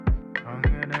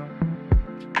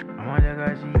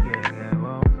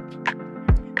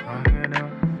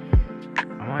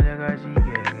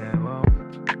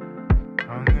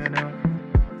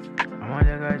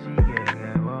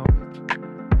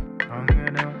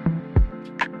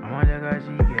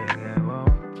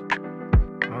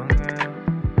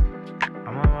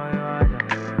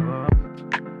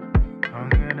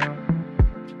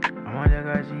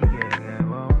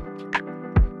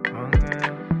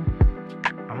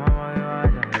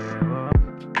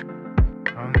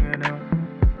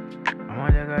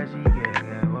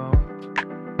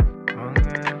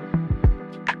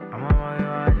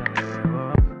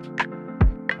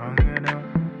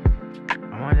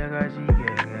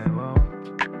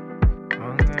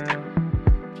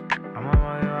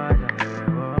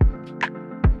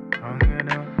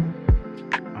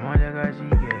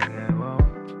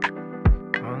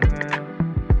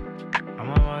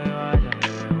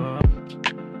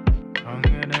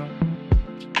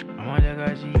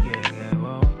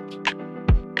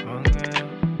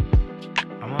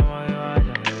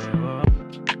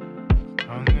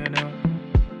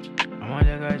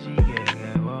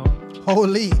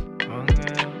Holy.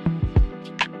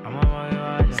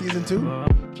 Season 2.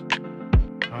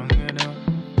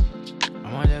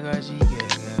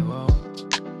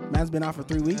 Man's been out for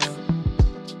 3 weeks.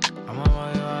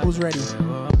 Who's ready?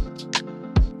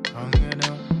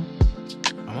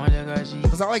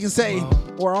 Because all I can say,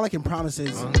 or all I can promise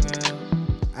is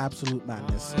absolute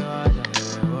madness.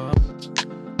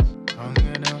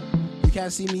 You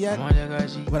can't see me yet,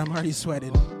 but I'm already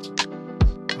sweating.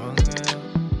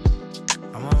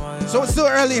 So it's still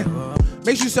early.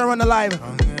 Make sure you start running live.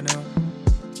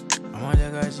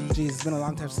 Jeez, it's been a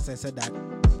long time since I said that.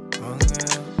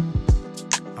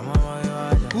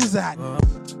 Who's that?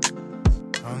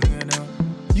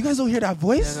 You guys don't hear that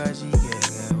voice?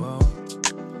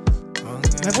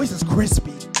 My voice is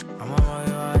crispy.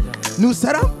 New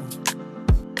setup?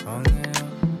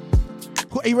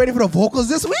 Are you ready for the vocals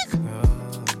this week?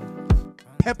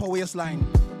 Pepper waistline.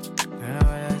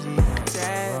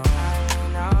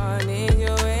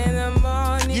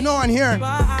 You know on here,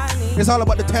 it's all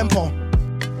about the tempo.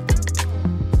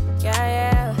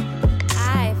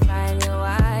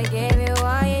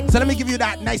 So let me give you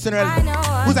that nice and early.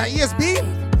 Who's that, ESB?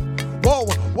 Whoa,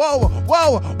 whoa,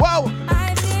 whoa, whoa.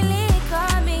 I feel it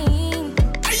coming.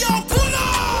 Ayo, pull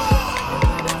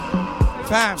up!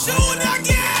 Fam.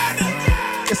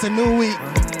 It's a new week.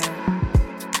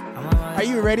 Are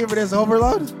you ready for this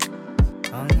overload?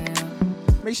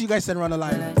 Make sure you guys send around the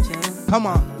line. Come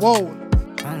on. Whoa.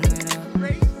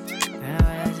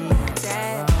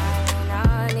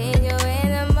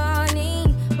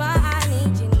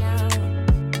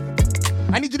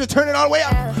 I need you to turn it all the way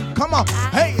up. Come on.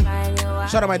 Hey.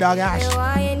 Shout out my dog Ash.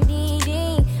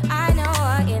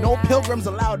 No pilgrims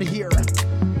allowed to hear.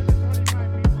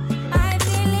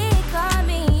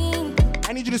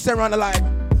 I need you to stay around the line.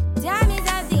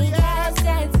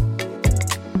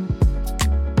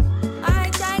 I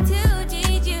try to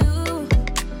teach you,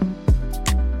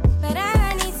 but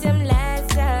I need some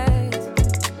lessons.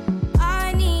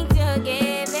 I need to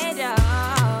give it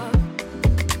up.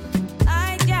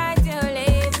 I try to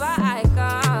live, but I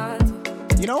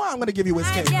can't. You know what? I'm going to give you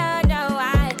whiskey. I don't know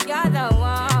why you're the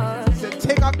one. So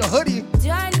take off the hoodie.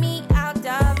 Turn me out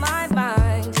of my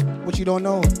mind. What you don't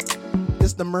know,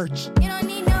 it's the merch. You don't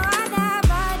need no other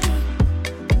body.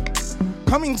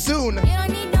 Coming soon. You don't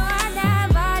need no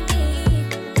other body.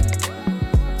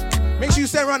 Make sure you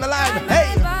stay around the line.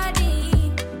 Hey.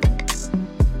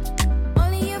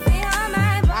 Only you feel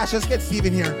my body. Ash, let's get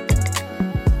Steven here.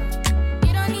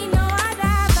 You don't need no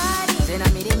other body. Say I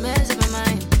made it mess up my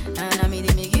mind, and I made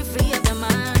it make you free of your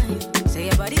mind. Say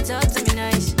your body talk to me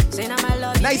nice. Say now my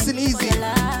love. Nice and easy.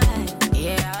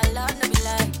 Yeah, I love no be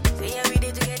like. Say every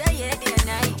day together, yeah, day and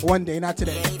night. One day, not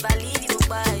today. Yeah, if I leave you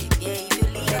by, yeah, if you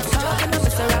leave me hop in my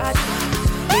Maserati.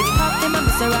 Baby, hop in my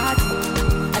Maserati.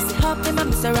 I say hop in my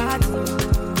Maserati.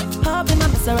 Hop in my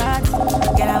Maserati.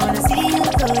 Girl, I wanna see you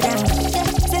go down.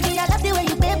 Say me, I love the way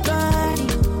you bend body.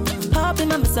 Hop in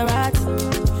my Maserati.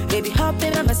 Baby, hop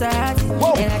in my Maserati.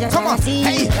 Whoa, and I just come wanna on. see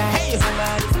Hey, you ride. hey.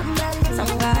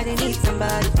 Somebody needs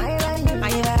somebody.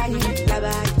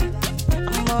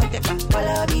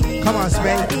 Come on,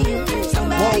 Spain.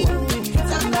 Somebody,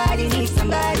 Whoa. somebody needs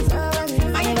somebody.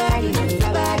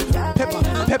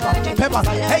 Pepper.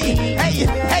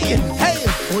 Hey.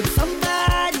 Would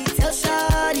somebody tell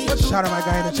Shawty? Shout out my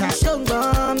guy in the chat. Show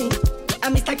mommy.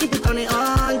 I'm Mr. Keep it on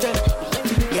 100.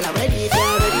 Girl, I'm ready.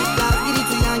 Get it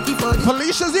to Yankee for the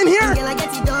Felicia's in here. girl, I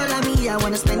get it all on me. I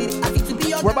wanna spend it. I feel to be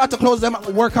your We're about to close them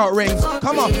workout rings.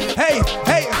 Come on. Hey.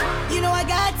 You know I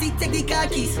got it, take the car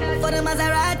keys. For the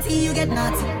Maserati, you get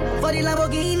nothing. For the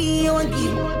Lamborghini, you won't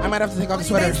give. I might have to take off the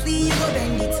sweater. Bentley, you go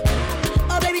bend it.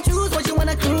 Oh, baby, choose what you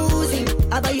wanna cruise in.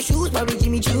 I buy you shoes, but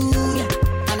Jimmy Choo.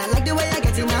 And I like the way I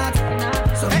get it out.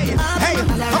 So Hey, come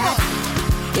on.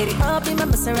 Baby, up in my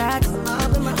Maserati.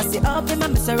 I say up in my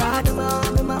Maserati.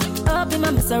 Up in my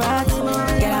Maserati.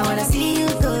 Girl, I wanna see you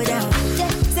go down.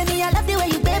 Say me, I love the way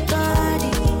you bend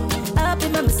body. Up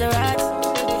in my Maserati.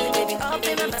 Baby, up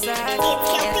in my Maserati.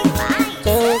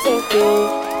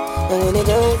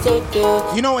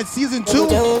 You know, in season 2,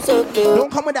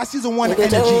 don't come with that season 1 energy.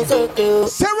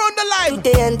 Stay around the line.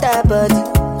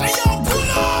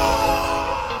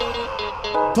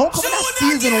 Don't come with that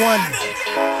season 1.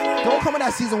 Don't come with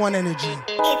that season 1 energy.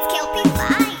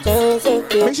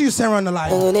 Make sure you stay around the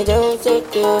line.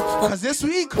 Because this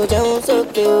week,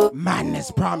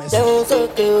 madness promise.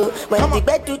 Come on.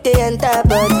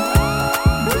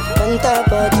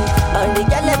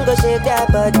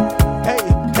 Hey.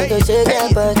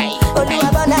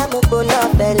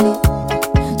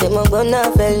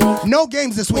 No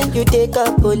games this week. You take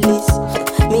up police.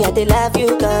 Me, I love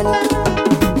you, can.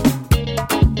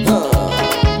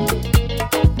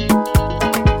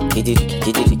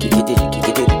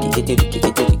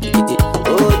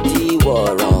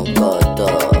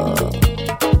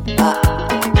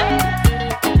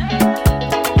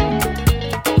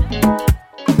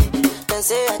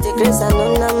 Say I take grace and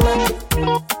no number,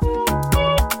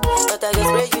 but I just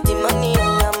spray you the money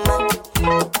on your man.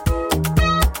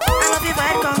 I love you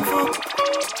fight kung fu,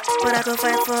 but I go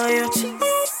fight for you.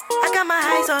 I got my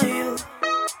eyes on you,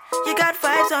 you got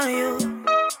vibes on you.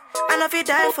 I love you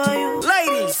die for you,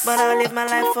 ladies, but I'll live my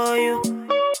life for you.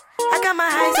 I got my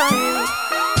eyes on you,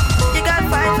 you got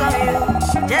vibes on you.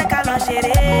 Jack I lost it.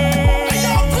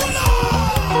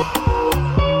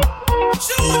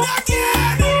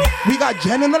 We got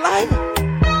Jen in the live.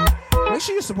 Make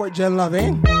sure you support Jen Love,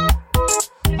 eh?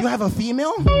 You have a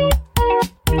female?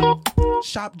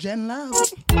 Shop Jen Love.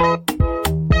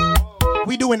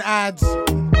 We doing ads.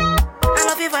 I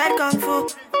love you fight kung fu,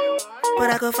 but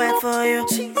I go fight for you.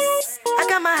 I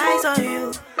got my eyes on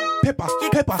you. Pepper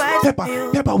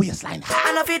waistline.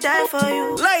 I love you die for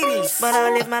you, ladies, but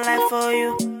I'll live my life for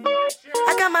you.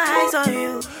 I got my eyes on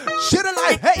you. Shit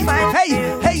alive, hey.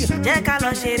 Jack I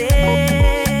lost it.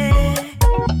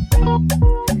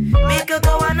 We could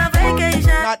go on a vacation.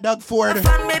 Not Doug Ford. Have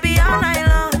fun baby all night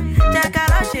long. Jack I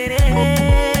lost it.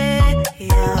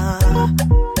 Yeah.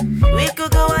 We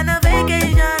could go on a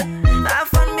vacation. Have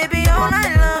fun baby all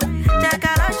night long. Jack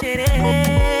I lost it.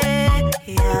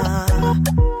 Yeah.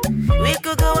 We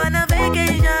could go on a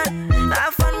vacation.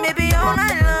 Have fun baby all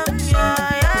night long. Yeah.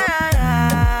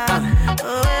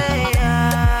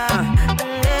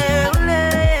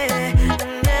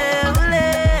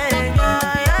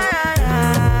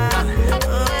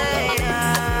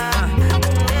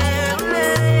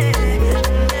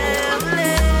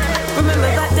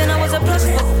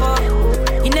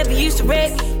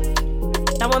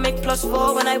 Now I make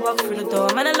 +4 when I walk through the door.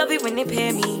 Man, I love it when they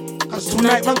pay me. Cause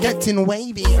tonight I'm getting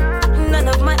wavy. None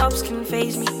of my ups can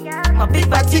faze me. My big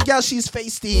Batsy girl, she's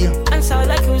feisty. And so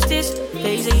like who's this?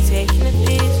 Lazy taking a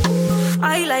piss.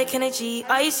 I like energy,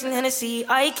 ice and Hennessy.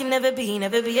 I can never be a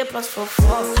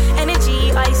 +4.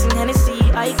 Energy, ice and Hennessy.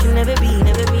 I can never be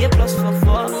a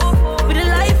 +4. With a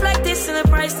life like this and a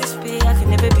price this big, I can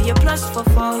never be a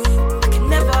 +4. I can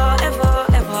never, ever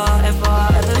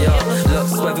look,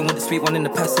 swerving with the sweet one in the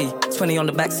passy. 20 on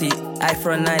the backseat, eye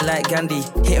for a night like Gandhi.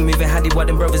 Hitting moving handy, what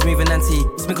them brothers moving anti.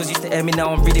 Sminkles used to air me, now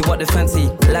I'm really what they fancy.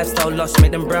 Lifestyle lush,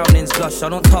 make them brownings blush. I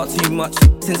don't talk too much,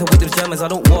 since I'm with the Germans I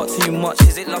don't walk too much.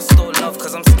 Is it lost or love,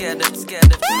 cause I'm scared of 2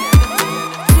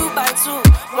 by 2,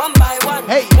 1 by 1.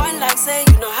 Hey. One like say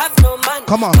you don't have no man.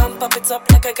 Come on. Pump up it up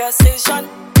like a gas station.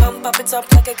 Pump up it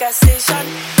up like a gas station.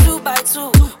 2 by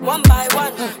 2, 1 by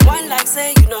 1. One like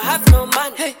say you don't have no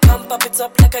man. Hey. Pump up it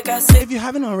up like a gas station. If you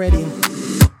haven't already,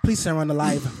 please turn on the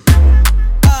live.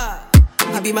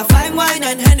 I be my fine wine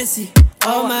and Hennessy.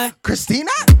 Oh my.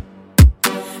 Christina?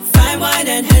 Fine wine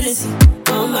and Hennessy.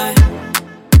 Oh my.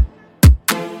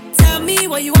 Tell me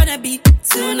what you wanna be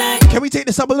tonight. Can we take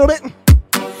this up a little bit?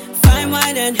 Fine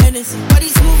wine and Hennessy. Body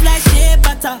smooth like shea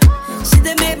butter. She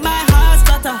done make my heart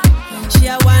stutter. She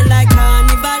a wine like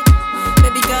carnival.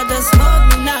 Baby girl just hold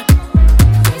me now.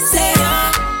 Say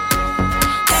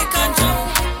take control.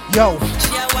 Yo.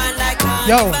 She a wine like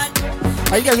carnival.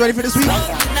 Are you guys ready for this week?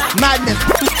 Madness.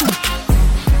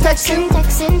 Texting.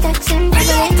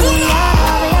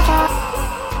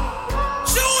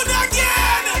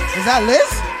 Is that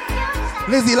Liz?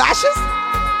 Lizzie Lashes?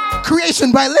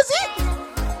 Creation by Lizzie?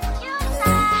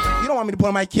 You don't want me to put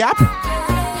on my cap?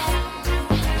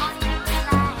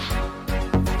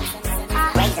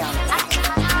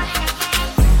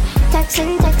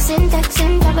 Texting,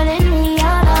 juggling me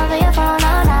all over your phone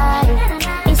all night.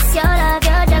 It's your love,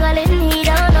 you're juggling me,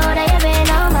 don't know that you've been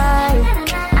on mine.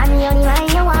 I'm the only one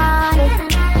you wanted.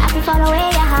 I can follow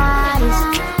where your heart is.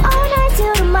 All night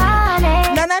till the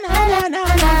morning. Na.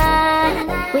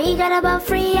 We got about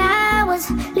 3 hours.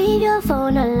 Leave your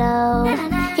phone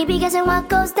alone. He be guessing what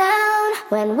goes down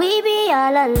when we be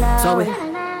all alone. So we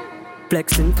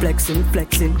flexing,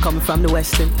 coming from the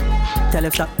western. Tell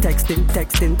him stop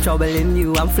texting, troubling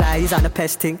you. I'm fly, he's on the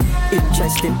pesting.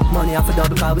 Interesting, money off a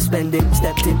double car we spending.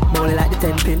 Stepped in, bowling like the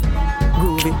 10 pin.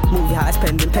 Grooving, movie high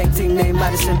spending. Painting name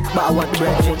Madison, but I want the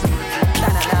brethren.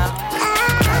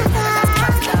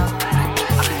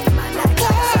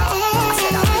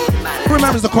 Who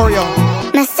remembers the choreo?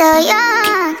 Mr.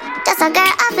 Young, just a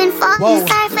girl I've been for.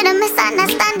 Sorry for the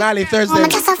misunderstanding. Gnarly Thursday. Woman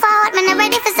just a forward, man, I'm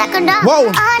ready for second down.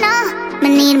 Whoa. Oh no, me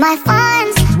need my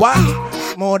funds. What?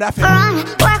 More that film. Run,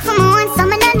 work for more, so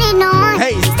me don't need no one.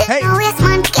 Hey. No waste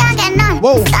man, can't get none.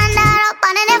 Whoa. Stand up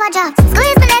and I never drop.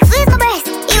 Squeeze my neck, squeeze my breast.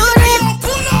 You rip.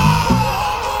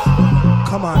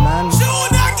 Come on, man.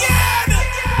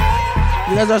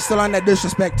 You guys are still on that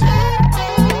disrespect.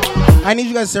 I need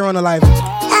you guys to stay on the live.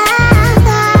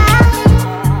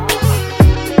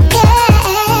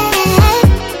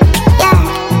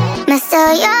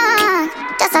 Still young,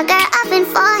 just a girl having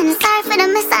fun. Sorry for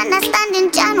the misunderstanding,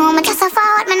 John. Woman just a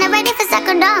forward, man, I'm ready for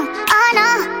second down. Oh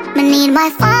no, me need my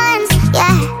funds,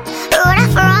 yeah. Road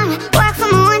after run, work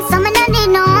for my own, so me don't need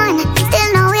no one. Still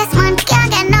no waste, man, can't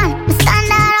get none. Me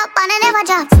stand up and I never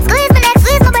drop. Squeeze my neck,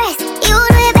 squeeze my breast. You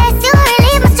do your best, you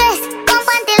relieve my stress. Come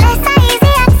panty less,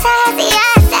 easy access,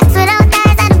 yes. Sex without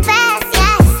ties are the best,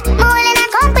 yes. Moving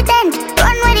and competent,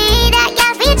 run with the heat, that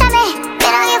girl feature me. They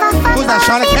don't give a fuck. Who's that,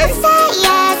 Shauna K?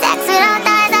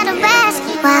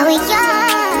 While we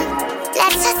young,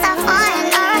 let's just have fun.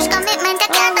 No rush commitment, I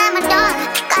can't time a dog.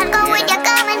 Gotta go with your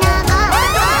coming or go.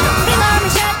 Bring on my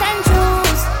shirt and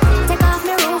shoes. Take off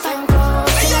my roof and clothes.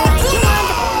 Feel like you want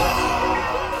to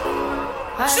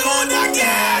shoot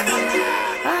again.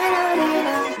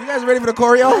 You guys ready for the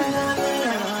choreo?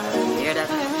 Hear that?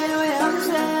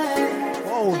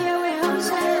 Whoa.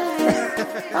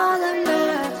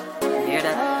 Hear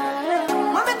that?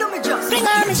 Bring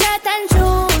on my shirt and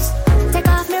shoes. Take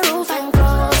off my roof and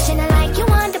clothes. She not like you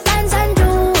want the pants and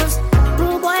shoes.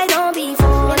 Rude boy, don't be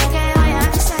fooled.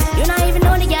 You not even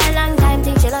know the girl long time.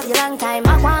 Think she love you long time.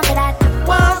 I want for that.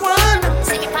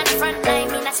 See you on the front line.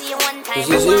 Me not see you one time. Did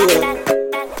you see what?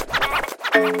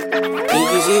 Did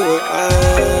you see what I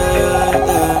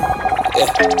done?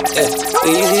 Yeah.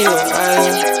 Did you see what I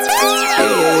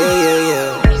done?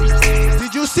 Yeah.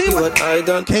 Did you see what I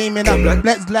done? Came in a black,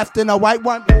 left in a white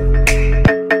one.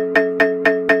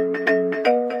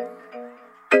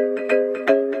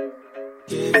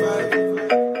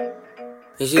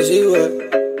 Did you see what?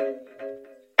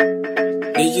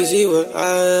 Did you see what I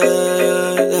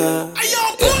done?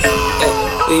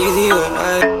 Did you see what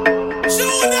I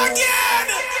shoot again?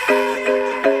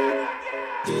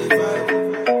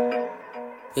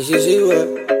 Did you see what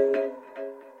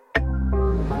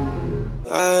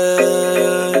I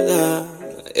done?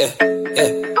 Yeah.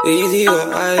 Did you see what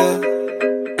I done?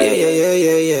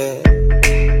 Yeah.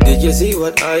 Did you see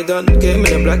what I done? Came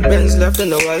in a black Benz, left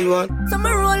in a white one. Some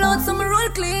roll out, some roll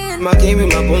clean. I came in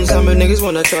my bones, some niggas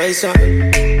wanna try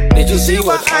something. Did you see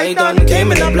what I done?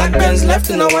 Came in a black Benz, left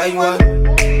in a white one.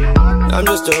 I'm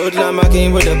just a hoodlum, I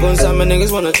came with a bone, some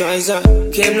niggas wanna try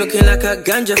something. Came looking like a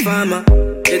ganja farmer.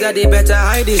 His daddy better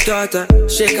hide his daughter.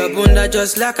 Shake a bunda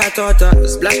just like I taught her.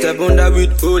 Splash the bunda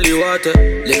with holy water.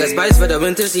 Liquor spice for the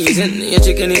winter season. Your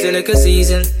chicken is in liquor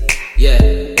season. Yeah.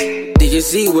 Did you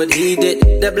see what he did?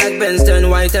 The black Benz turned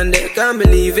white and they can't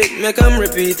believe it. Make them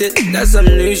repeat it. That's some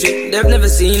new shit. They've never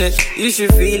seen it. You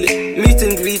should feel it. Meet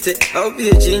and greet it. I'll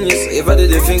be a genius if I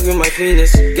didn't think with my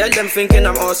penis. Get them thinking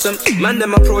I'm awesome. Man,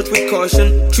 them approach with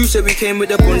caution. True say we came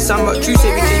with a bun, some, but true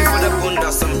say we came for the bun.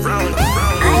 That's some brown.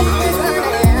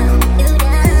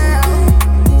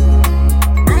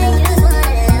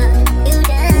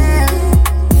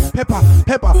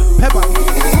 Pepper.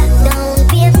 Don't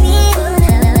be a fool.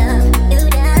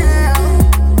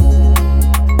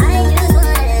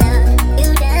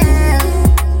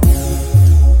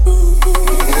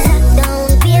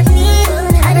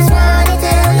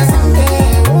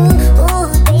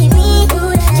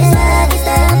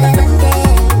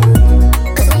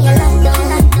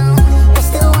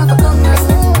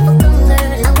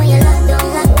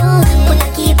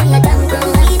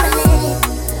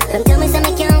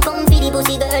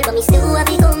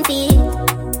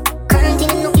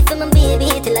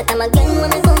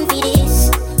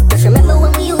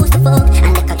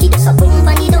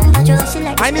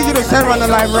 I need you to turn on the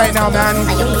live right now, man.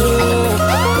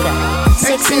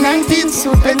 Sexy 19,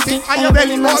 so empty, and your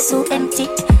belly was so empty.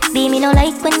 Be me no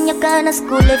like when you gonna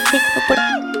school if it put.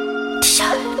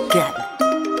 God,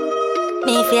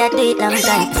 me if you do it long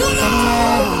time.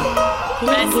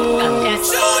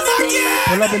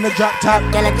 Pull up in the drop top.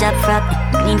 Girl a drop frog,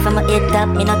 lean from my head top,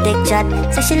 me no take chat.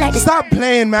 So she like this. Stop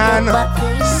playing, man.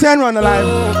 Send on the live.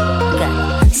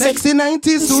 Sexy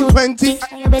 90, so 20.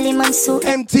 And your belly man so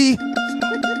empty.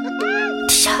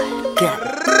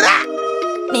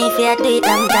 Me if you do it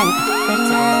long time.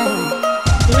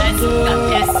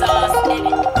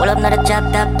 Pull up not a drop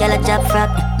top, girl a drop frog.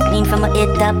 Lean from my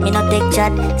head top, me no take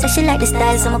chat. So she like the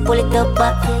style, so I'ma pull it up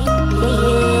back.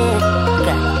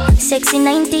 Sexy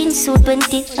 19, so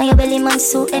 20, and your belly man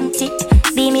so empty.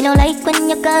 Be me no like when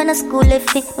you gonna school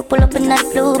if it. We pull up in that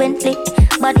blue Bentley.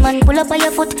 Bad man pull up on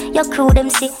your foot, your crew them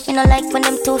see. Me no like when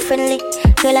them too friendly.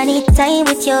 Girl I need time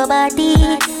with your body.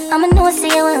 I'ma know say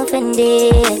you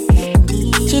offended.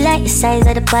 She like the size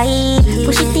of the pipe.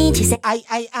 Push it in, she say I.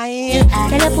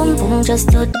 Tell her boom boom just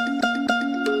to.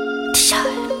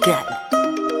 God.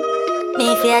 Me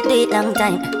if you do it long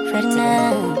time. Friend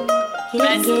now.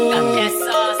 Yeah.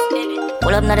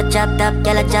 Pull up, not a chop top,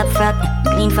 girl a chop frog.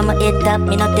 Clean from my head top,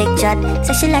 me no take chat.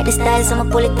 Say she like the style, so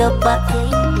I'ma pull it up back.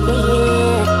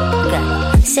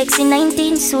 Yeah. Sexy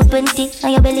 19, suit 20,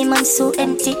 and your belly man so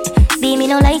empty. Be me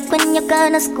no like when you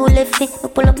gone to school left it. We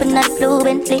pull up in that blue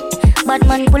Bentley. Bad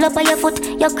man pull up on your foot,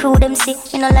 your crew them see.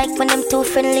 Me no like when them too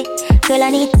friendly. Girl, I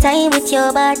need time with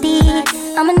your body.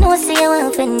 I'ma know say you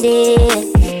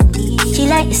offended. She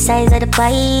like the size of the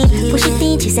pie. Push it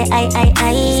in, she say I.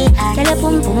 Tell her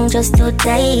boom boom just too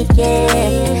tight,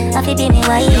 yeah. I feel be me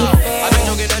wife. I've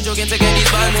been jogging to get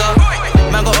these bands up.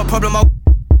 Man got a problem.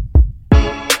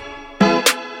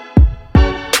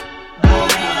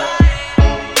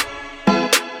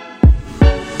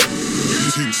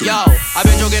 Yo, I've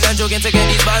been jogging to get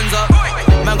these bands up.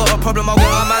 Man got a problem, I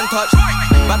want a man touch.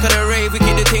 Back of the rave, we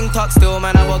keep the ting tuck still.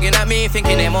 Man, I'm bugging at me,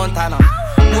 thinking they Montana.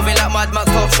 Moving like Mad Max,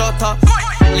 top shot up.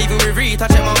 Leaving with Reed, I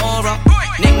check my aura.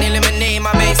 Nickname lemonade,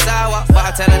 my base sour. But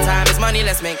I tell the time is money,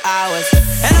 let's make hours.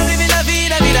 And I'm living la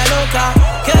vida loca.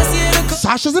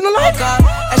 Sasha's in the line.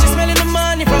 And she's smelling the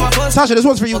money from my first. Sasha, this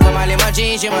one's for you. Come on, in my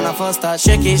jeans, when I first start.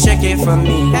 Shake it from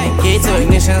me. Key to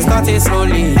ignition, start it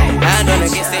slowly. Hand on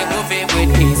against it, move it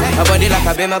with ease. My body like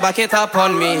a bimmer, back it up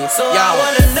on me. So yo, I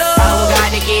wanna know how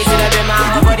got the keys to the bimmer.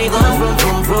 My body goes from.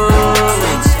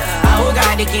 How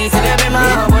got the keys to the bimmer.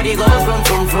 My body goes from.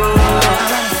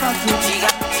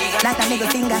 Like a nigga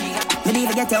finger. Maybe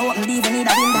even get you open, even need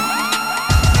a window.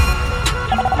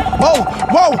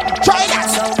 Whoa, try that.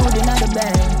 So good in the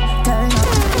bed. Turn up,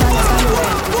 pull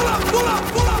up.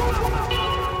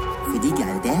 For the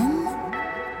girl then,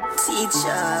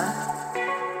 teacher,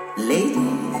 lady,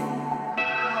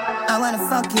 I wanna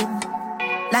fuck you.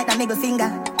 Like a nigga finger.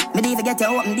 Maybe even get you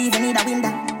open, even need a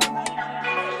window.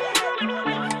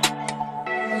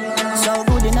 So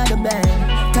good in the bed.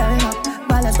 Turn up,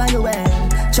 balance by your way.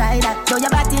 Try that, show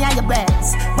your body and your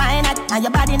breasts. Why not? And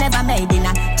your body never made in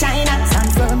China.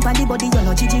 Stand firm on the body, you're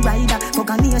no Gigi rider.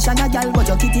 Fuck a nation, a girl, but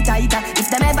your kitty tighter.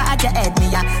 If them ever at your head, me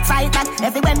a fight back.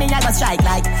 Everywhere me I go strike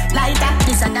like lighter.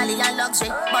 This a dolly and luxury,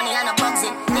 money and a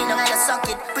boxy. Need no guy to suck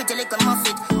it, pretty little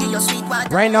muffet. Give your sweet water.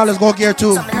 Right now, let's go gear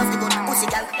 2.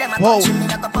 Whoa.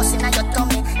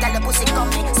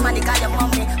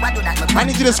 I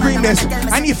need you to scream this.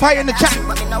 I need fire in the chat.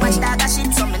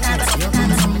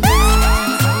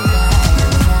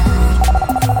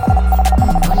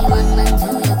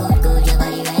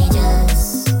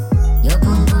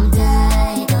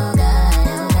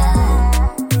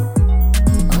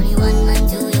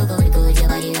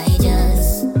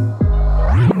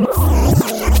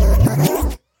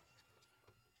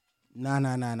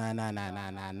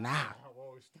 Nah.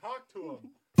 Talk to him.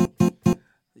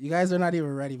 You guys are not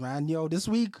even ready, man. Yo, this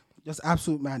week, just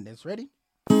absolute madness. Ready?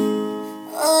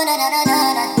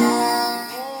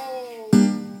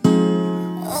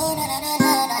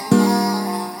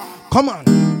 Come on.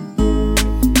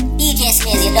 DJ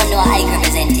Snares, you don't know how I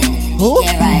represent it. Who?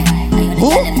 DJ Ryan, are you Who?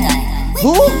 tell them time?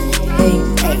 Who? Hey.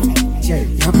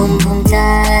 Your boom boom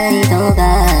tight, oh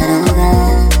God, oh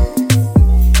God.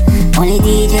 Only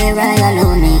DJ Ryan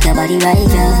alone make your body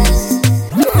righteous.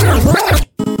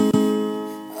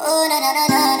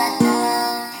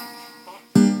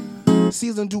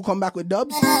 Season 2 come back with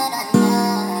dubs.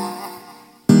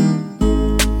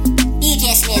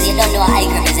 DJ Snares, you don't know how I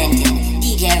represent it.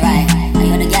 DJ Ryan, are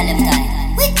you the girl them time?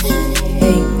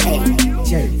 Hey.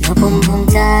 Your boom boom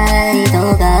tight,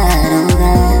 oh God, oh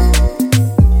God.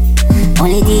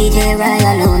 Only DJ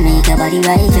Ryan alone make your body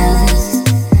righteous.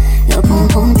 Your boom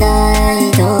boom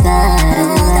tight, oh God,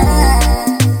 oh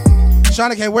God.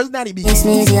 Shauna K, where's Natty B?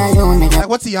 Like,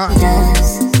 what's he on?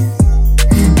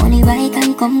 Only right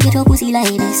can come get your pussy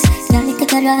like this. Girl, me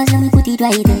take your draws, let me put it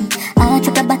right there. I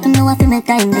chuck a bottom, now I feel me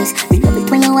time this. We love it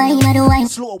when you whine, I do whine.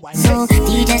 Slow whine. So,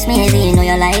 DJ Snares, you know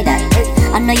you like that.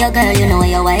 I know your girl, you know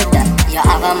you wife that. You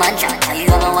have a man chat, you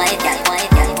have a wife that, wife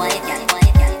that, wife that.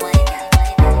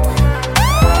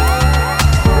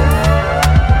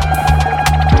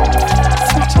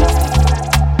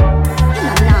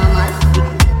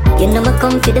 You know me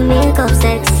come for the makeup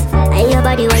sex. I your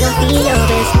body where you feel your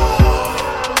best.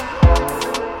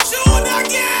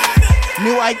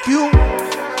 New IQ.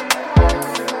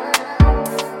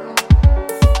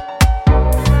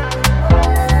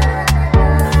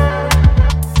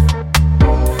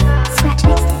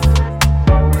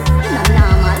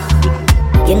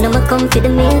 You know me come for the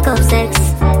makeup sex.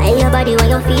 I your body where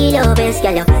you feel your best.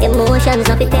 Girl, your emotions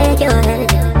not to take your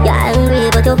head. You're angry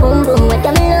but you boom boom. What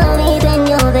you love it when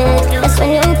you're vex. That's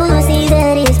when your pussy's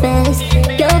at its best.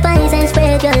 Your thighs and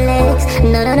spread your legs.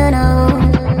 No.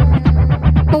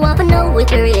 Want to know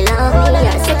if you really love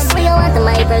me.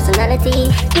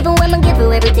 personality. Even when I give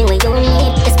you everything what you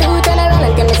need, it's still turn around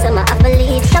and tell me some I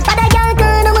believe. So bad I can't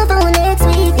turn on my phone next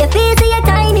week. Your face so you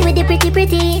tie me with the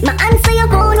pretty. My answer your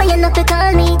phone when you're not to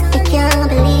call me. I can't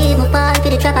believe my fall for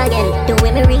the trap again. The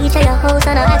way me reach at your house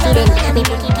on an accident. Me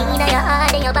put it in your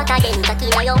heart and your back again. Cocky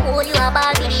now you hold you a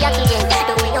ball with the oxygen.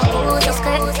 The way you hold your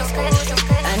skirt.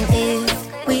 And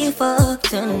if we fuck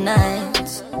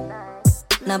tonight,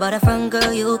 now about a front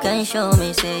girl you can show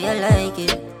me, say you like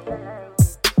it.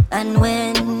 And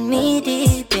when me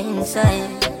deep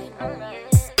inside,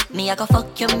 me I go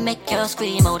fuck you, make you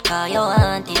scream out cause you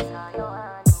want it.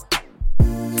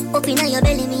 Open up your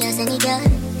belly, me as any girl.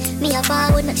 Me a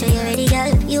forward, make sure you ready,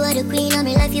 girl. You are the queen of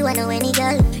my life, you are no any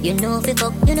girl. You know if you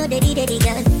fuck, you know daddy,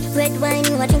 girl. Red wine,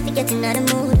 you a drink to get in the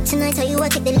mood. Tonight how you a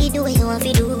take the lead the way you want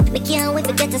to do. Me can't wait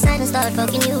to get inside and start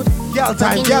fucking you. Girl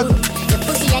time, girl. Your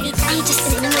pussy are the tight,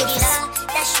 just in the regular.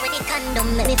 Dash with the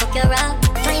condom, let me fuck your up.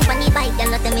 Climb on the bike, girl,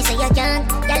 not tell me say you can't.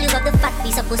 Girl, you have the fat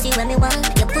piece of pussy when me want.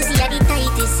 Your pussy are the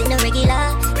tightest in the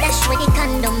regular. Dash with the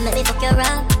condom, let me fuck your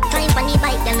up. Climb on the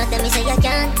bike, girl, not tell me say you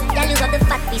can't. Girl, you have the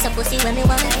fat piece of pussy when me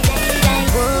want.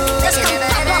 Just come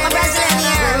up on my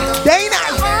Brazilian. Dana.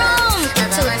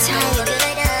 Too tight.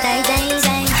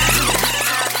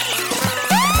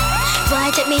 Boy,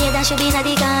 check me head and should be in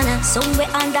the corner. Somewhere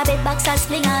under bed box and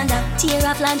sling under. Tear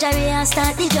off lingerie and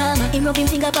start the drama. Him rub him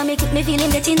finger pa me quick, me feel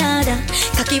him getting harder.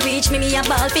 Cocky reach me a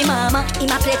ball fi mama.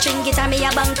 Him a play string guitar, me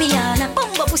a bang piano.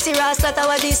 Bumbo pussy rasta, that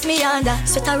was this me under.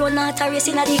 Sweater run out a race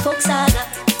in a the coke saga.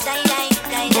 Die, die,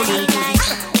 die, die, die, die.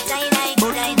 Die, die,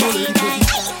 die, die, die.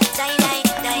 Die, die,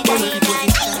 die, die, die.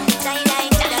 Die,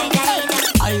 die, die, die, die.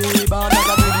 I born as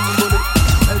a bedroom bully.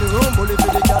 Bedroom bully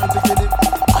for the girl to kill it.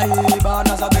 I born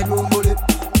as a bedroom bully.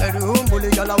 Bedroom bully,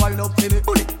 girl a wind up to me.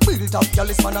 Bully, built up, girl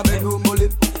is man a bedroom bully.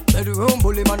 Bedroom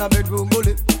bully, man a bedroom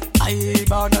bully. I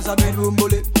born as a bedroom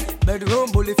bully.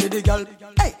 Bedroom bully for the girl.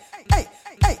 Hey, hey,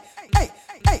 hey, hey, hey,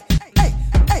 hey, hey, hey,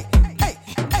 hey,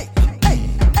 hey, hey,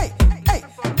 hey,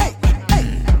 hey, hey,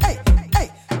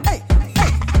 hey,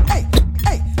 hey, hey,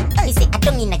 hey. Me say I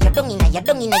don't inna your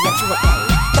throat.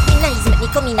 Tapi nice make me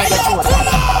come inna your throat.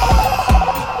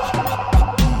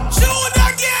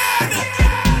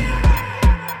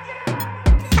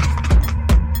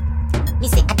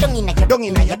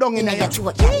 Dung inna your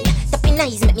throat, y'all. Tapping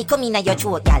eyes make me come inna your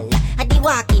throat, y'all. I di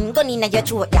walking gun inna your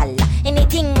throat, y'all.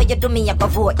 Anything where you do me, I go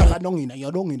vote, y'all. Dung inna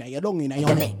your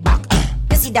Your neck back.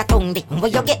 You see that tongue dick,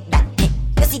 where you get that?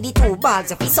 You see the two balls,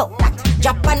 you feel so that.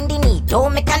 Drop on the knee,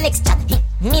 don't make a next chat.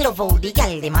 Me love all the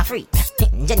gal, them a free.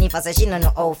 Jennifer says she no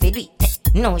know how to do it.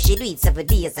 No, she do it 7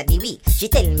 days of the week. She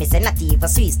tell me say not even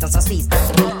Swiss, don't so Swiss. I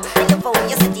love how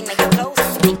you sit inna your clothes.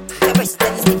 Your breast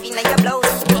that is stiff inna your blouse.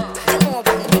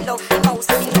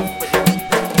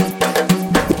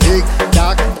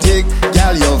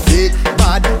 Girl, your feet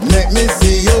bad, make me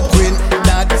see you queen.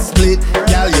 That split,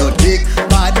 girl, your dick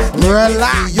bad,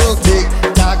 relax. You tick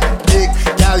tock, tick,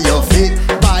 girl, your feet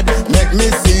bad, make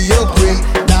me see you queen.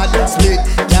 That split,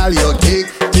 girl, your tick,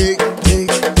 tick,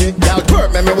 tick, tick. Girl,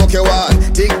 twerk, make me walk your wall.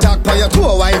 Tick tock, pa your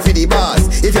toe, wine for the boss.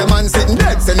 If your man sitting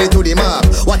dead, send it to the map.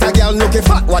 What a girl looking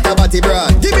fat, what a body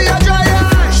broad. Give me a dry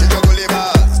eye. She juggle the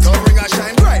bars, don't ring a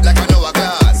shine bright like I know a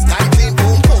glass. Tight clean,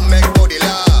 boom, boom, make body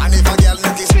laugh. And if a girl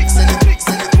looking slick, send it.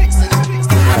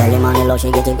 Early morning low,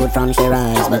 she get it good from she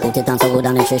rise. But put it on so good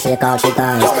and make she shake all she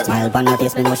ties. Smile on her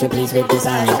face, me know she pleased with this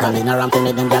eye. Coming around to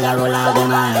make them gyal roll out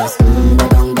them eyes. Go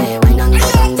down there, wine and go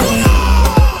down there.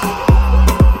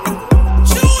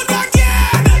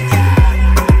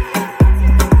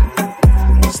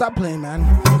 Stop playing, man.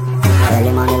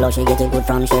 Early morning low, she get it good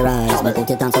from she rise. But put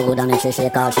it on so good and make she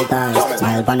shake all she ties.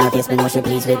 Smile on her face, me know she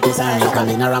pleased with this eye.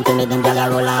 Coming around to make them gyal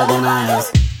roll out them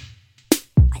eyes.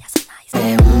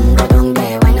 Go down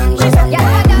there, wine and go down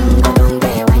there. Go down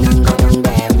there, wine and go down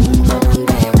there. Go down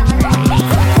there.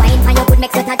 Wine for your good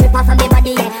makes it a drip off of me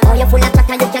body, yeah. Oh, you full of chat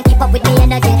and you can keep up with me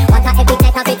energy. What a epic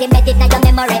night of it, embedded in your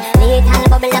memory. Little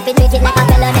bubble up, it treat it like a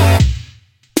felony.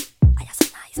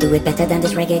 Do it better than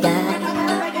this reggae guy.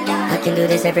 I can do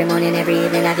this every morning, every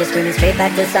evening. I just screaming straight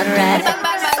back to sunrise.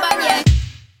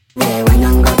 Yeah, wine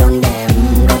and go down there.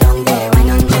 Go down there, wine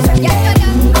and go down there.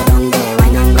 Go down there,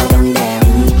 wine and go down there.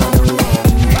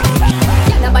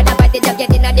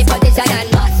 Get in a the position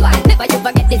and boss one. Never you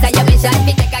forget this is your mission.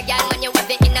 Be take a girl when you have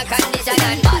it in a condition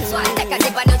and boss one. Take a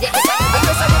sip and lose it. I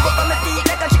just want to come and feel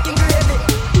like a chicken gravy.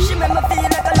 She make me feel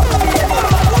like a local baby.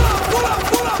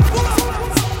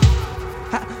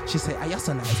 She say, "I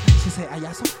so nice." She say,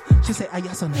 "I so." She say, "I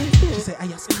so nice." She say, "I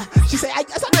so." She say, "I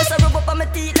so nice." I rub up on my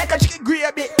teeth like a chicken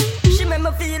gravy. She make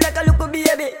me feel like a local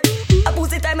baby. A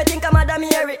pussy time I think I'm Madame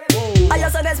Mary. I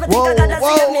just honest, but think I gotta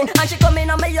save me. And she come in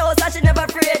on my house and she never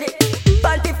afraid it.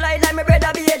 Panty fly like my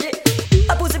brother baby.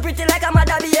 A pussy pretty like a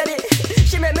mother baby.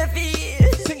 She make me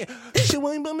feel. Sing it. She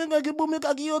want me cocky, boom, me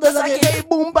cocky, you the cocky. Hey,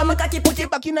 boom, bam, me cocky, put it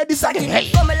back in the socket. Hey.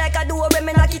 Come me like a duo, when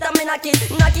me knock it and me knock it.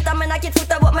 Knock it and me knock it,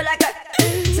 foot up me like a.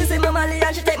 She see me Molly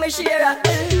and she take me share.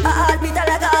 A heartbeat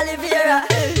like a Oliveira.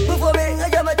 Before me, I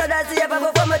jump to the saver.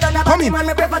 Before me turn a body man,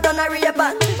 me prefer turn a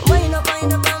raper. Wind up on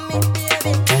me,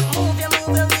 baby. Move your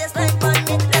waistline on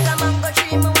me. Like a mango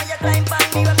tree, me when you climb on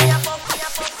me. When me a fuck.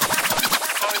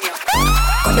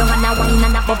 Go down and a wine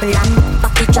and a bubble and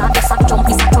back the jar, just a jump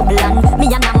is a trouble and me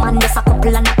and a man just a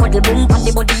couple and a cuddle boom. On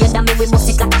the body and me we must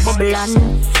it like a bubble and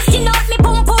you know me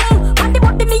boom boom. On the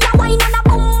body me a wine and a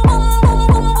boom boom boom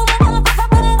boom boom boom boom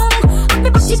boom. On the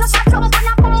body just a jump and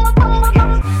a boom boom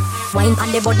boom. Wine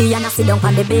on the body and a sit down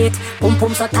on the bait. Boom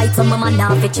boom so tight so my man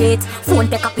now fi cheat. Phone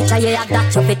take a picture yeah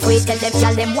that you fi tweet.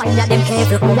 Tell them wine ya them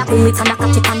careful. Me a pull it and a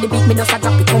catch it on the beat. Me just a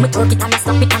drop it. Me twerk it and a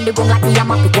slap it on the ground like me a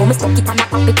map it. Me stuck it and a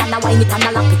pop it and a wine it and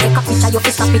a lap it. Take a picture you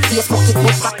fi snap it. Facebook it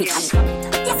both snap it.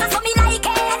 Yes that's what me like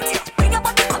it. Bring your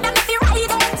body come and me fi ride it.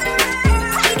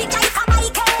 Ride it like a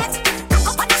bike it.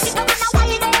 Cock up and a sit down and a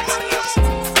wine it.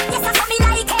 Yes that's what me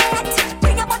like it.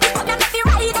 Bring your body come and me fi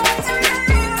ride it.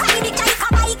 Ride it like a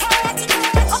bike it.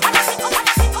 Cock up and a sit down and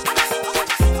a sit down and a sit down.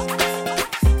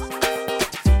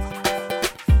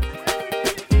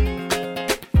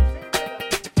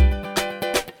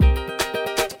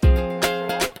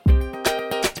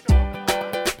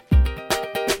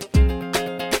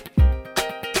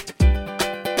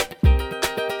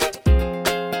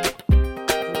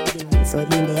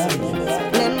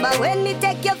 Remember when me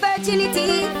take your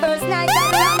virginity, first night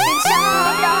at ramping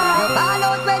shop. You ball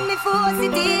out when me force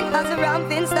it in, as the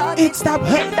ramping start. It stop,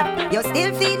 hey. You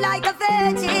still feel like a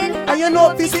virgin, And you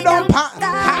know if you don't pack.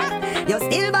 you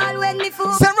still ball when me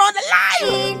force. Send round the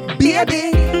line,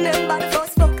 baby. Remember the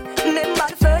first fuck, remember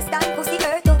the first time pussy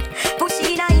hurt up. Push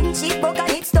in a inch, it broke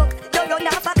and it stuck. You run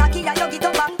off a cocky and you get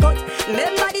up and cut.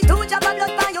 Remember the 2 drop of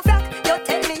blood by your frack. You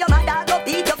tell me your mother go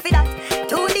beat you for that.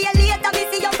 2 days later me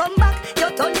see you come back. You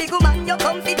turn big woman, you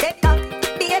come fi take talk.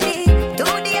 Baby, 2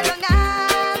 days run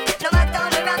off. No matter how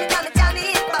me ram it, I'm a jam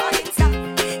it, falling stop.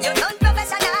 You done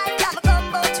professional, I'm a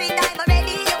combo 3 times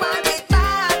already. You want it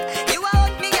back. You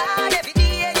want me hard every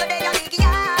day. You day a big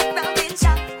yard, ramping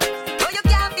shop. Oh, you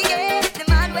can't forget the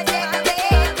man we take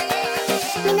away.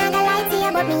 Me not gonna lie to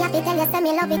you, but me happy tell you say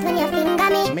me love it when you finger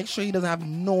me. Make sure he doesn't have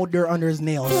no dirt under his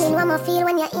nails. Feeling what me feel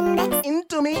when you index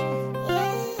into me.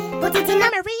 Put it in a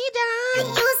reader.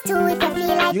 Used to if you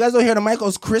feel like You guys don't hear the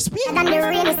Michael's crispy? than the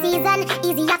rainy season.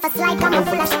 Easy off a slide, come on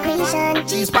full of secretion.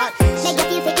 G-spot. Make you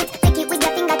feel fit it, take it with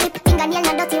your fingertip. Fingernail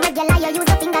not dirty regular, you use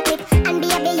a fingertip. And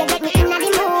baby, you get me in the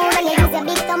mood. And you use your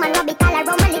big thumb and rub it all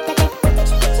around my little tip. Put the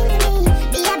treat into me,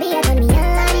 baby, you turn me on.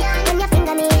 When you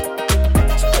finger me, put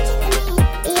the treat into me,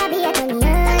 baby, you turn me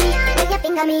on. When you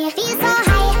finger me, feel so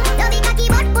high. Don't be cocky,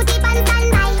 but put it on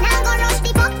standby. Now go rush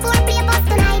the fuck for play bus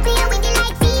tonight. Play with it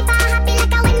like FIFA, happy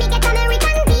like when me get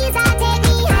American visa. Take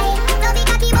me high. Don't be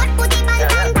cocky, but put it on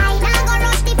standby. Now go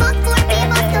rush the fuck for play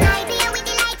bus tonight. Play with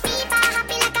it like FIFA,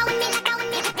 happy like when me.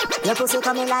 Your pussy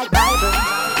coming like Bible.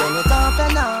 When it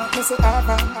open up, me see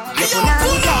heaven. You put on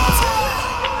the glass.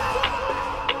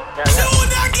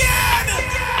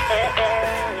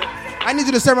 I need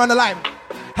you to stay around the line.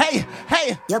 Hey,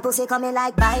 hey. Your pussy coming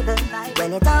like Bible.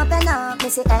 When it open up, me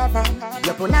see heaven.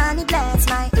 You put on the bless,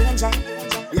 my angel.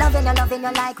 Loving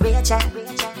you like Rachel.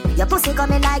 Your pussy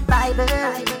coming like Bible.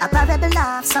 A parable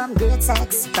of some great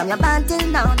sex. From your band till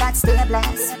now, that's stay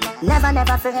blessed. Never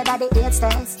afraid of the AIDS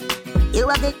test. You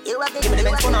a big. Give me the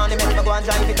Benz put on the member, go and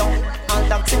drive it down. All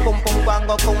taxi pum pum go and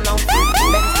go cool now.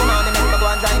 Benz put on the member, go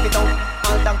and drive it down.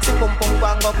 All taxi pum pum go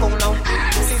and go cool now.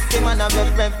 System and a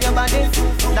rev your body.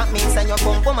 That means that you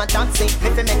pum pum a taxi. Me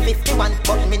fi make 51,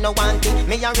 but me no want it.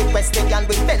 Me a request the girl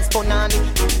with Benz put on it.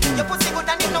 Your pussy good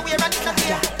and it nowhere and it not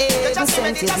here. You just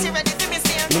ready to me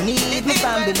steer. Me need my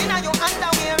family. Me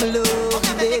love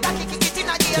you, baby.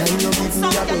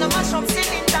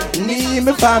 Need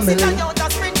my family.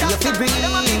 You feel breathe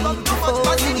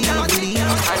before you even believe.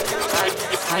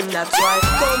 And that's why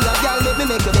come here, girl, let me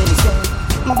make your belly stand.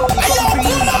 Body come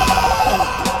free.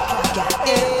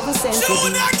 Ever since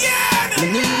me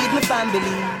need my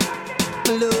family.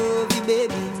 Love you,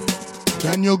 baby.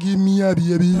 Can you give me a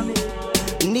baby?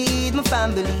 Need my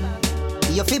family.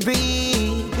 You feel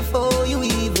breathe before you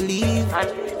even leave.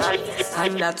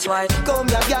 And that's why come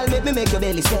here, girl, let me make your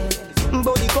belly stand.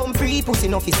 Body come free, pussy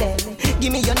no fi sell.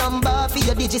 Give me your number for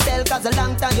your digicel, cause a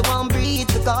long time you won't breathe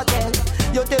the cartel.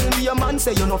 You tell me your man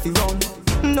say you no fi run.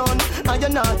 none, and you're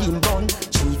not in bun.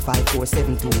 3, 5, 4,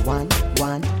 7, 2, 1,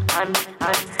 1.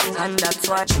 And that's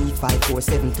why 3, 5, 4,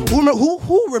 7, 2.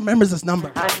 Who remembers this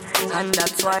number? And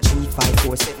that's why 3, 5,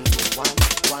 4, 7, 2, 1,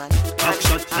 1.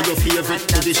 Backshot are your favorite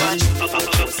position.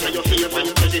 Backshot are your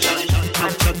favorite position.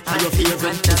 Backshot are your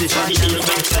favorite position.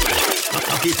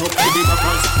 Back it up to the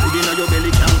backers. Put in your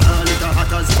belly, can't call it a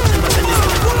hatters.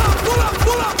 Pull up.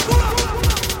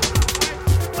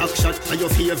 Backshot are your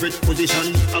favorite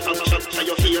position. Backshot are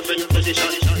your favorite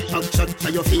position. Backshot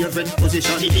are your favorite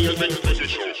position.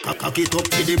 Cock it up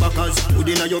to the backers. Put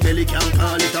in your belly, can't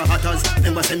call it a hatters.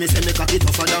 Remember say me cock it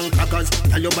tougher than crackers.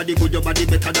 Tell your body good, your body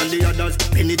better than the others.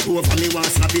 Penny two over me, want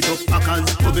slap it up packers.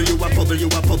 Bubble you a bubble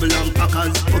and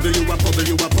packers. Bubble you a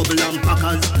bubble and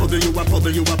packers. Bubble you a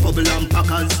bubble and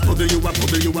packers. Bubble you a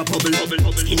bubble.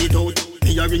 Skin it out,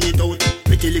 me a ring it out.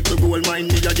 Pretty little gold mine,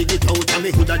 me a dig it out. And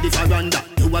me hood a the veranda.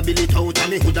 You a bill it out, and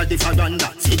me hood a the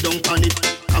veranda. Sit down on it,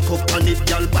 cock up on it,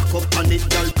 y'all back up on it,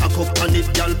 y'all cock up on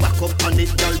it, y'all back up on it,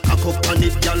 y'all cock up on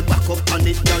it, y'all back up on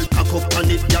it, y'all cock up on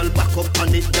it, y'all back up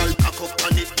on it, y'all cock up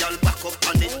on it, y'all back up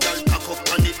on it, y'all cock up on it, y'all back up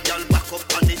on it, y'all cock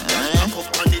up on it, y'all back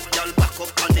up on it, y'all cock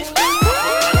up on it.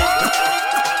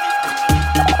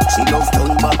 She loves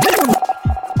turn back.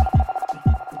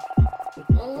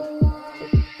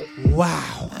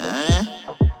 Wow.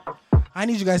 I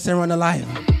need you guys to run alive.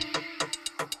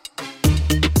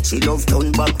 She love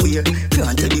turn back way.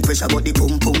 Can't tell the pressure but the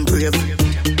pum pum brave.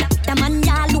 The man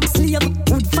ya look slave.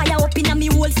 Wood fire up in a me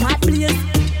whole start blaze.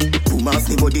 Boom off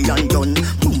me body and done.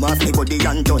 Boom off me body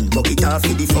and done. Bucket off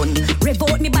for the fun. Rev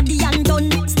out me body and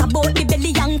done. Stab out me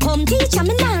belly and come. Teacher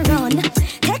me now run.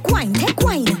 Take wine.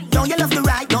 Don't you love the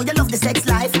ride? Don't you love the sex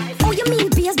life? Oh you mean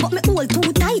beers but me all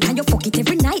too tight. And you fuck it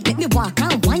every night. Make me walk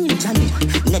and wine. Johnny.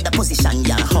 Net the position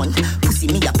ya hunt. Pussy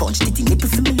me a punch. Titty nipple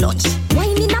for me lunch.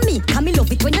 Wine in a me. Can me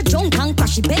love it when you drunk and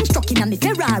crashy bench truck in a me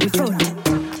Ferrari front.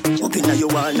 Up in a you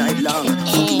all night long.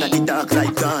 Fucking at the dark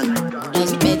light gone.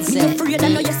 You're afraid I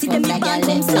know you see them in band.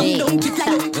 Come slam down kick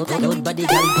like Good body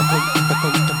girl.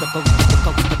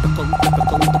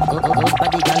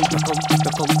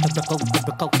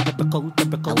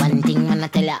 One thing man I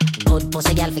tell ya. Good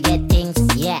pussy girl forget things.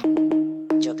 Yeah.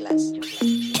 Jugglers.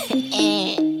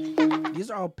 These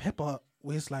are all pepper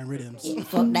waistline rhythms.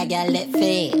 Fuck that girl, let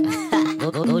fade.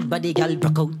 Good body girl,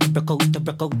 broke out. Good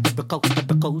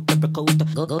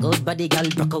body girl,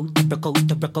 broke out.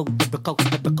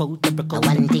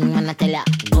 One thing man I tell ya.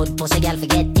 Good pussy girl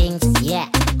forget things. Yeah.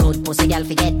 Good pussy girl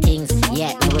forget things.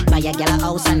 Yeah. I would buy a girl a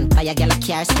house and buy a girl a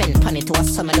car. Spend money to a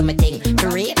summer do my thing.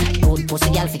 Great. Good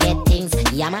pussy girl forget things.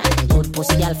 Yeah man. Good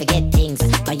pussy girl forget things.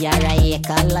 Buy a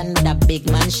acre land with a big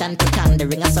mansion. Put on the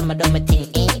ring a summer do my thing.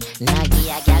 Nah give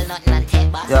a girl nothing and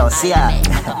take back. Yo, see ya.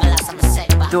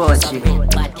 Do what you.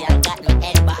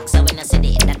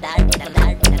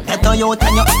 Get on your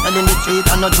and you're telling the street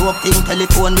and no joke thing.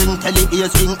 Telephone ring, tele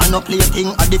ears ring and no play thing.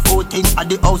 At the food thing, at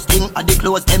the house thing, at the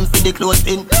clothes them for the clothes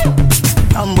thing.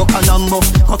 Tambo canambo,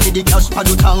 coffee the cash for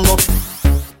the tango.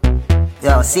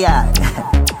 Yo, see ya.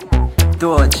 Do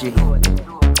what you.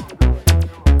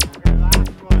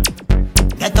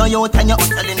 Get on your and you're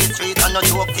telling the street and no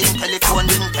joke thing. Telephone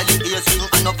ring, tele ears ring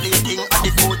and no play thing. At the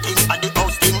food thing, at the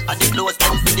house thing, at the clothes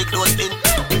them for the clothes thing.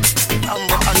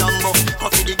 Tambo canambo,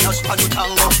 coffee the cash for the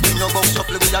tango. No go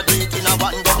shuffle with a drink in a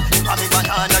one go. For me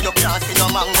banana you can't see no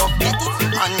mango. Get it,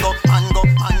 mango.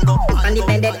 And the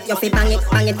bed you fi bang it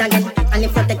again. And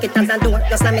if you take it as a door,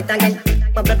 you slam it again.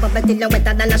 Bubble till you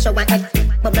wetter than a shower head.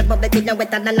 Bubble till you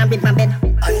wetter than a river bed.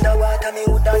 Underwater me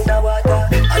hood underwater.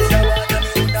 Underwater me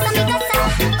hood underwater.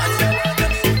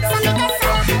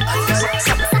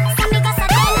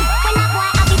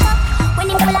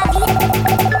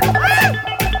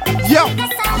 Yo.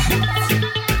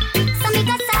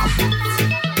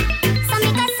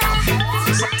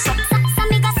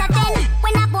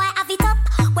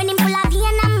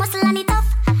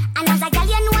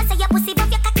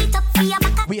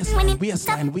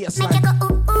 We are slime.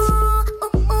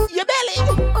 Your belly.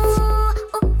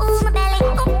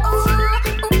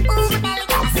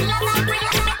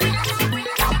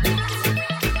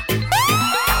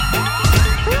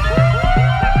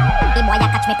 The boy a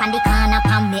catch me pan the corner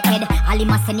pan me head. Ali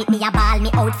must send it me a ball me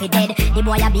out for dead. The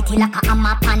boy a beat it like a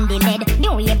hammer pan the lead.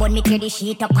 New way bun me tear the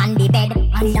sheet up on the bed.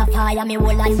 Under fire me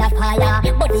whole under fire.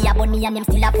 Body a bun me and them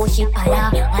still a push it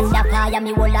higher. Under fire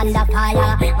me whole under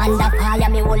fire. Under fire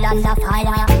me whole under fire.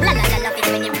 La la la love it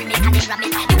when you bring me and you ram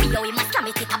it. You be how him a slam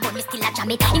it, it a bun me still a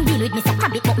jam it. Him deal with me so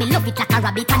crab it, but me love it like a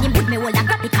rabbit. And him would me hold and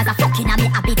grab it cause a fucking a me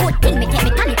habit. Good thing me take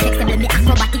me can it flexible me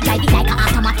acrobatic. Drive it like a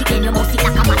automatic. Then you must it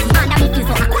like a matic. And I feel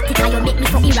so aquatic. You make me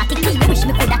so erratic. You wish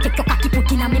me coulda take your cocky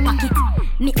put in a me pocket.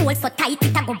 Me hold so tight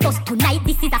it a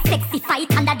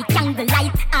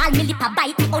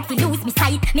out fi lose me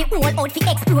sight. Me whole out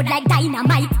fi explode like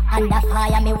dynamite. Under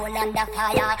fire, me whole under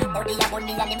fire. Body a gun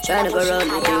me and him tryna go round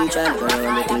the thing, tryna go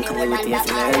round the thing. Come on, we pay for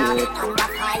the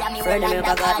youth. Friend of me,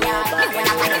 I got me back.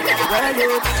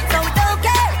 So it don't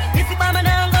care if you mama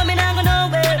down, go me down, go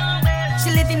nowhere. She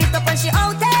living it up and she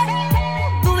out there,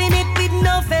 doing it with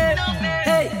no fear.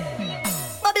 Hey,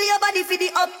 bubble your body for the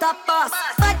up top boss.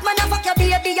 Fat man a fuck your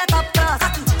baby a top class.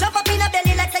 Jump up in a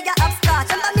belly like say you upstart.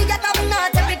 Jump on me a top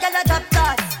notch, every girl a top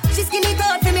class. She skinny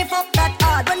girl for me fuck that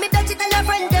hard. When me touch it tell her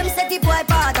friend them say the boy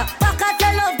bad. Back at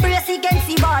your love brace against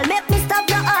the ball. Make me stop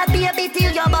your heart baby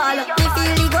till your ball. Me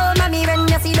feel the go mommy when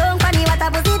you see don't funny. What a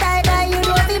pussy tight line you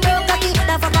know if you broke cocky.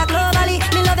 The fuck a globally.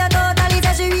 Me love you totally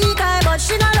say she weak eye but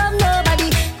she not love nobody.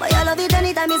 But you love it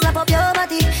anytime me slap up your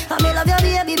body. And me love your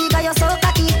baby because you're so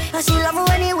cocky. And she love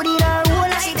when you would in her hole.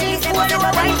 And she tell me say what you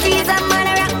a white cheese and man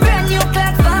a rock. Brand new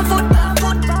clock for foot.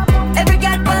 Every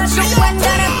girl pass shoot one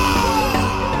dollar.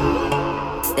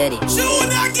 Steady.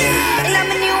 Shoot again. And I'm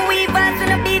a new weavers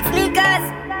and a beat sneakers.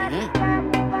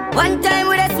 One time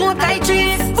with a smoke I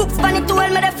trees. Fuchs pan it to all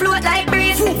me the float like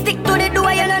breeze. Stick to the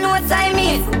door you don't know what I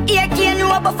mean. Here can you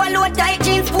a buffalo tight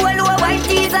jeans. Polo white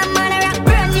tees and man a rock.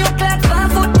 Brand new clocks for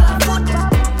foot.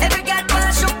 Every girl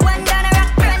pass shoot one down a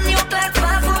rock. Brand new clocks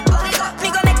for foot. Me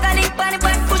go make a link on the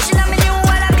back pushing on me new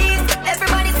wallabies.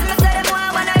 Everybody see me say them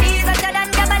want one of these. Hotter than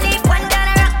the belief one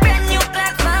down a rock. Brand new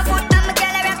clocks for foot. I'm a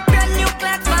girl a rock. Brand new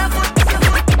clocks for foot.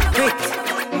 Brick,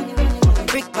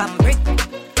 brick pam brick.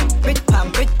 Brick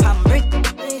pam brick pam brick.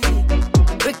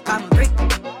 Brick pam brick.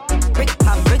 Brick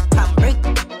pam brick pam brick.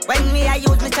 When me I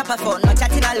use me chopper phone, no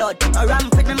chatting a lot. No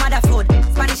ramp with me mother food.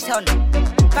 Spanish town,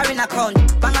 foreign account,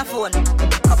 bang a phone,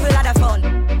 couple other phone.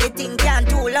 The thing can't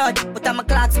too loud, but I'm a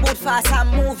clocks boot fast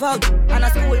and move out. On a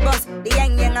school bus, the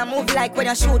young I move like when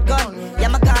I shoot gun. Yeah,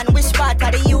 my gun, which part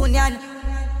of the union?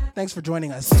 Thanks for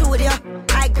joining us. Studio,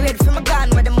 I grade from a gun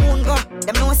where the moon go.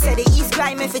 Them no say the East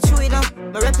crime if it's true enough.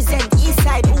 Me represent East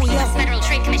side, ooh yeah. Federal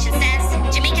Trade Commission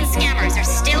says Jamaican scammers are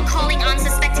still calling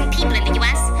unsuspecting people in the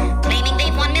US, claiming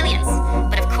they've won millions.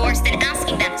 But of course, then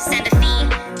asking them to send a fee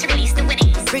to release the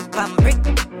winnings. Brick pam brick.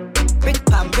 Brick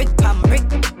pam brick pam brick.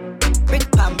 Brick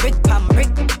pam brick pam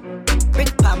brick.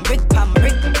 Brick pam brick pam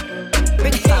brick.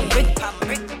 Brick pam brick pam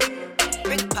brick.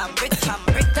 Brick pam brick pam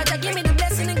brick. Tata give me the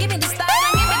blessing and give me the style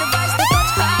and give me the vibes to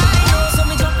touch high. So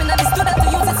me jump in at the studio to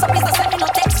use it. So please don't send me no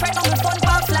text right on my phone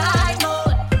for flight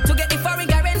mode. To get the foreign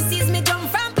currencies, me jump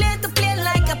from plane to plane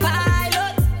like a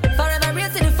pilot. Forever real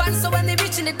to the fans, so when they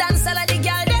reach in the dance, all of the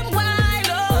girl them wild.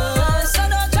 So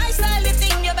don't try style the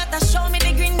thing, you better show me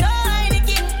the green, no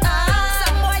Heineken.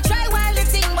 Some boy try wild the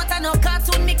thing, but I know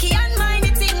cartoon Mickey and mine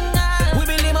the thing. We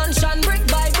be mansion brick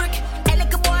by brick. And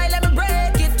like a boy, let me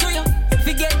break it to you.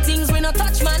 Forget things we no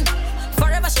touch, man.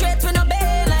 Forever straight, we no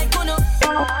bail like Uno.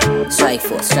 Strike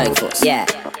force, yeah.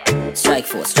 Strike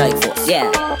force, yeah.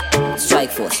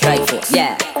 Strike force,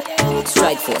 yeah.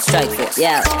 Strike force,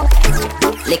 yeah.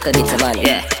 Lick a bit of money,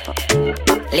 yeah.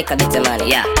 Lick a bit of money,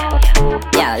 yeah.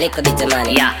 Yeah, lick a bit of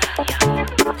money, yeah.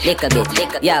 Lick a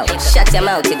bit, yo. Shut your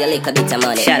mouth with the lick a bit of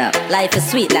money. Shut up. Life is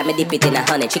sweet, let me dip it in a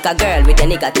honey. Chick a girl with a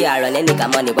nigga tiara and a nigga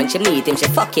money. When she meet him, she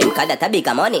fuck him, cause that a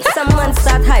bigger money. Someone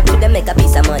start hype to them make a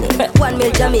piece of money. 1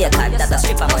 mil Jamaican, that's a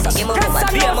strip of money. Give me woman,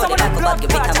 beer money, back up,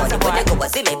 give it a money. When they go a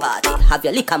see me party, have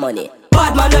your liquor money.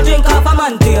 Bad man, no drink off a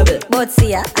man table. But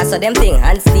see ya, I saw them thing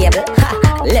unstable.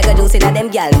 Ha, Lego juice in a them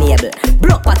gal navel.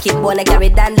 Broke pocket bone, I carry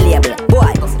down label.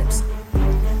 Boy,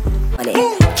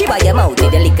 money. Keep out your mouth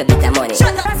with a little bit of money.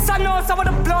 Shut up, son, know some of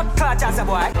the blood clot as a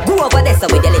boy. Go over there so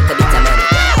with a little bit of money.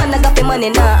 And I got the money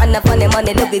now, and the funny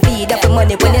money. Look with feed up the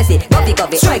money when you see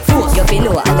coffee. Strike force, you feel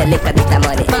know, and a little bit of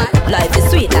money. Life is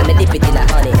sweet, and me dip it in a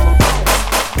honey.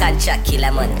 Contract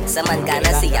killer money. Some man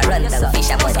gonna see you run down fish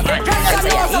money. Some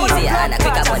say you're easier and a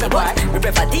quicker money, but we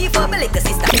prefer deep for me like a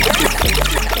sister.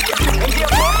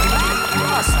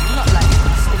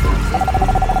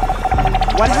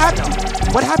 What happened?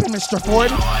 What happened, Mr.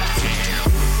 Ford?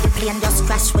 The plane just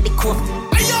crashed with the coke.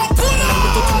 Hey, yo, pull up!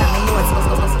 Put it in my nose.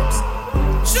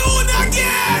 Shoot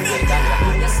again!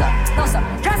 Yes, sir. No, sir.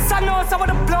 Yes, I know some of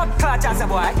the blood clot as a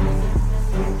boy.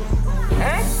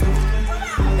 Eh?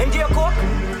 Into your coke?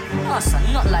 No, sir,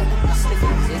 not like that.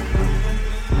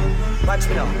 Watch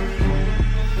me now.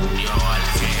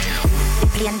 The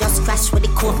plane just crashed with the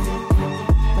coke.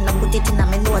 When I put it in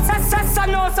my nose. Yes, I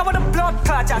know some of the blood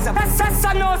clot as a boy. Yes,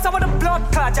 I know some of the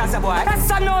blood clot as a boy. Yes,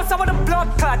 I know some of the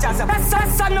blood clot as a boy.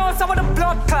 Yes, I know some of the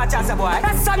blood clot as a boy.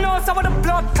 Yes, I know some of the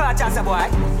blood clot as a boy.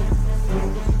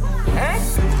 Eh?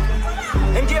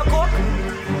 Into your coke?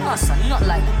 No, sir, not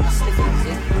like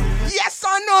that. Yes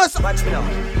or no, sir? Watch me now.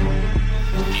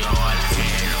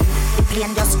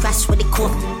 plane just crash with the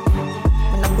coke.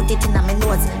 When I put it in my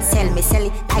nose, sell it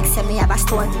like sell me have a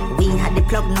store. We had the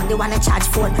plug, now they wanna charge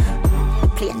phone. The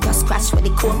plane just crash with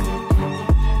the coke.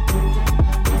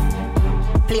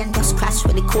 Plane just crash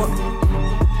with the coke.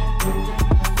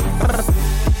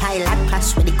 Pilot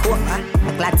crash with the coke. I'm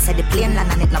glad said the plane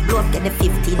land and it no blow up. Get the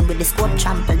 15 with the scope,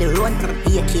 trample the road.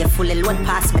 AK fully load,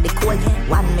 pass me the code.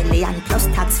 1 million plus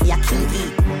tax for your key.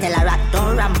 Tell a rat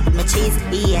don't ramp with me cheese.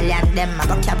 The alien them I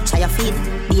go capture your feet.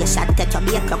 Be a shot, take your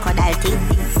be a crocodile teeth.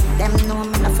 Them know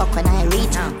me no fuck when I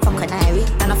reach. Fuck when I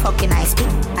reach, and no fuck when I speak.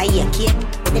 I AK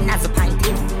with the nozzle pint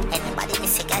in. Anybody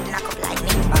miss a get knock up like me.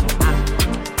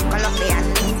 Colombian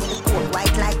name, the cold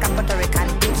white like a Puerto Rican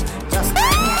bitch. Just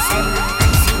call me a say.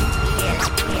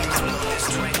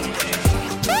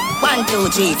 1, 2,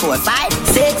 3, 4, 5,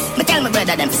 6. Me tell my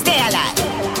brother them stay alive.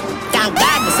 Thank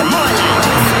God for some more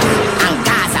life. And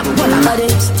Gaza will roll on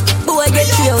this. Boy get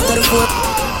 3 out of the 4.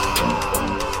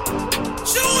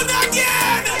 Shoot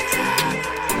again.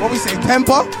 What we say?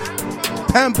 Tempo.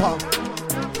 Tempo.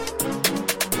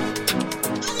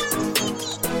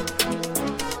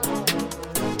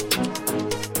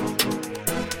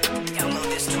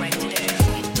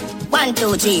 One,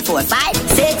 2, 3, 4, 5,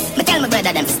 6. Me tell my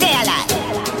brother them stay alive.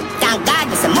 Thank God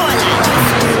for some more life.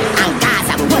 And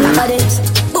Gaza will roll on this.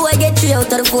 Boy get 3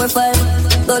 out of the 4, 5.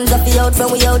 Guns up the out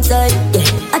from we outside. Yeah,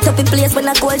 I top in place when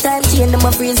I cold time. Chain them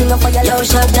a freezing up for your low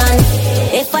shot down.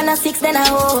 If I'm not 6 then I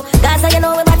ho. Gaza you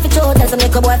know we back for show. Tell some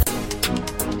make a boy.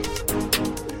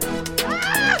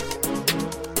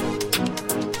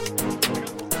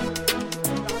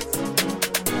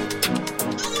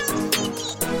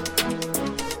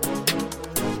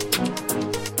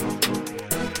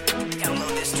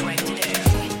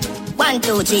 One,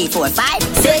 2, 3, 4, 5,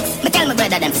 6. Me tell my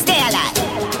brother them stay alive.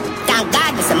 Thank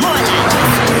God for some more life.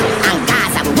 And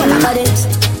Gaza will roll on this.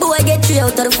 Boy get 3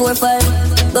 out of the 4, 5.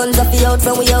 Guns up the out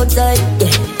from we outside.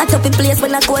 Yeah, I top in place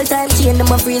when I cold time. Chain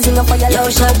them a freezing up for your low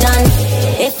shot down.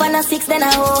 If I'm not 6 then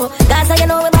I ho. Gaza you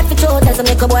know we back for show. Tell some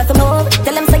make a boy from home.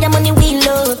 Tell them say your money we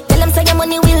love. Tell them say your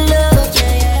money we love.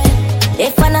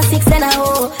 If I'm not 6 then I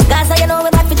ho. Gaza you know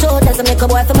we back for show. Tell some make a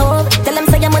boy from home. Tell them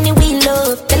say your money we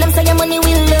love. Tell them say your money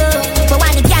we love. For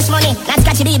want the cash money, not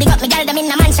scratchy baby got me girl them in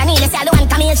the mansion. Need to say the one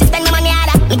come here, she spend my money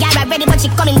harder. Me girl right ready but she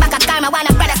coming back at karma.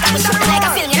 Wanna brother stop me shooting like a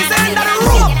film. You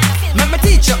know let me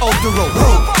teach you how to rope.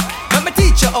 Let me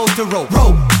teach you how to rope.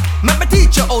 Let me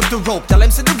teach you how to rope. Tell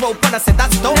him see the rope and I said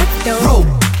that's dope. Rope.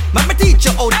 Let me teach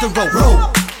you how to rope.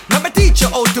 Let me teach you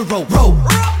how to rope.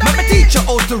 Let me teach you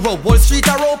how to rope. Wall Street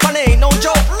a rope and ain't no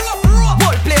joke.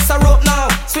 Whole place a rope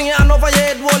now. Swing your hand over your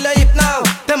head, hold your hip now.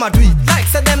 Them a do it like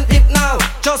say them hip now.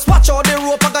 Just watch how the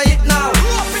rope a go hit now.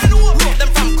 Rope them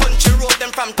from country, rope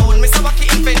them from town. Mr. Wacky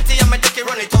Infinity and my dicky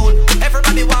run it on.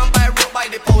 Everybody want buy rope by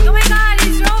the pound. Oh my God,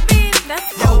 it's roping.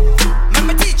 That's yo. Let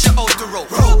me teach you how to rope.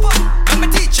 Let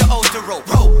me teach you how to rope.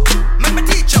 Let me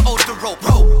teach you how to rope.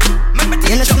 Let me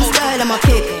teach you how to rope. Style I'm a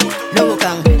kick. Low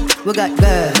gang, we got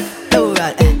girl.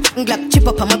 Oral, Glock chip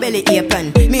up on my belly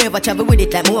apron. Me ever travel with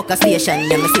it like my walker station.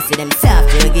 Yeah, me sissy them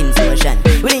soft, you against ocean.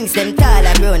 We links them tall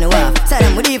like brown off. So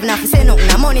them would even have to say nothing,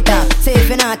 I monitor. Say if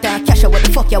you not cash out what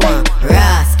the fuck you want.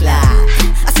 Rascal.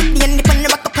 I sit the end on the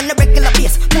rock up on the regular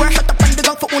base. Pour a shot up on the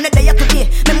gun for one day or today.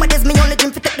 Remember there's me on the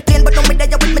gym for take the plane. But don't be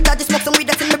there with me, charge smoke some weed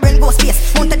that's in my brain go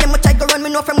space. Mount of them which I go run me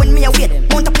know from when me a wait.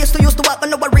 Mount a place to used to walk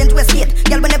when no range west gate.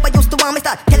 Girl whenever used to want me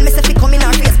start. Tell me if he come in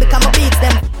our face become a beats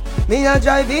them. Me a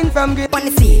drive in from great. On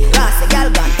the sea, Ross a gal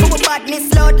gun. Who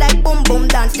badness loud like boom boom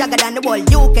dance. Jagger than the whole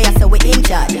UK, I say we in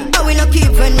charge. But we no keep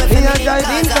friend with me. Me a drive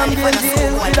in from great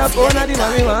jail with a phone of the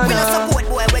marijuana.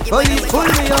 Oh, you pull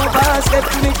me up and step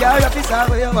to me car officer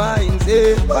where your mind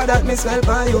say. What that me swell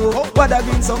by you? What that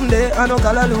been someday I no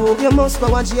call a look. You must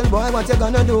go and jail boy, what you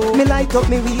gonna do? Me light up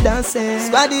me weed and say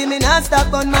Squaddy me not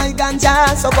stop on my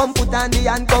ganja. So come put on the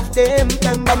handcuff them.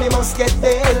 Remember me must get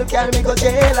bail. Carry me go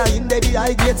jail and in the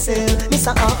I get sale.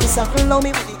 Mr. Officer, allow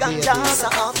me with the ganja. Mr.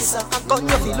 Officer, I gun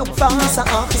you fi look for. Mr.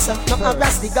 Officer, no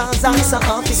harass the Gaza. Mr.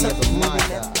 Officer,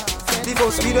 the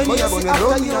first video me a bun me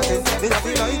roll me again. Me a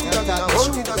feel like it again,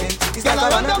 hold it again. It's like I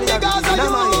wanna play a game in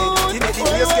my head. You make the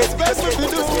place get because we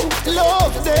do.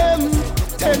 Love them,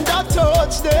 tender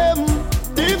touch them.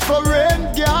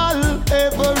 Different girl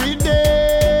every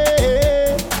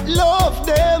day. Love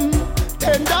them,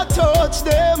 tender touch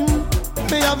them.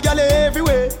 Me have girl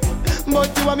everywhere.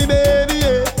 But you are me baby,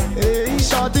 yeah. Hey,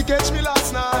 shorty catch me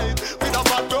last night with a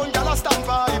fat brown girl a stand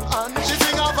vibe. And she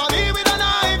swing off on me with a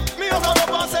knife. Me hug her up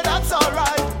and say that's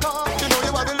alright. You know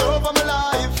you are the love of my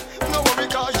life. No worry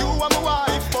cause you are my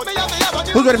wife. But me have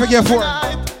who got to forget for?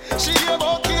 She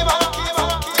about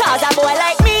cause a boy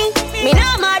like me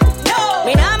not mad. No.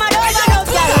 Me not mad over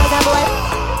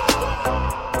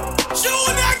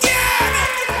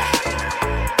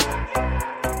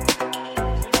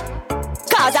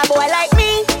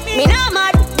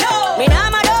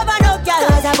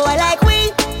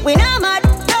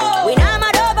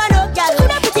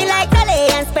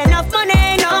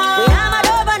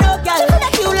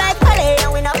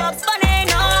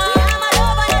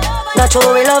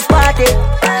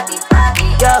party.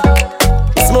 Yeah,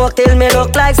 smoke till me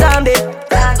look like zombie.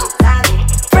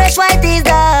 Fresh white is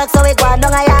dark, so we go on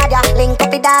down a yard, yeah. Link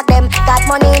up the dog them. Got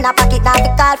money in a pocket, now we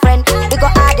call friend. We go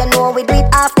hard, you know we do it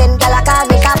often. Gyal a call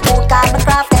me top food, call me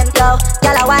craft them. Yo,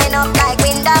 gyal a wind up like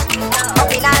window. Up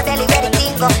in our belly where the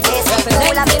thing go. Yes, we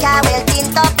cool and we car well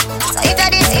tint up. So if you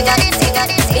this, if you this, if you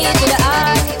this, E to the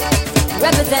R,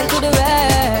 represent to the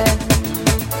world.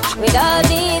 With all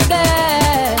these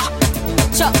girls.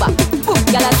 Chop back.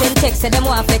 Y'all a send text, say them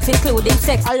want flex, including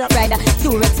sex. Rider,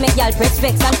 Durex, make y'all press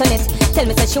vex. Antoinette, tell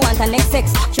me say she want her next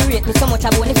sex. She rate me so much, I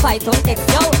want to fight on X.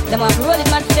 Yo, them want to roll it,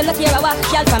 man, them not care what.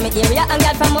 Y'all from my area and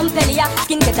y'all from Montpellier.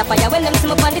 Skin get a fire when them see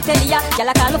me on the telly. Y'all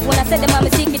a call my phone and say them want me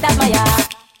secret admire.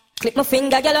 Click my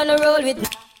finger, girl on the roll with me.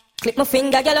 Click my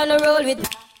finger, girl on the roll with me.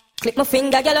 Click my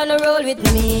finger, girl on the roll with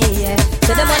me, yeah.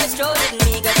 So them want to stroll with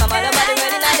me, girl from all over the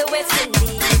world and all the West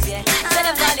Indies, yeah. So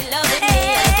them fall in love with me,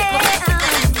 yeah. Click my finger.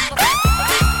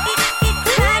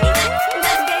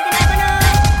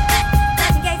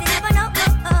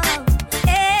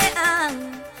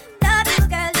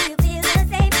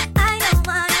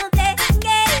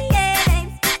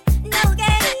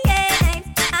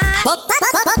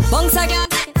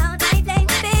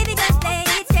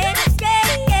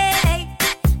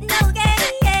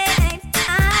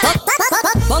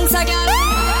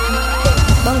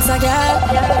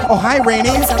 Oh, hi, Rainy.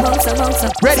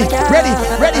 Ready.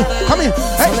 Come in.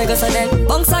 Hey.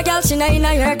 Bongsa girl, she not in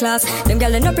her class. Them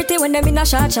girl no pretty when them in a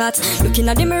short shots. Looking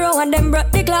at the mirror and them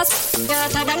broke the glass.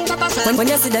 When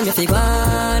you see them, you feel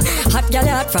one. Hot girl,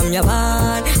 hot from your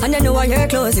van. And you know what your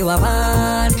clothes you have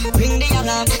on. Bring the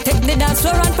alarm, take the dance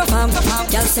floor and perform.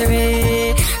 Girl,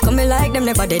 say, come me like them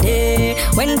never did it.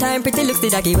 When time pretty looks the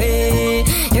doggy way.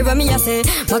 Hear what me I say,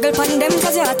 muggle pan them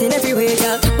cause you're hot in every way,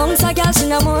 girl. Bongsa girl, she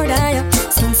no more than you.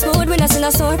 Skin smooth when I see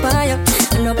a sore by you.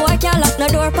 And no boy can't lock no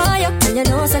door by you. And you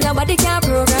know so nobody can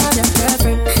program your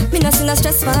girlfriend. Me no see no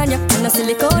stress on you. And no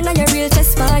silicone on your real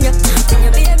chest on you. And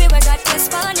your baby we got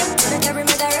test on you. And carry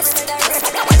me the rest.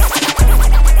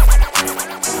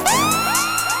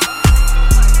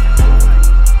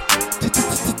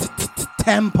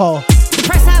 Tempo. The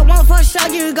price I want for sure,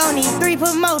 you gon' need 3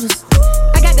 promoters.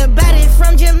 I got the body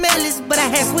from Jim Ellis, but I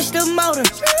had switched the motor.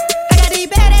 I got these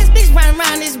badass bitch running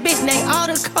around this bitch, they all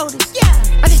the coders. Yeah,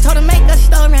 I just told her make a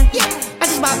story. Yeah, I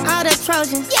just bought all the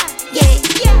Trojans. Yeah.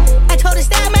 I told her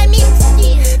style my mix.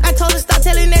 Yeah, I told her stop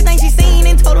telling everything she seen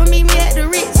and told her meet me at the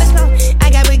Ritz.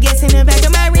 I got baguettes in the back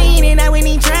of my ring and I went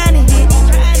in trying to hit.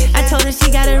 I told her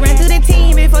she gotta run through the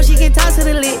team before she can talk to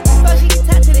the lit.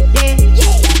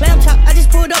 Lamb chop, I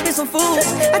just pulled up in some food.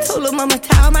 I told her mama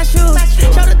tie all my shoes.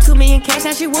 Showed her 2 million cash,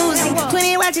 now she woozy.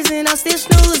 20 watches and I'm still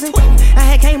snoozing. I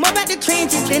had came up out the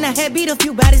trenches, then I had beat a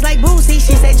few bodies like Boosie.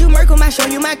 She said you Merkle, I show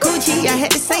you my coochie. I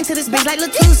had to sing to this bitch like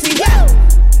Latusi. Yeah.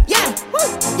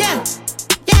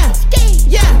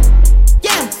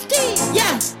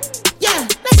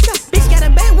 Let's go. Bitch got a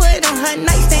backwood on her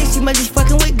nightstand. She must be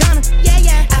fucking with Ghana.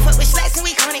 Yeah. I fuck with slacks and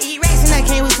we gonna eat rats and I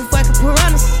came with some fucking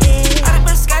piranhas.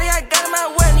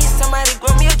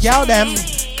 Y'all them,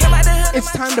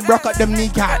 it's time to broke up them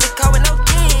kneecaps.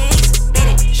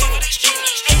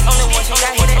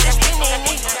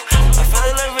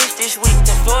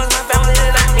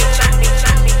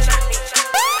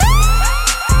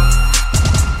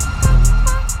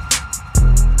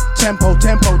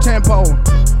 Tempo.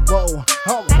 Whoa,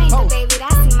 that ain't the baby,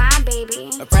 that's my baby.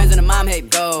 Her friends and her mom hate me.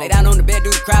 Go. Lay down on the bed, do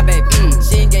the cry, baby.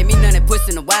 She ain't gave me none that puss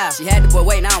in a while. She had the boy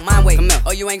waiting, I don't mind waiting.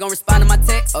 Oh, you ain't gonna respond to my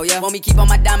text? Oh, yeah. Want me keep on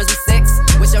my diamonds and sex?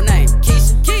 What's your name?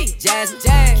 Keisha, Jasmine,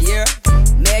 Kiera,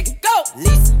 Megan, go,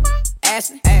 Lisa,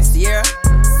 Ashley, Sierra,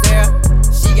 Sarah.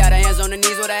 She got her hands on her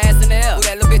knees with her ass in the air. Who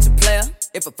that little bitch a player?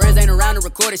 If her friends ain't around to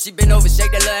record it, she been over,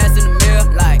 shake that little ass in the mirror.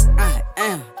 Like,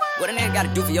 what a nigga gotta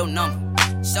do for your number?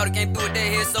 Shorty came through a day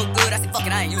here so good, I said, fuck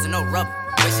it, I ain't using no rubber.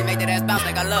 When she make that ass bounce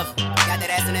like I love her. Got that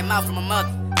ass in that mouth from her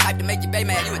mother. Type to make you baby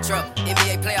mad, you in trouble.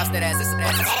 NBA playoffs, that ass, this and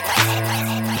that.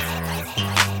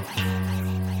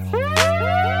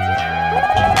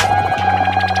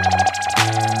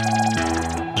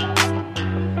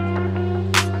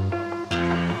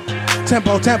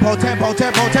 Tempo.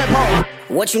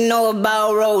 What you know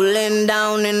about rolling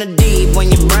down in the deep? When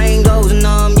your brain goes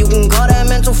numb, you can call that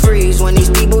mental freeze. When these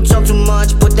people talk too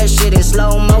much, put that shit in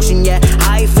slow motion. Yeah,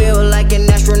 I feel like an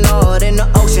astronaut in the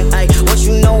ocean. Ay, what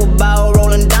you know about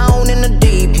rolling down in the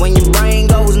deep? When your brain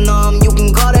goes numb, you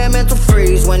can call that mental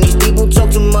freeze. When these people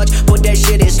talk too much, put that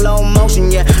shit in slow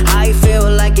motion. Yeah, I feel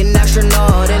like an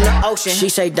astronaut in the ocean. She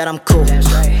say that I'm cool.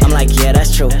 I'm like, yeah,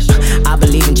 that's true. I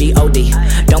believe in G-O-D,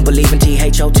 don't believe in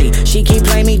T-H-O-T. She keep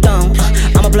playing me dumb.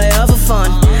 I'm a player for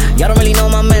fun. Y'all don't really know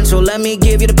my mental. Let me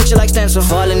give you the picture like Stan cancer.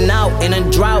 Falling out in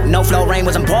a drought, no flow, rain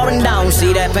wasn't pouring down.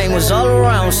 See that pain was all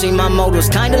around. See my mode was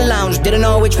kinda lounge. Didn't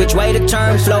know which way to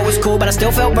turn. Flow was cool, but I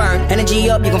still felt burned. Energy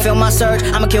up, you can feel my surge.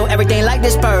 I'ma kill everything like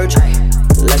this purge.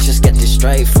 Let's just get this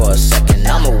straight for a second.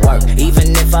 I'ma work,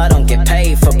 even if I don't get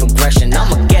paid for progression.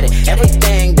 I'ma get it.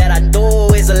 Everything that I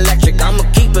do is electric. I'ma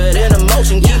keep it in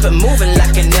motion, keep it moving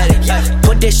like kinetic.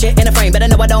 Put this shit in a frame, better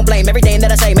know I don't blame everything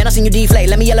that I say. Man, I seen you deflate.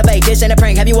 Let me elevate. This ain't a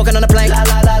prank. Have you walking on a plane? La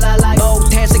la la la la.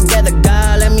 Both hands together,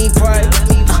 God, let me pray.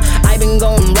 I been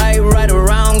going right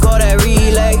around, call that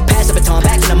relay. Pass the baton,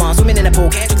 back in the mall, swimming in the pool,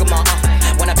 can't drink them all.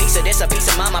 When a piece of this, a piece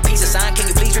of mine, my piece of sign. Can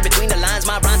you please read between the lines?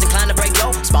 My rhymes inclined to break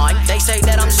your spine. They say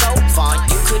that I'm so fine,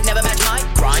 you could never match my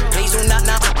grind. Please do not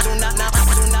now, do not now,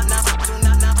 do not now, do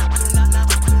not now, do not now.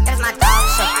 That's my dog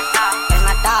show. That's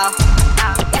my dog.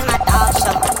 That's my dog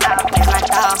show. That's my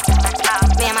dog.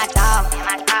 Me and my dog.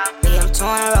 We them two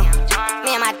in a row.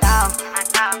 Me and my dog.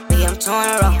 We them two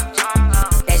in a row.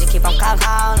 They just keep on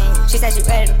calling. She said she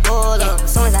ready to pull up.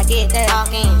 As soon as I get there,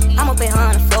 I'ma put her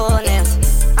on the floor nails.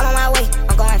 I'm on my way,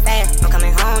 I'm going fast. I'm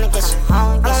coming home to get you.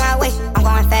 I'm on my way, I'm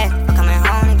going fast. I'm coming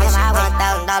home to get you.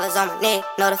 $1,000 on my neck,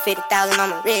 another 50,000 on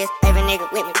my wrist. Every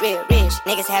nigga with me real rich.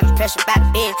 Niggas having pressure by the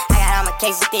bitch. I got all my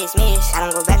cases dismissed. I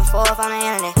don't go back and forth on the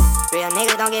internet. Real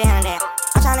niggas don't get into that.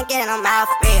 I'm tryna get it on my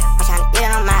for real. I'm tryna get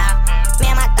it on my. Me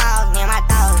and my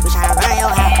dogs, we tryna run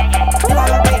your house. We want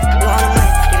the brick, we want the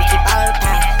money. We can keep all of the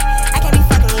pounds. I can't be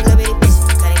fucking these little bitty bitches,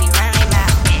 cause they be running their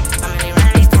mouth. I'm really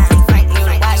running this time. Frank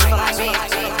music, watch for my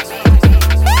wrist.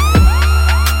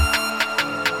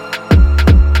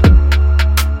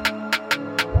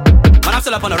 I'm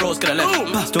still up on the roads, could I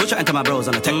left. Still chatting to my bros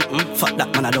on the tech. Fuck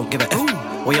that, man, I don't give a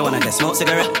F. What you wanna get? Smoke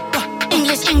cigarette?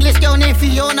 English girl named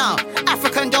Fiona.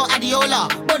 African girl Adiola.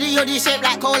 Body yoddy shaped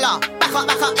like cola. Back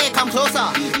up, hey, come closer.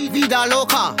 Vida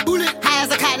loca. Bullet. High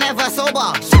as a cat, never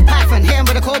sober. Shit Python, hit him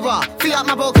with a cobra. Free up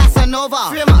my bro Casanova.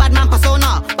 Free my bad man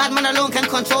persona. Bad man alone can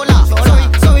control her.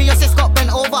 Sorry, your sis got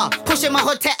bent over. Pushing my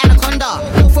hood tech anaconda.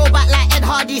 Throw back like Ed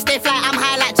Hardy. Stay fly, I'm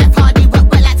high like Jeff Hardy.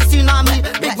 Wet like the tsunami.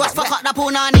 Big Ross, fuck up the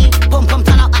punani. Pum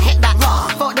turn up, I hit that.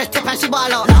 Fuck the tip and she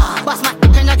ball out. Bust my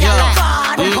in the girl like.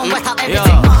 Pum wet up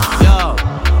everything. Yo,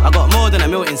 I got more than $1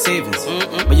 million in savings,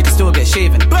 but you can still get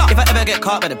shaven. If I ever get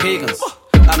caught by the pagans,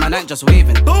 like my night just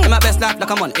waving. In my best life, like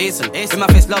I'm on Asen. In my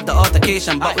face, love the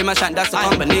altercation, but with my shank, that's the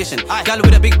combination. Gal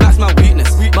with a big back's my weakness,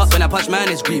 but when I punch, man,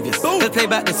 it's grievous. They play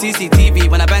back the CCTV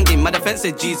when I bang him. My defense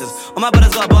is Jesus. All my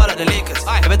brothers got a ball at the Lakers.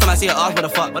 Every time I see her arch, what the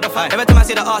fuck? Every time I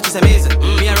see the arch, it's amazing.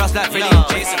 Me and Ross like Freddie and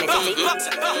Jason.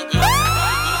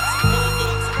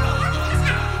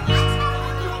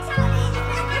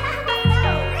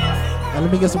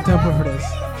 Let me get some tempo for this.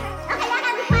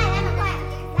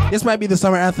 This might be the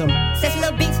summer anthem. Sexy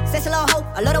little beats, sexy little hoe.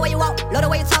 I love the way you walk, love the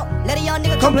way you talk. Let a young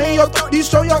nigga come play your throat. You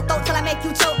show your throat till I make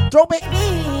you choke. Throw back.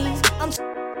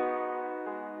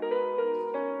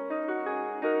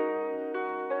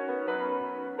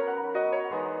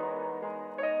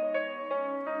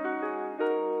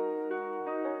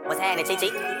 What's happening,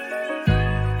 TT?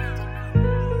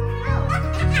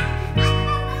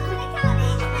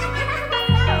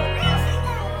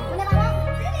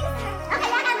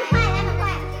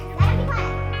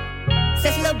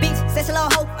 Sexy little beats, sexy little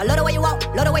hoe. I love the way you walk,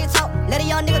 love the way you talk. Let a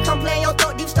young nigga come play in your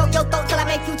throat. Deep stroke your throat till I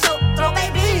make you choke. Throw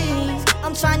babies,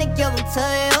 I'm tryna give them to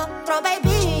you. Throw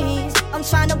babies, I'm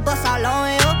tryna bust all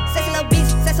on you. Sexy little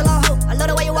beats, sexy little hoe. I love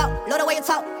the way you walk, love the way you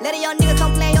talk. Let a young nigga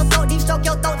come play in your throat. Deep stroke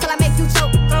your throat till I make you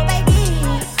choke. Throw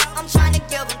babies, I'm tryna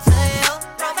give them to you.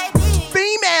 Throw babies,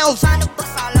 females, I'm tryna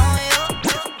bust all on you.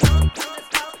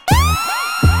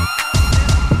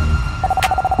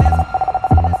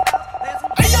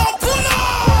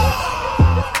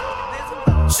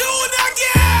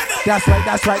 That's right,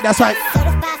 that's right, that's right.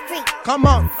 Certified free. Come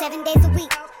on. 7 days a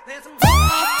week. Ass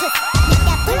pussy. Make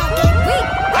that pull out get weak.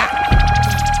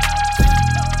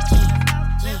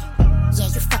 Yeah,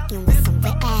 you fucking with some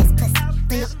wet ass pussy.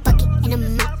 Bring a bucket in a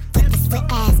mouth. Put this wet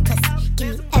ass pussy. Give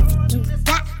me everything you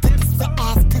got. Put this wet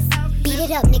ass pussy. Beat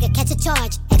it up, nigga, catch a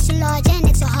charge. Extra large and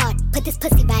extra hard. Put this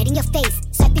pussy right in your face.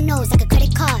 Swipe your nose like a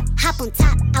credit card. Hop on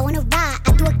top, I wanna ride.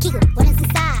 I do a kegel, what is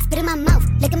inside? Spit in my mouth,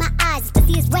 look in my eyes. This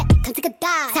pussy is wet, come take a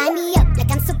dive. Tie me up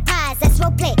like I'm surprised, that's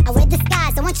roleplay. I wear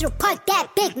disguise, I want you to park that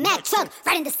Big Mac truck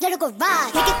right in this little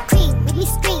garage. Make it cream, make me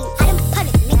scream. I don't put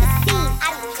it, make a scene. I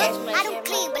don't cook, I don't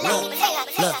clean, but let me tell you.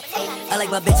 Look, I like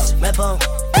my bitches, red bone,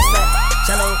 fat,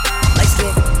 jello, light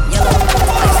skin, yellow.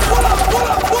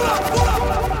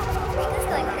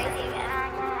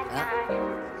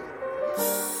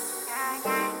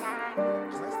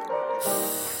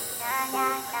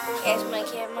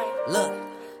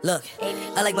 Look,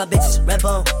 I like my bitches, red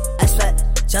bone, ass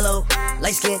fat, jello,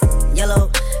 light skin, yellow,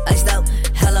 iced out,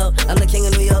 hello. I'm the king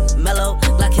of New York, mellow.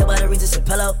 Black hair by the Regis and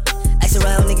pillow. Ask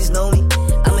around, niggas know me.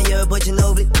 I'm a year boy,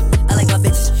 Ginobili. I like my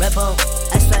bitches, red bone,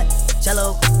 ice fat,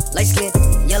 jello, light skin,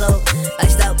 yellow,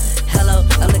 iced out, hello.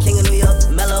 I'm the king of New York,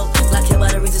 mellow. Black hair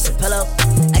by the Regis and pillow.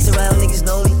 Ask around, niggas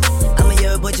know me. I'm a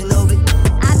year boy, Ginobili.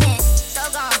 I've been so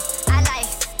gone. I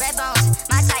like red bones,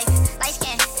 my type, light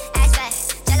skin, ass fat,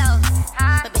 jello.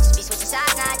 But bitches be switching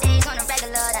sides nowadays on a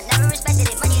regular. I never respected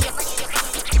it. Money.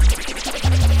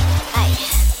 Ay,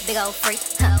 big old freak,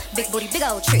 big booty, big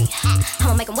old tree.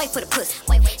 I'ma make him wait for the pussy.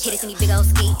 Hit it in these big old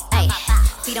ski. Ay,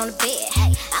 feet on the bed.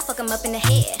 I fuck him up in the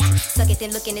head. Suck it,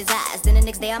 then look in his eyes. Then the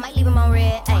next day I might leave him on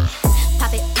red. Ay,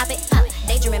 pop it,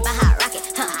 daydreaming by hot rocket.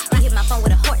 He hit my phone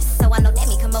with a horse, so I know that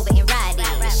me come over and ride it.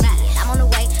 Shit, I'm on the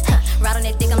way. Ride on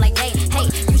that dick, I'm like, hey,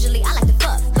 usually I like to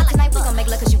fuck. But tonight we gon' make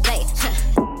love cause you play.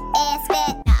 Ass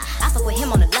fat. I fuck with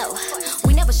him on the low.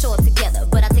 We never show up together,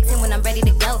 but I text him when I'm ready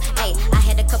to go. Hey, I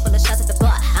had a couple of shots at the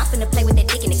bar. I'm finna play with that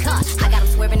dick in the car. I got him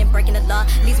swerving and breaking the law.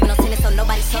 Leaves me no tennis, so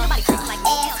nobody saw. Nobody creeps like me.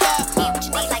 Ass fat. Yeah, what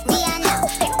you need like me, I know.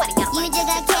 Ain't nobody got you just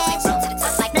got cash.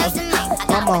 Blow some up.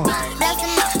 Come on. Blow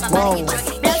some up. Whoa. Blow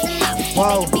some up.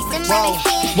 Whoa.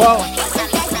 Whoa.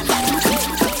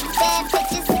 Bad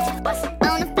pictures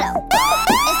on the floor.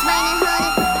 It's raining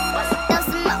honey. Throw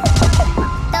some up.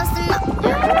 Throw some up. Throw some up.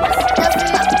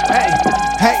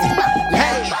 Hey.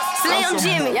 Slim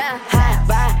Jimmy, yeah. High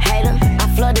by hater. I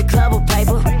flood the club with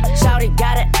paper. Shawty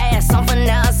got an ass, some for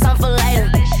now, some for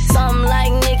later. Something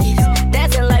like Nicki's,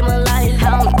 dancing like Malaya.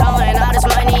 I'm throwing all this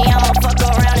money, I'ma fuck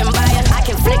around and buy it. I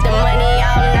can flick the money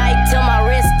all night till my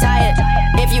wrist tired.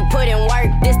 If you put in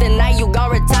work, this the night you gon'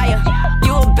 retire.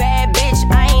 You a bad bitch,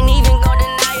 I ain't even gon'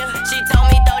 deny her. She told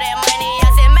me throw that money, I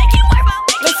said make it work.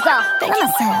 Let's go. Feeling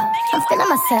myself. I'm feeling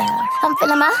myself. I'm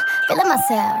feeling myself.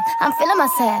 I'm feeling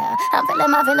myself. I'm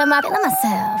feeling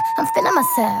myself. I'm feeling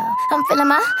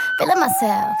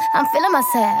myself. I'm feeling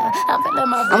myself.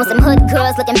 I want some hood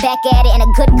girls looking back at it and a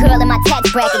good girl in my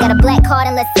tax bracket. Got a black card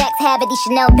and let sex have it. These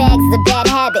Chanel bags is a bad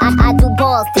habit. I do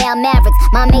balls, down Mavericks.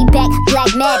 My Maybach, black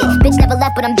Matic. Bitch never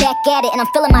left, but I'm back at it. And I'm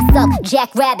feeling myself,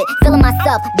 Jack Rabbit. Feeling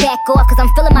myself, back off, cause I'm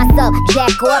feeling myself,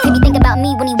 Jack off. He be think about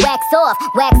me when he wax off.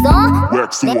 Wax on?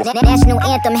 Wax off. National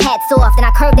anthem, hats off. Then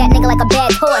I curve that nigga like a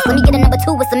bad horse. Let me get a number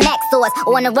 2 with some Mac sauce.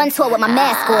 Or on a run tour with my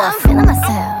mask off. I'm feeling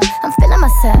myself. I'm feeling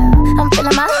myself. I'm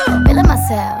feeling myself. I'm feeling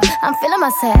myself. I'm feeling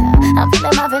myself.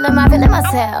 I'm feeling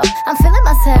myself. I'm feeling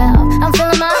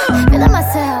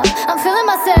myself. I'm feeling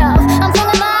myself. I'm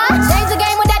feeling change the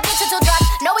game with that digital drop.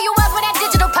 Know where you was with that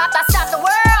digital pop. I stopped the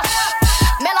world.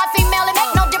 Male or female, it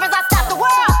make no difference. I stopped the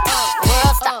world.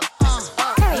 World stop.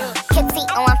 Kitty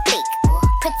on fleek.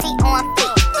 Pretty on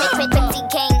fleek. Pretty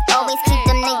king. Always keep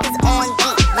them niggas on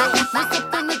geek. Once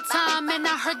upon a time and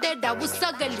I heard that I was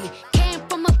ugly. Came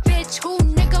from a bitch who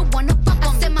nigga wanna fuck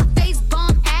on me. Said my face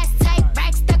bomb, ass tight,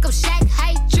 rack stuck up, shack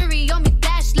height, jury on me,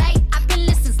 flashlight. I've been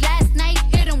listening since last night.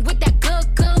 Hit him with that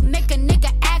good, make a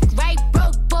nigga act right.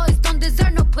 Broke boys don't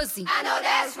deserve no pussy. I know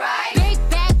that's right. Big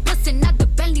bag bustin' out the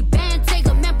Bentley band. Take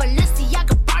a man,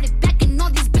 Balenciaga brought it back and all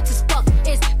these bitches fuck.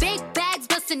 It's big bags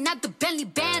bustin' out the Bentley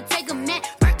band. Take a man,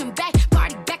 Birkin back,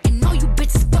 party back and all you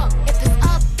bitches fuck. If it's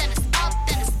up, then it's up,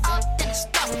 then it's up, then it's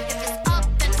stuck. If it's up,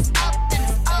 then it's up, then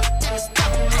it's up, then it's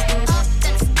stuck. If it's up,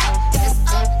 then it's up, if it's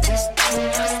up, then it's stuck.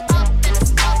 If it's up, then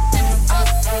it's up, then it's up.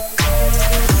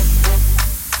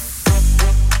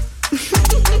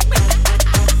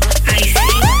 I see a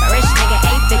rich nigga,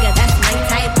 8-figure, that's my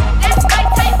type. That's my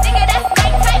type, nigga, that's my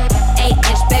type.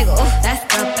 8-inch bagel, that's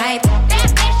the pipe. That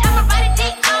bitch, I'ma ride it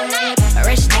deep all night. A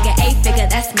rich nigga, 8-figure,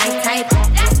 that's my type.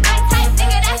 That's my type,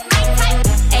 nigga, that's my type.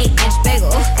 8-inch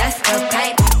bagel, that's the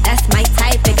pipe. That's my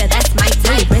type, nigga, that's my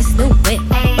type. Wrist, new whip,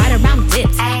 right around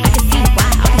dips. I can see why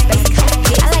all the face come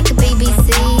hit. I like a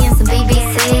BBC and some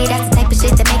BBC. That's the type of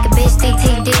shit that make a bitch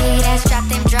TTD. That's drop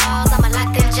them draws, I'ma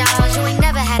lock them jaws. You ain't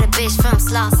never had a bitch from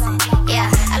Slauson. Yeah,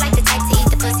 I like the type to eat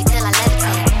the pussy till I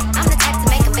levitate. I'm the type to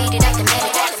make him beat it up and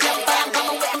meditate.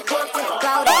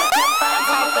 Grow that,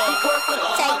 pump it,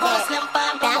 take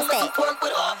that, bounce it.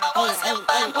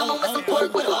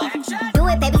 Do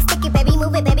it, baby, stick it, baby,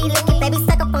 move it, baby, lick it, baby,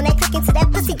 suck up on that, click into that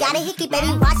pussy, got a hickey,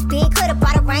 baby, watch big, coulda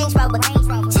brought a Range Rover.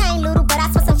 Chain little, but I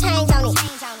spent some change on it.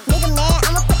 Nigga mad,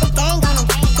 I'ma put the gang on him.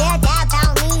 They'll die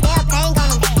about me, they'll bang on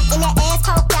him. In that ass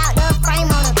poke out, the frame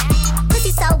on him. Pussy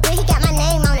so good, he got my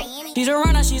name on it. She's a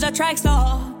runner, she's a track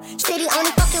star. City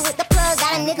only fucking with the plug,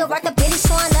 got a nigga worth a billy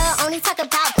showing love. Only talk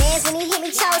about bands when he hit me,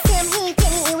 chose him, he ain't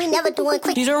get me, and we never doing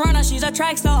quick. She's a runner, she's a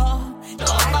track star.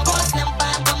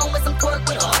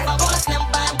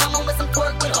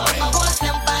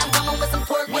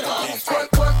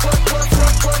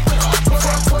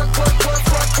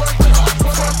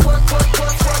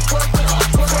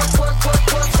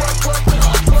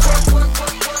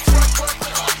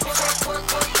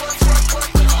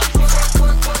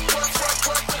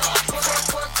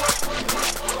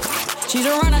 She's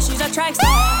a runner, she's a track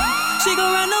star. She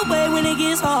gon' run away when it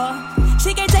gets hard.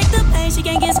 She can't take the pain, she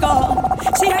can't get scarred.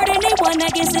 She hurt anyone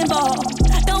that gets involved.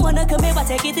 Don't wanna commit, but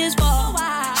take it this far.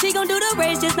 She gon' do the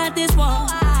race, just not this one.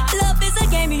 Love is a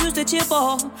game you used to cheer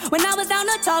for. When I was down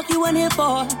to talk, you weren't here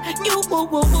for. You woo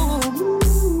woo woo.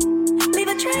 Leave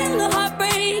a trail of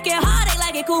heartbreak and heartache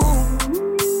like it cool.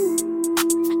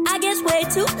 I guess way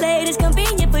too late is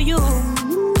convenient for you.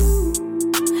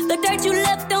 The dirt you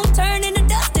left don't turn into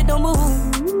dust, it don't move.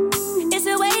 It's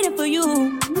still waiting for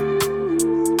you.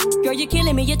 Girl, you're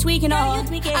killing me, you're tweaking all.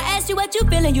 I asked you what you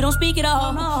feeling, you don't speak at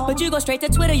all. But you go straight to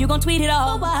Twitter, you gon' tweet it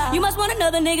all. You must want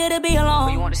another nigga to be alone.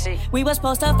 What you want to see? We was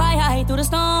supposed to fight high through the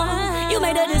storm. You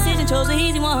made a decision, chose the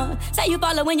easy one. Say you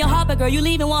following your heart, but girl, you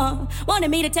leaving one. Wanted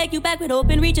me to take you back with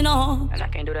open reaching on. And I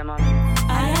can't do that, mom.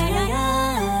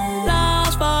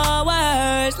 Lost for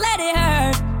words, let it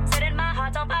hurt. Setting my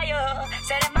heart on fire,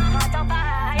 setting my heart on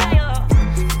fire.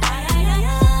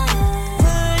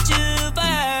 Put you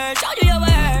first, show you your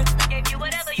worth. Give you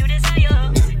whatever you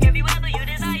desire, give you whatever you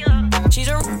desire. She's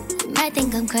a. You might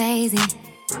think I'm crazy,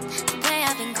 the way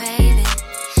I've been craving.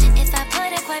 If I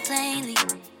put it quite plainly,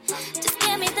 just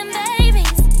give me them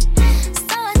babies.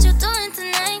 So what you doing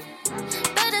tonight?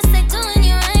 Better stay doing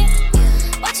you right.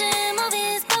 Watching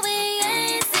movies, but we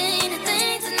ain't seen a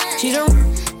thing tonight. She's a.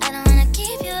 I don't wanna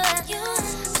keep you up,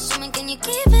 but show me can you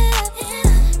keep it up?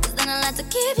 Cause then I'll have to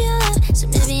keep you up, so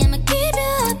maybe I'ma keep you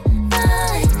up. But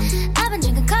I've been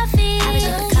drinking coffee,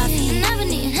 and I've been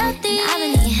eating healthy.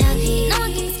 No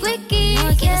one keeps squeaky,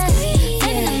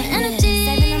 saving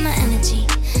up my energy.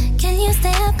 Can you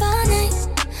stay up all night?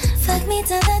 Fuck me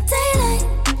till the daylight.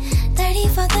 30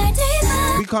 for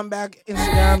 35. We come back,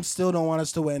 Instagram still don't want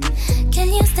us to win. Can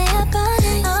you stay up all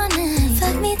night?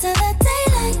 Fuck me till the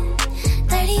daylight.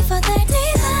 30 for 35.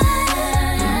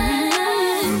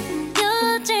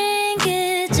 You drink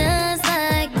it just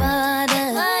like water.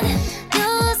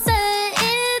 You say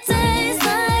it tastes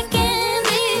like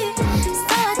candy.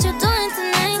 So what you doing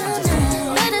tonight?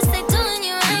 Better stay doing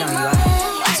you right.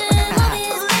 Watching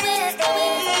movies,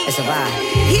 baby. It's a vibe.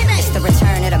 It's the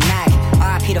return of the Mac.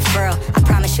 R.I.P. the Furl. I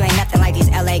promise you ain't nothing like these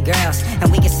LA girls.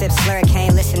 And we can sip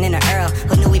Slurricane, listening to Earl.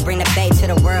 Who knew we bring the bay to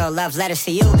the world? Love letters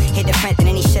to you, hit different than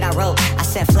any shit I wrote. I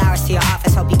sent flowers to your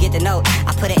office, hope you get the note.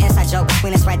 I put an inside joke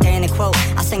between us right there in the quote.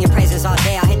 I'll sing your praises all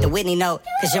day, I'll hit the Whitney note.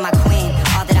 Cause you're my queen,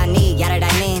 all that I need, yada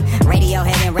that I mean.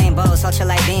 Radiohead and rainbows,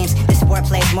 ultralight beams. This sport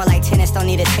plays more like tennis, don't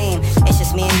need a team. It's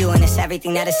just me and you and it's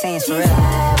everything that it seems, for real.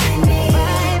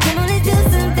 Can only do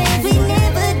some things we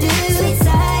never do. Sweet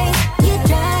side, you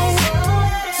drive.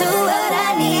 So what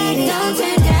I need, don't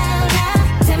turn down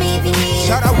now. Tell me if you need.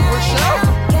 Shout out for show.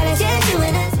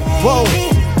 Whoa,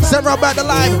 several about the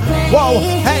live. Whoa,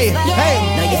 hey, hey.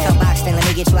 Know you feel boxed in, let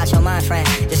me get you out your mind, friend.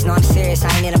 Just know I'm serious, I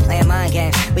ain't into playing mind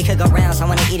games. We could go rounds, I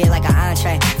wanna eat it like an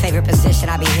entree. Favorite position,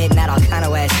 I be hitting that all kind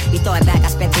of ways. You throw it back, I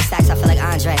spent 3 stacks, I feel like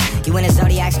Andre. You in a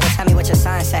Zodiac, so tell me what your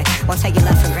sign say. Won't take your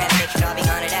love for granted, it can all be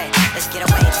gone today. Let's get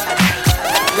away.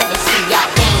 Let me see y'all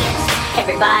dance.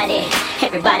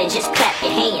 Everybody just clap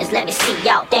your hands. Let me see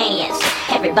y'all dance.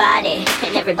 Everybody,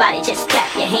 and everybody just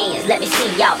clap your hands. Let me see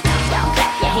y'all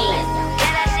clap your hands.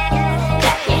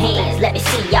 Clap your hands. Let me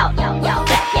see y'all clap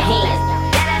your hands.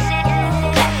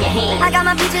 Clap your hands. I got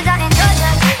my beaches out in Georgia.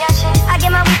 I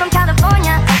get my weed from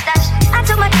California. I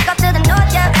took my dick up to the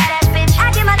north, yeah.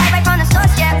 I get my light right from the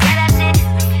source, yeah.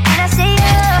 And I see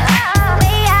you, the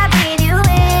way I breathe you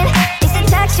in. It's the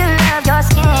texture of your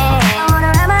skin. I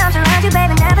wanna wrap my arms around you,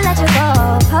 baby, never let you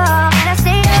go. And I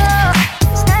see you,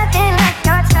 it's nothing like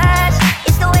your touch.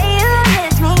 It's the way you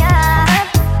lift me up,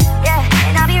 yeah.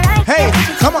 And I'll be right Hey,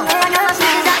 come on. I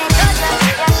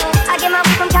get my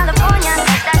weed from California.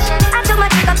 I took my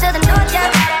dick up to the north, yeah.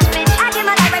 I get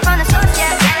my light right from the source,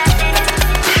 yeah.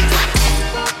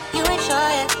 You ain't sure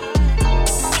yet,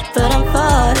 but I'm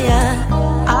for ya.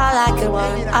 All I could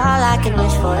want, all I can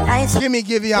wish for.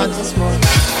 Give you on. This morning.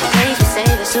 Please say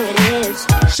this who it is.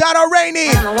 Shout out Rainy.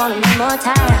 I want one more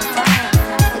time.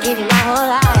 I'll give you my whole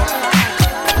life.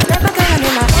 Never gonna be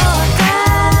my whole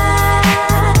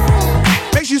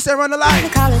life. Make sure you stay on the line. They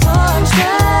call it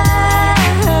torture.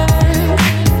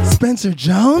 Spencer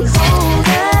Jones.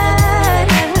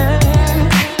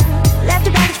 Left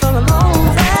your baggage for a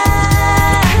moment.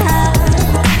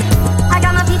 I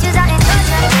got my peaches out in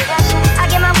Georgia. I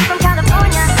get my weed from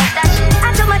California.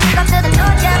 I took my dick up to the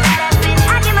north, yeah.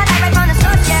 I get my light right from the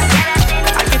source, yeah.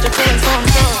 I get your feelings so I'm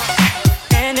sure.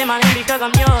 And in my name because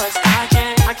I'm yours.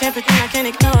 I can't pretend, I can't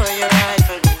ignore you right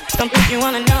from me. Don't think you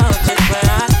wanna know just where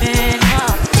I've been.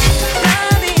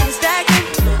 Love is stacking.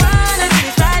 Wanna be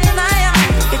right in my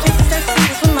eyes. Get this sexy,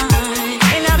 this with mine.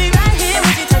 And I'll be right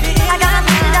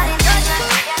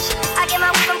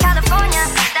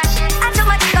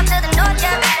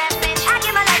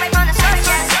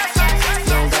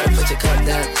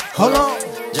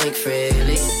drink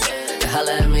freely.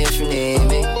 Holla at me if you need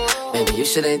me. Maybe you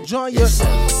should enjoy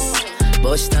yourself.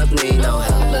 Boy, stop me, no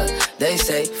help. Look, they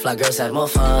say fly girls have more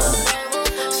fun.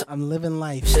 So I'm living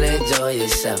life. You should enjoy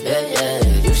yourself. Yeah.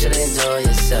 You should enjoy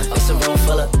yourself. It's a room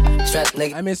full of strap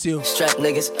niggas. I miss you. Strap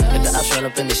niggas. If the ops run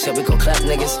up in this shit, we gon' clap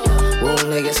niggas. Woo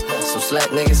niggas. Some slack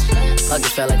niggas. Pocket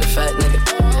fat like a fat nigga.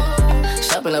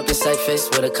 Shopping up in Cypress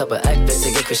with a couple actors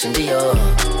to get Christian Dior.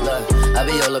 Look, I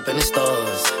be all up in the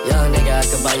stores. Young nigga, I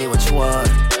can buy you what you want.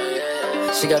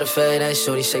 She got a fade ass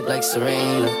shorty shaped like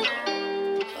Serena.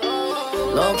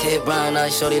 Long hair, brown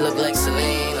eyes, shorty look like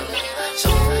Selena.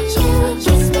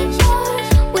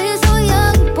 We're so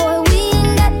young, boy, we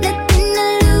ain't got nothing to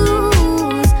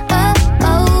lose.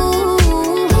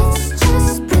 It's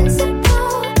just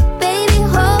principle. Baby,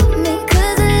 hold me,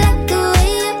 'cause I like the way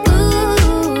you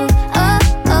move.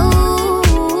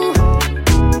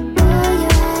 Boy,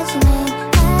 you're at your name,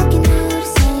 I can do the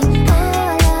same.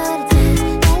 All of the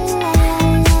things,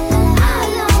 I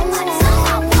know my tongue,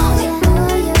 I want it.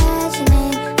 Boy, you're at your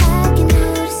name, I can do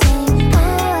the same.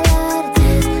 All of the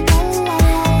things,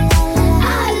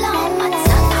 I know my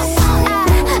tongue, I want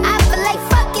it. I feel like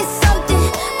fucking something,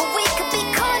 but we could be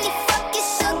corny, fucking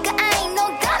sugar. I ain't no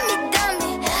dummy.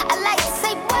 I like to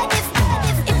say, what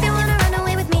if you wanna run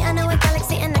away with me? I know a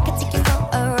galaxy and I can take you for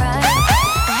a ride.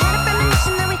 I had a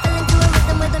premonition that we fell into a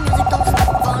rhythm where the music don't stop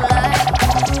for life.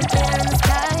 Glitter in the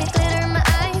sky, glitter in my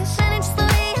eyes, shining just the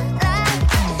way I like.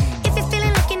 If you're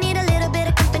feeling like you need a little bit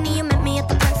of company, you met me at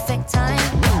the perfect time.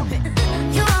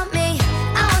 You want me,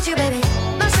 I want you, baby.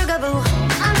 My sugar boo,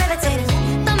 I'm levitating.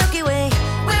 The Milky Way,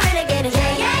 we're renegading.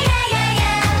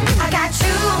 Yeah. I got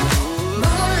you,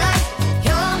 moonlight,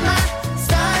 you're my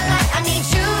starlight. I need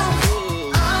you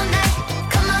all night.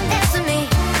 Come on, dance with me.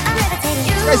 I'm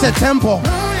levitating. I said tempo.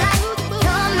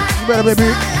 You better, baby.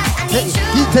 Get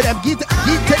to them.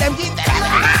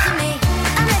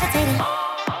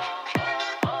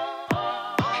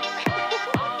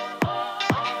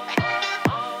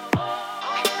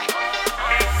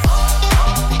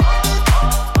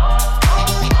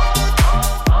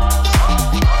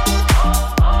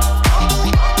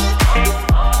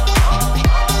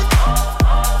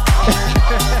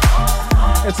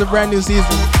 It's a brand new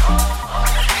season.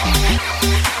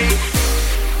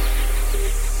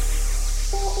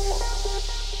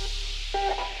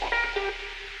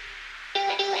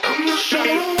 I'm not sure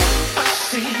I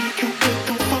see you, but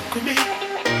don't fuck with me.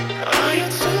 Are you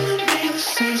telling me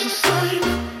this is a sign?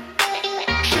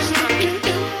 She's looking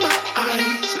in my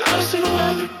eyes, lost in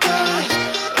all the guys.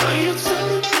 Are you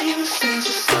telling me this is a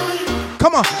sign?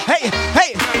 Come on, hey.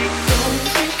 Don't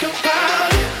think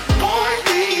about it, boy,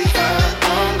 leave that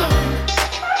alone.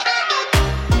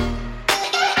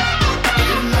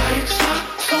 She likes my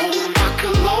tone, my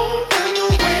cologne, and the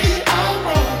way I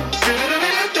roll.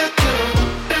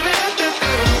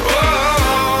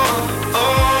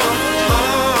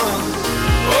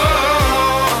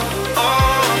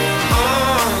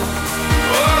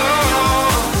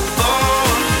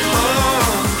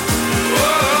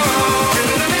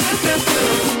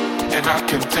 And I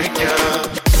can take you.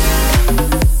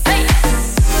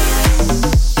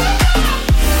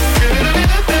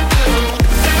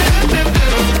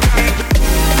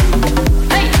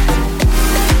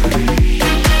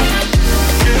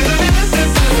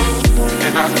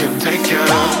 And I can take you.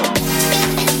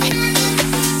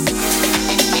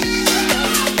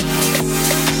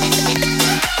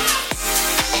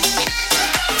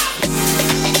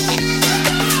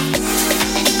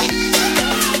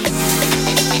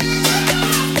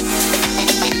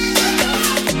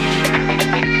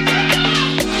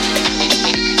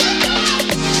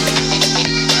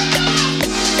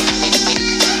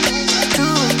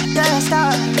 You're a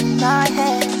star in my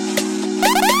head.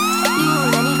 You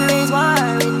let me raise war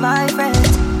with my friends.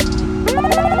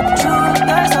 True,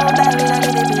 you're so bad, we like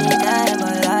it to be time,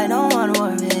 but I don't want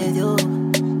war with you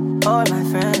or my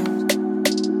friends.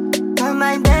 You're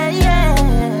my best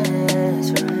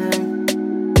friend.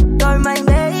 You're my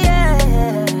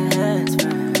best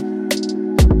friend.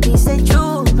 He said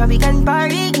true, probably can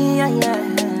party, yeah.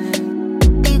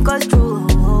 Because true,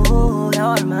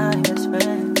 you're my best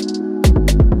friend.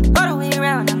 All the way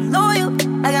around, I'm loyal.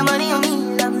 I got money on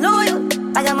me, I'm loyal.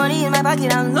 I got money in my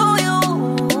pocket, I'm loyal.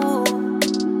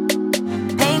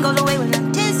 Pain goes away when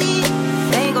I'm dizzy.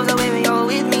 Pain goes away when you're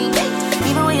with me.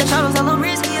 Even when your troubles are a little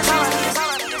risky, it's all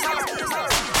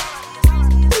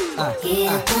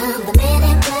Here comes the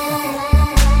minute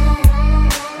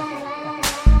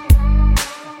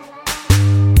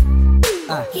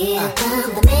Here comes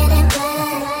the minute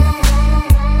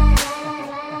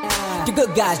The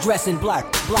good guys dress in black.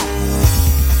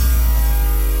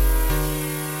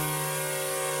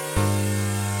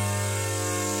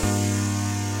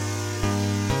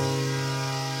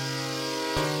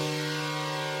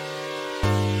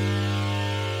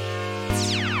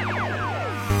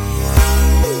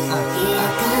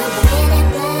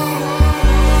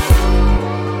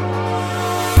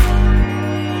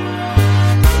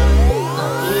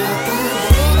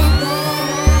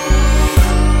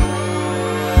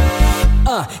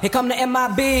 Here come the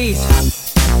MIBs.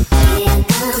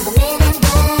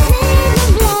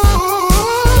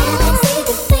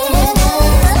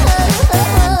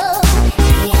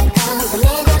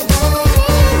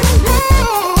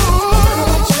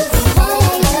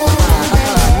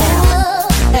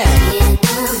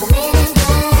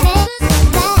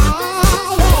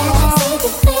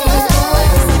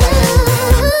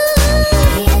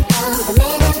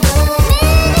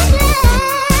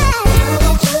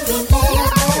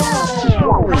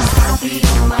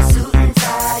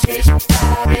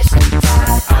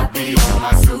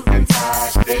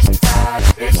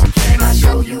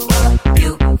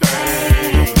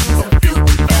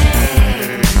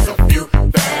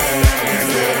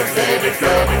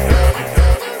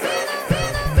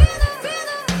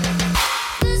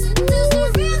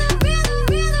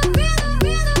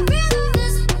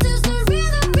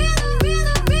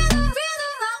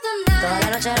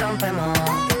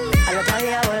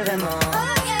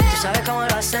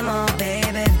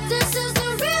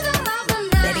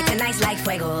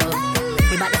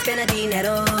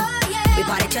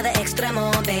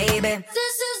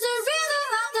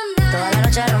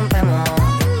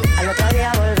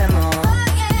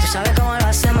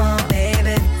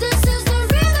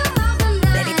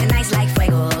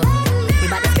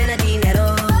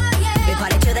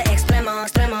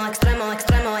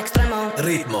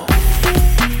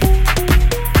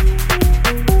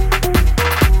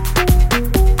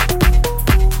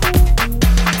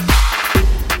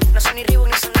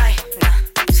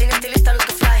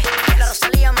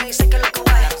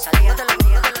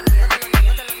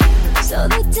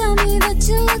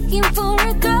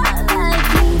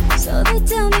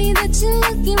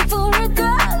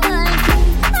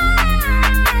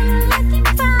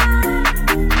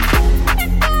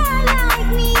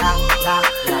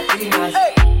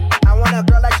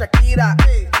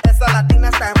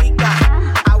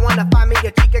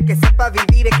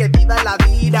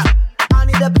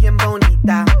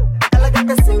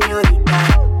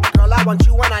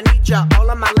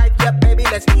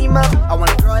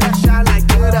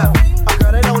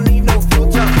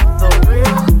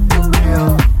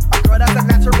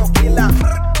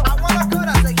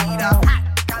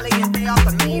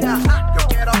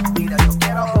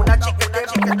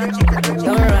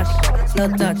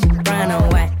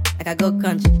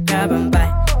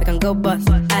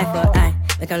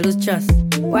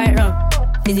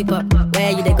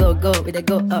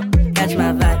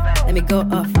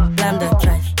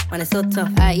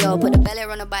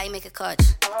 Make a clutch.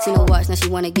 See no watch, now she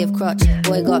wanna give crutch.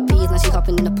 Boy got peas, now she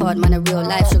hopping in the pod. Man, a real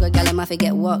life sugar gal, I might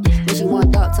forget what. When she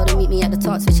want dark, told her meet me at the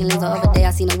top. Switching lanes the other day,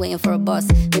 I seen her waiting for a bus.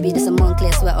 Maybe this a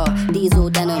Moncler sweater, diesel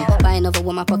denim. Buy another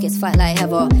one, my pockets fight like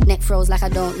heather. Neck froze like I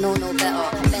don't know no better.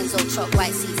 Benzo truck,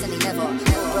 white seats, and they never.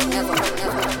 Never.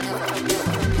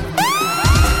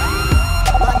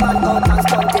 Bad man out and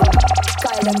stunting.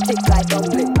 Kyle them thick like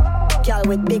dumpling. Girl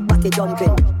with big body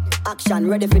jumping. Action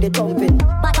ready for the thumping.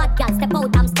 Bad girl step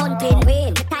out, I'm stunting.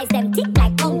 Wait, the ties them tick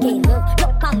like pumpkin.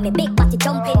 Look on me, big body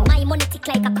jumping. My money tick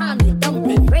like a palmy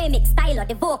dumpling. Remix style of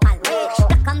the vocal rich.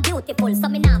 Black and beautiful, so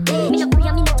me not bitch. Me no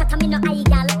pray, me no chat, me no eye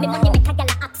gal. Me money make a gal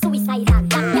act suicidal.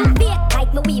 Gal fake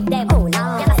like me weave them. Oh no,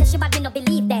 gal say she bad, me no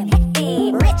believe them.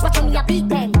 Hey, rich, watch how me a beat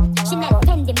them. Chanel,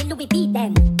 Fendi, me Louis beat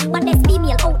them. But there's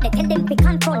female outlet, tell them pick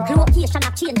and front. Location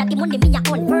a change, that the money me a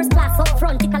on. First class up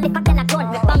front, it a lip a tell a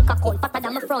gun. Me bank account, fatter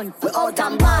than my front. We out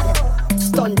and bad,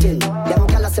 stunting. Them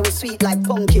gala say we sweet like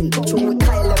pumpkin. True we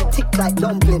Kyle them tick like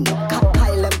dumpling.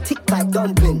 Kyle them tick like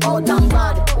dumpling. Out and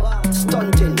bad,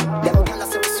 stunting. Them gala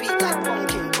say we sweet like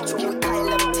pumpkin. True we Kyle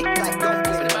them tick like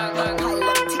dumpling. Kyle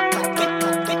them tick like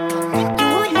dumpling. You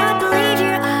would not believe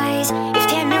your eyes if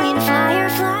 10 million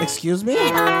fireflies. Excuse me?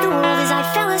 Lit up the world as I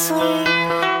fell asleep.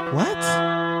 What?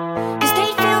 Cause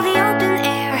they fill the open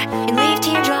air and leave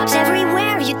teardrops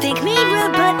everywhere. You'd think me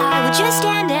rude, but I would just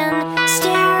stand and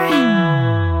stare.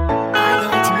 I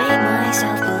like to make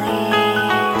myself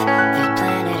believe that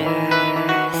planet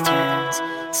Earth turns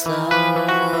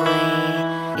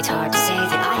slowly. It's hard to say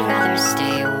that I'd rather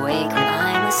stay awake when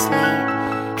I'm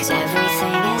asleep. Cause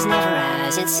everything is never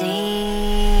as it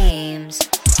seems.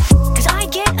 Cause I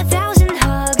get 1,000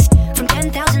 hugs from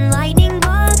 10,000 lightning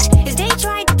bugs as they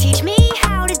try to teach me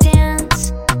how to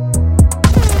dance.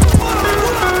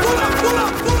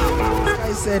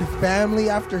 I said family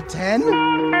after 10?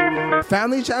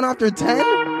 Family channel after 10?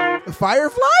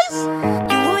 Fireflies?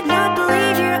 You would not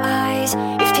believe your eyes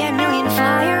if 10 million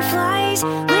fireflies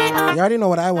lit up. You already know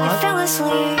what I want. I fell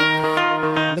asleep.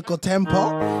 Little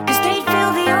tempo. Cause they'd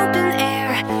fill the open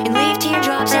air and leave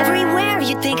teardrops everywhere.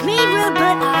 You'd think me rude,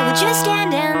 but I would just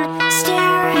stand and stare.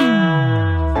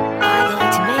 I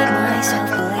like to make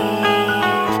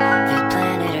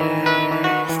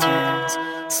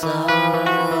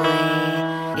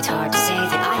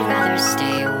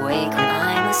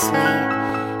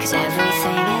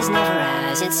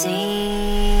as it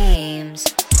seems.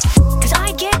 'Cause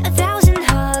I get 1,000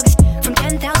 hugs from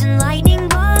 10,000 lightning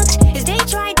bugs as they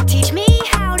try to teach me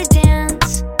how to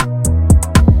dance.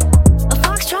 A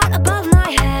foxtrot above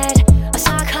my head, a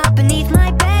sock hop beneath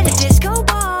my bed, a disco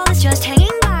ball is just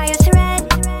hanging by a thread.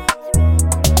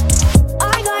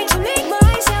 I'd like to make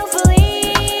myself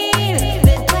believe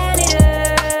that planet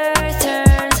Earth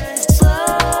turns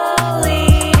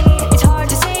slowly. It's hard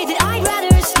to say that I'd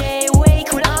rather stay awake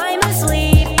when I'm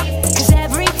asleep, 'cause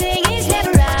everything is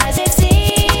never as it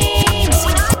seems.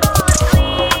 When I fall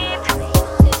asleep,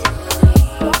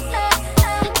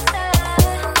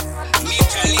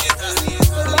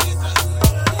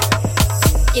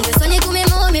 il veut soigner tous mes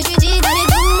mots, mais je lui dis d'aller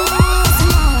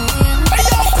doucement.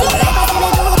 Il veut effacer les doutes.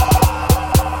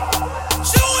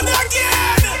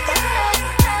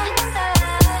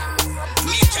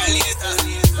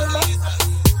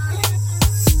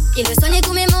 Il veut soigner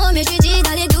tous mes mots, mais je lui dis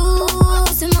d'aller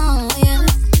doucement.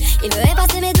 Il veut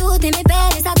effacer mes doutes et mes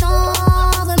peines et ça tend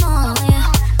vraiment.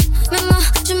 Maman,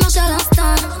 je marche à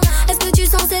l'instant. Est-ce que tu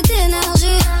sens cette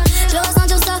énergie? Je veux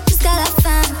ressentir ça jusqu'à la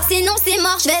fin. Sinon c'est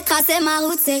mort, je vais tracer ma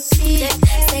route. C'est qui?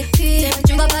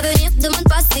 Tu me vois pas venir, demande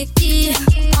pas c'est qui.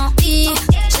 En I,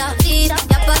 j'arrive,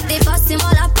 y'a pas de débat, c'est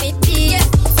moi la pépite.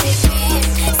 C'est qui?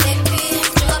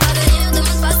 Tu me vois pas venir,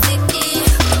 demande pas c'est qui.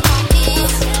 En I,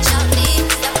 j'arrive,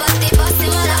 y'a pas de débat, c'est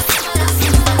moi la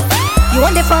You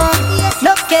want the phone?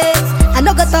 No case, I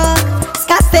no go talk.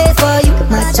 Scarface for you,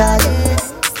 my charge.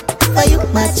 For you,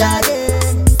 my charge.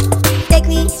 Take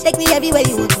me everywhere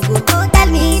you want to go. Tell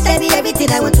me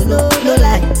everything I want to know. No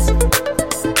lies,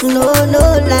 no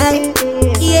lies.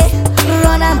 Yeah,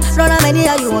 run am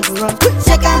anyhow you want to run.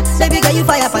 Check out, baby girl you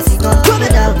fire pass it gun. No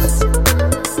doubt,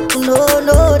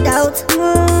 no doubt.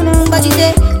 But you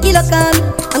say, kilo come,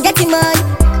 I'm getting money,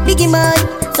 biggie money.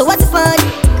 So what's the fun?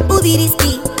 Who be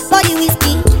risky? Body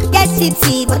whiskey, get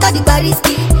tipsy, but all the bar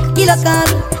risky. Kilo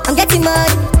come, I'm getting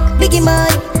money, biggie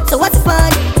money. So what's the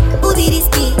fun? Who be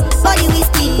risky? Body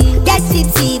whiskey, get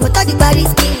tipsy, but all the bar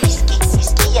risky. Risky,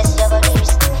 yes, your body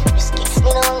risky.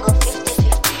 Me no one go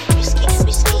 50-50.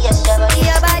 Risky, yes, your body.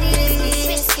 Your body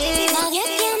risky. nadie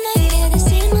tiene que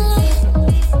decírmelo.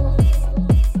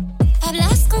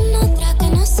 Hablas con otra que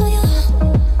no soy yo.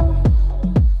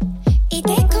 Y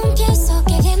te confieso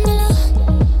que viéndolo,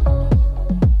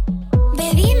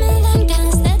 baby, me dan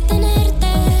ganas de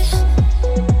tenerte.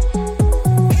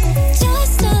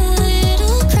 Just a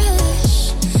little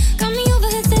crush got me over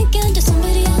here thinking, does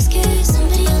somebody else care?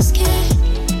 Somebody else care?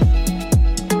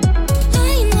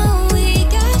 I know we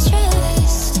got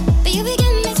trust, but you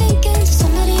begin me thinking, does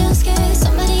somebody else care?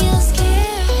 Somebody else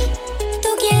care? Tú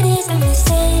quieres a mis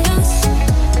celos.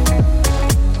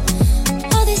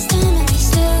 All this time and we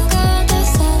still got that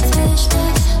selfish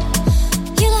love.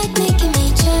 You like making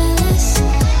me jealous.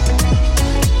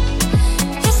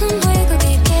 Es un juego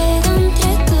que queda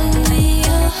entre tú y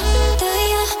yo. Tú y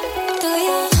yo, tú y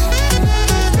yo.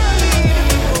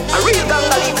 A real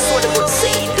gangali before the good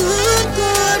seed.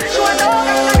 Good. She want a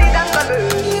big gangali.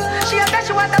 She said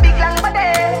she want a big long body.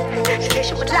 She said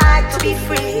she would like to be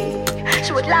free.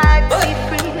 She would like to be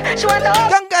free. She want a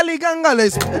Gangali.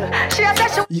 She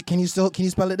said she Can you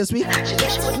spell it this week? She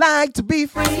said she would Like to be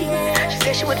free. She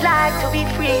said she would like to be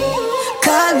free.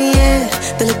 Call me, yeah.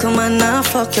 The little man now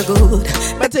fuck you good.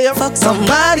 Better you fuck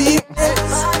somebody.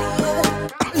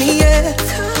 Yeah.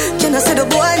 Can I say the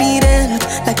boy need it?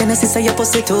 Like can I say your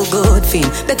pussy too good, feel?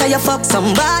 Better you fuck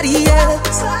somebody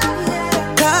else.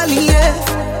 Call me, yeah.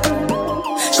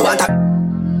 She want a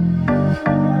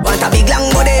big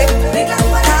long body.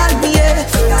 Call me, yeah.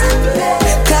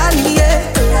 Call me, yeah.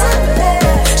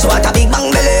 She want a big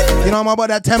bang belly. You know I'm about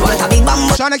that tempo. Want a big bang.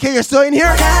 Shauna K, you're still in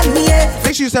here? Call me, yeah.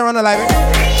 Make sure you stay around the live.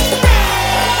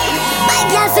 My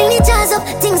girl fling the jazz up,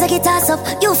 things I get toss up.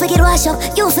 You forget wash up,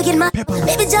 you forget my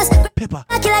baby just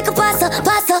cocky like a pasta.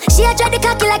 She a try to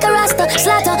cocky like a rasta,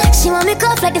 slaughter. She want me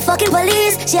cuff like the fucking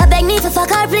police. She a beg me for fuck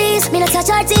her please. Me not touch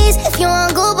her teeth. If you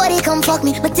want go, buddy, come fuck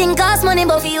me. But thing cost money,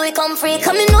 but for you it come free.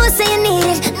 Come in, no say you need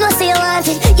it, no say you want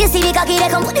it. You see the cocky, they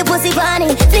come put the pussy on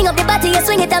it. Fling up the body, you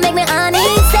swing it and make me on it.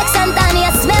 Sex and tiny,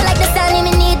 I smell like the Stanley,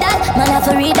 me need that. Man, I have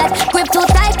to read that. Grip too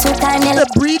tight, too tiny.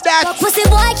 Breathe that. Fuck pussy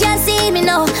boy can't see me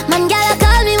now. Man, gotta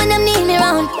call me when them need me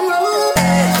round. Come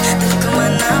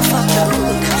on now, fuck you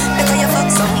good. Better you fuck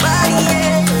somebody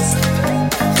else.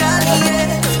 Call me,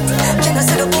 yeah. Can I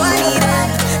say the boy need it?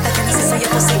 Like can I say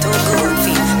your pussy too good,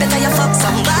 feel? Better you fuck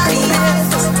somebody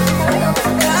else.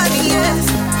 Call me, yeah.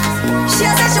 She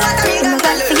said she want a big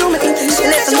girl. For you, me think she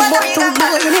let me walk too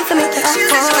bold. You need to make it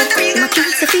hard. My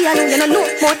kids are feeling, you know,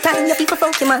 more time. Your people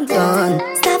folk, man.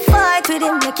 Stop fight with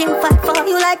him, make him fight for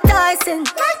you like Tyson.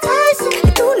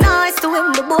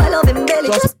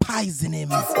 poison him.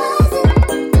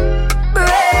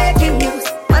 Breaking news.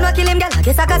 Man wa kill him, girl. I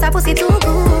guess I got her pussy too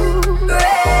good.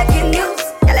 Breaking news.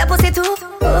 Girl, her pussy too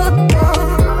good.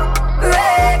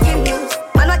 Breaking news.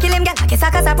 Man wa kill him, girl. I guess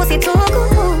I got her pussy too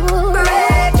good.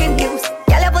 Breaking news.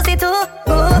 Girl, her pussy too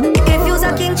good. If you's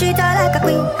a king, treat her like a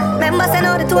queen. Remember, say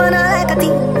no, the two are not like a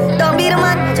team. Don't be the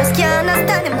man, just can't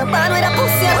understand him. No band with a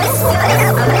pussy.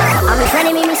 I'm a friend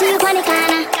of me, see you on the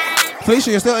corner.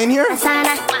 Felicia, you're still in here?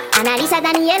 Analisa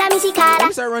Daniela musicala.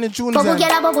 You start running tunes Bobu then.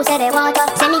 girl a bobu say they want to.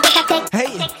 Send me get a text.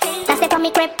 Hey. That's step on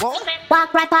me crib.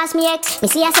 Walk right past me ex. Me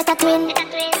see I set a twin.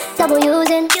 Double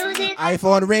using.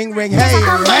 iPhone ring.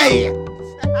 Hey.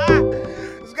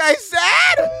 This guy's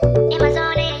sad.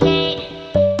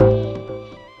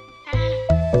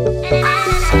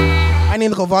 I need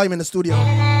to go volume in the studio.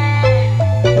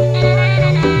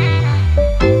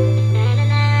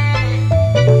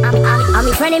 I'm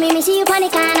in front of me see you on the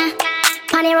corner.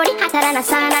 Pane road hotter than a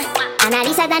sauna.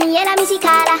 Analisa Daniela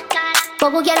musicala.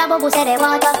 Bobu girl a bobu say they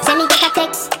want to. Send me get a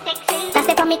text. That's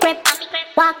step on me crib.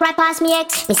 Walk right past me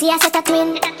ex. Me see I set a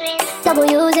twin. Double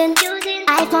using.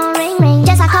 iPhone ring.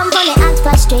 Just a come from the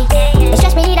Oxford Street. It's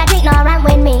just me need a drink, no run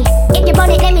with me. If you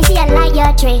burn it, let me see a light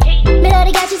your tree. Me know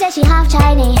the girl, she said she half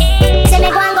Chinese. Say me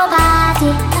go and go party.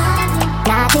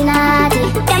 Naughty.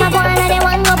 Them a go and they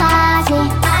want go pass me.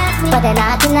 But they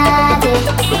naughty.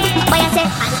 Boy, I say,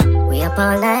 we up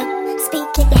all night. Speak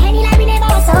it, the Henny like we never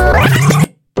was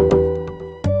so.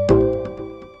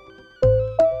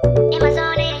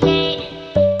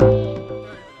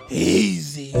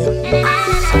 Easy.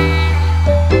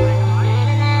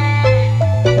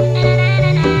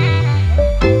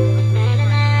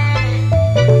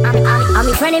 I'm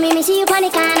in front of me see you on the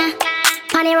corner.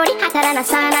 Pane road hotter than a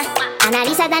sauna.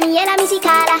 Analisa Daniela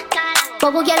musicala.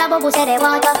 Bobu girl a bobu say they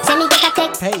want to. Send me get a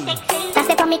text. Hey. That's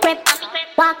step on me crib.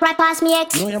 Walk right past me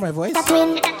ex. You don't hear my voice? That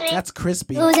twin. That's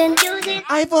crispy. Using.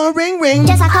 iPhone ring.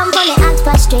 Just a come from the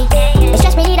Oxford Street. It's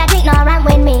just me need a drink, no run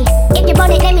with me. If you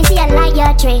burn it, let me see a light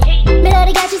your tree. Me know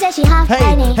the girl, she said she half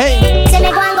Chinese. Hey. Say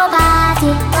me go and go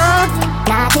party.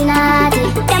 Naughty.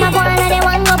 Them a go and they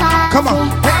want go party. Come on.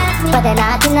 But they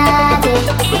naughty.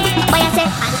 Boy, I say,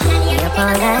 we up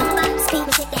all night. Speak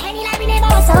me, the Henny like we never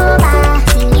was sober.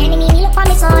 See the enemy, me look for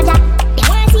me soldier. They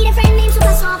wanna see the friend named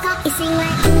Super Soccer. He sing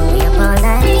like, we up all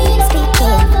night. Speaking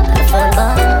on the phone,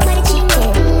 boy, for the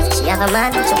cheating. She have a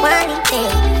man, but you want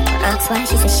it. That's why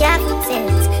she said she have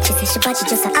it. She said she but she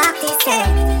just a acting set.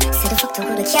 Said the fuck to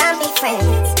who the can't be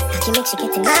friends. How can make she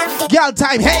get to nothing? Girl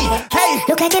time, hey.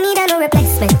 Look like I need a no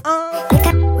replacement. Look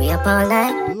at we up all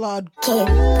night. Lord. Kid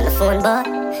on the phone, boy,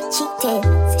 cheating.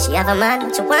 Said she have a man,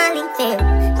 but you want it.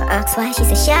 That's why she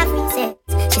said she have it.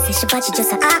 She said she but she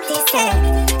just a acting set.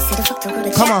 Said the fuck to who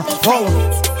the Come on, can't be hold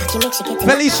friends. on. How can make she get to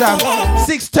Felicia,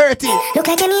 nothing? 6:30. Look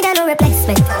like I need a no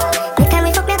replacement. Look time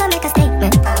we fuck, never make a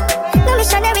statement. No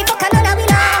missionary fuck, another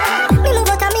winner. Me move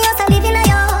out of me house and live in a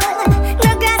yard.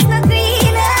 No grass, no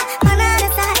green. On the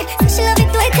other side, so she love it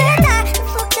to it tender. The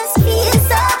fuck just feels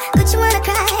so good, she wanna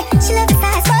cry. She love the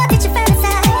size, so did you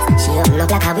fantasize? She open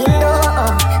up like a window,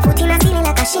 foot in a ceiling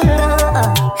like a shingle.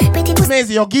 Pretty pussy,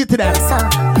 Maisie, you'll get to that. so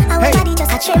our body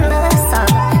just a tremble. So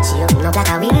she open up like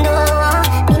a window.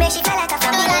 Me make she feel like a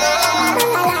flamingo.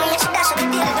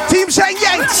 Team Shang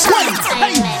Yang.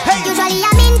 Hey. Usually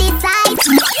I'm in this side.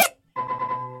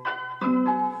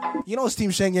 You know it's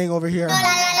Team Shang Yang over here. Hey,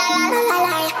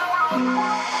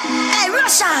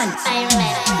 Russian.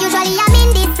 Usually I'm in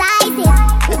this side.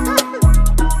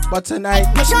 But tonight,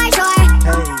 Sure. hey.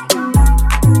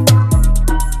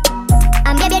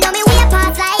 And baby, know me way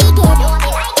past like it.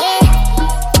 Yeah.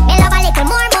 Me love a little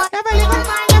more. Give me little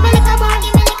more.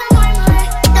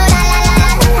 No, la.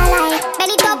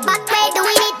 Bend it up back way,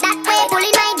 doing it that way.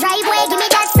 Pulling my driveway, give me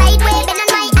that side way. Bend on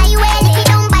my highway, if you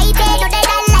don't bite it, no they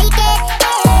don't like it.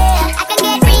 Yeah. I can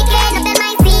get freaky, nothing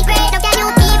my secret. How can you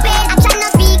keep it? Action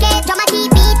not speak it, drama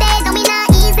keep beat it. Don't be not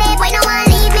easy, boy no one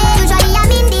leave me. Usually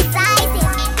I'm indecisive,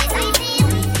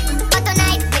 but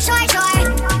tonight we sure.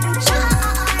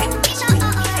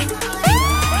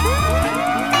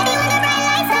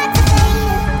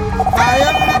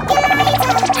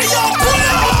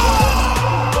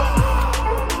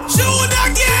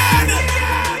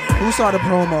 Who saw the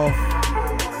promo?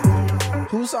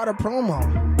 Who saw the promo?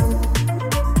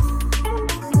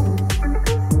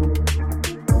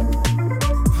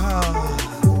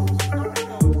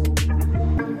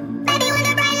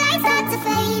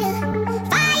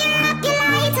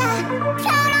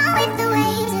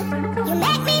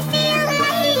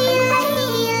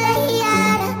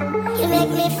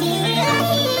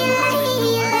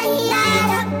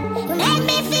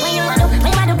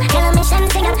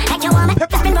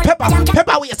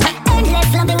 Pepper, we attack.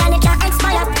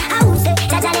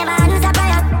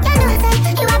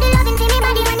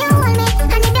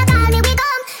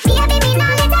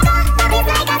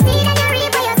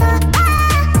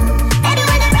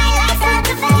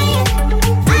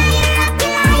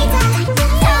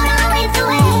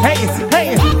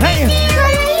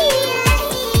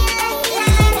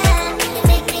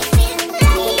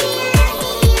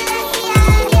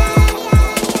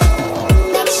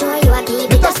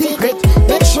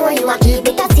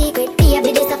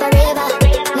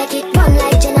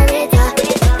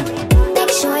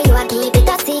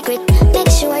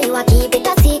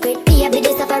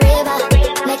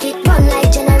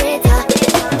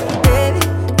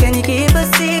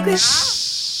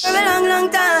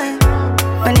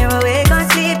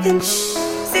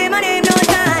 sleeping. Say my name no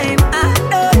time. I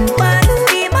don't want to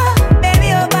be my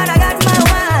baby, oh, but I got my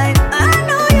wife. I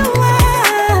know you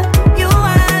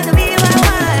want to be my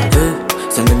wife.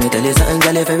 So let me tell you something,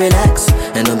 girl, if you relax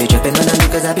and don't be tripping on me,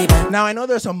 cause I'll be back. Now I know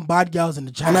there's some bad girls in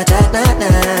the chat, I'm a chat,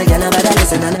 girl,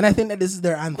 listen, and I think that this is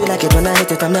their anthem. You like it when I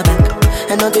hit it from the back,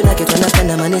 and don't you like it when I spend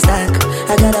the money stack.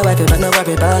 I got a wife, but no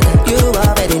worry about it. You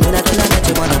already know that when I met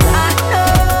you wanna buy. I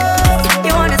know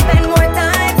you wanna spend more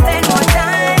time, spend more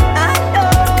time. I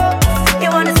know you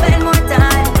wanna spend more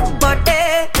time, but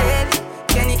hey, baby,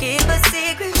 can you keep a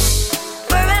secret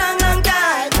for a long, long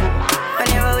time? When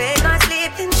you're awake or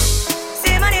sleeping,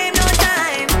 say my name no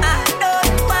time. I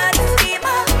don't want to be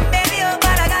my baby, oh,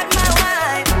 but I got my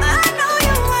wife. I know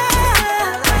you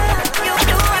want, you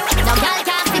do. No girl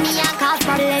can't see me and cause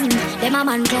problem. Them a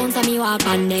man clowns and me walk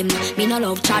on them. Me no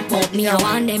love chat but me I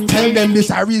want them. Tell them this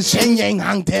a real Shen Yang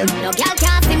hang them. No girl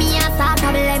can't see me and start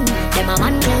problem. Them a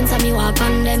man clowns and me walk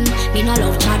on them. Me no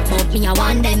love chat but me I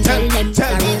want them. Tell them this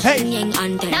a real Shen Yang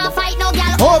hang them. Now fight no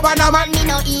girl over no man. Me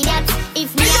no idiot.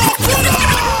 If me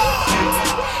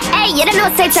Hey, you don't know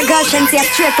say it's a girl Shensia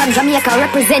straight from Jamaica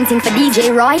representing for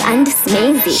DJ Roy and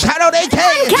Smazy. Shout out AK.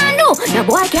 Can't do. No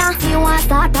boy can't see you want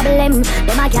start problem.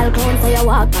 Them a girl clown so you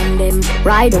walk on them.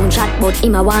 Ride on chat but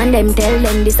him a want them. Tell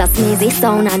them this a Smazy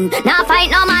sound and now fight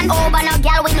no man over no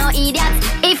girl with no idiot.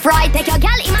 If Roy take your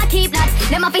girl him a keep that.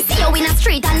 Them a fi see you in a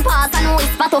street and pass and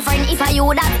whisper to friend if I you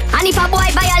that. And if a boy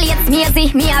violates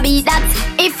Smazy, me a beat that.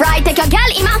 If Roy take your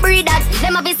girl him a breed that.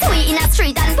 Them a be sweet in a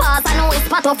street and pass and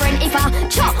whisper to friend if a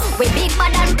chop. We big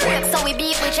bad and break, so we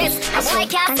beat witches. A boy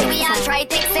can't see we all try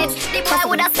take it. The boy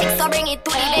with a sex, so bring it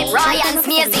to the bed. Ryan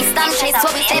Smazy stand shit,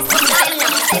 so we say let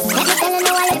me tell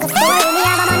you a little story. Me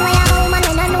have a man, we have a woman,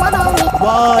 we don't know about me.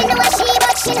 What? Me know what she,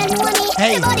 but she don't know me.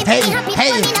 Hey, hey,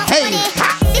 hey, hey.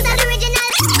 This is the original.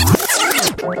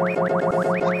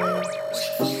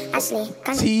 Ashley,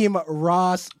 Team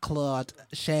Ross Clot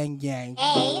Shen Yang.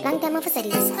 Hey, long time of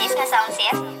cities. This can sound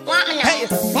safe. Want me know? Hey.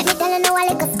 Let me tell you a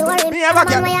little story. Me have a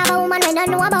man, we have a woman, we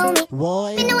don't know about me.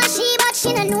 Boy. Me know what she, but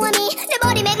she don't know me. The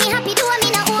body make me happy, do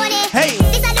me no own it. Hey.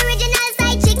 This is the original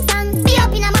side chick song. Be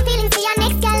up in my feelings for your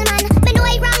next girl, man. Me know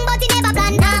it wrong, but it never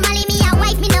plan. Normally me a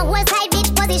wife, me no whole side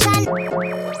bitch position.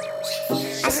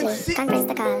 Ashley, confess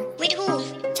the call. With who?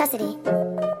 Chastity.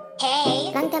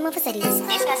 Hey. Long time of cities.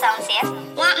 This can sound safe.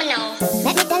 Want me know?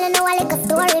 Let me tell you a little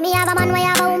story. Me have a man, we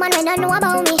have a woman, we don't know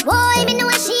about me. Boy, me know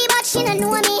what she, but she don't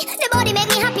know me. The body make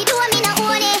me happy, do me no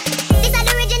own it. This is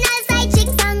the original side chick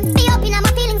song. Be up in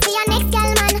my feelings for your next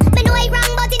girl, man. Me know it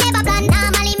wrong, but it never plan.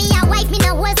 Normally me a wife, me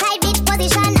no whole side bitch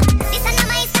position. This is not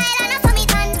my style and not for me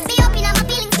tan. Be up in my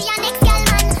feelings for your next girl,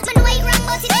 man. Me know it wrong,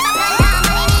 but it never plan.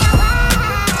 Normally me a wife.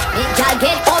 Y'all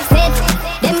get upset.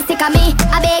 Them sick of me.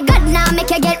 I beg God now make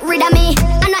you get rid of me.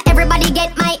 And not everybody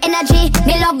get my energy.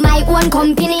 Me love my own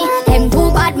company. Them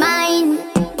too bad mind.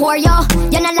 Poor yo,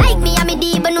 you not like me and me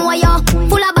deep even know yo.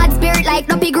 Full of bad spirit like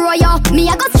no big grow yo. Me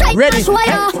I go strike and show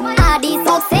yo. All these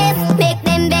success make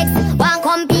them vex. Want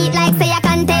compete like say a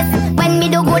contest. When me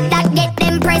do good that get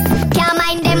them press. Can't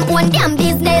mind them own damn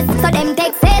business. So them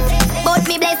take set. But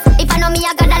me bless. If I know me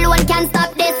I God alone can't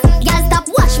stop this. Y'all stop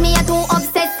watch me you too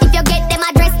obsessed. If you get them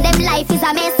address them life is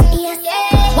a mess.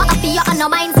 What I feel you on no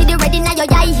mind, see the ready now your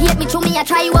eye. Hate me through me, I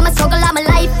try when I struggle on my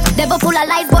life. Devil full of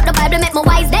lies, but the Bible make me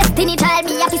wise. Destiny child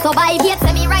me happy survive. Hate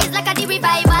say me rise like a the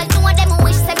revival. Know them who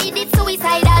wish say me did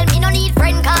suicidal. Me no need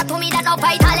friend car to me that no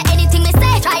vital. Anything me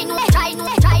say, try no what I. You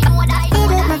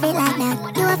do my feel like that.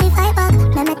 You have to fight back,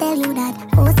 let me tell you that.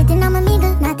 Oh, sitting on my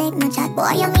middle, not take no chat.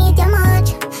 Boy, you meet your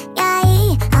much.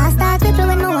 Yeah, I'll start with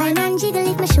when my wine and jiggle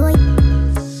if me show you.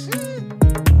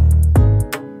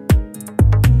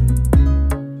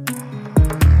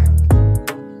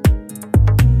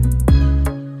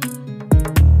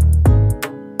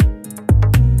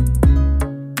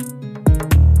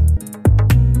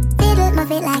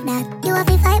 Like that, you have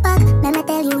to fight back, let me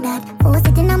tell you that. Oh,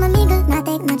 sitting on my middle, not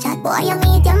take no chat. Boy, you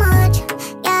meet your much.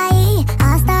 Yeah,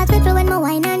 I'll start with when my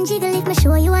wine and jiggle. If me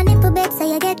show you a nipple bed, so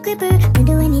you get gripper. Me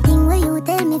do anything where you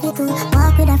tell me to.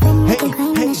 Walk with a friend, make you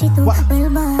cry, and shit too. Well,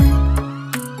 boy.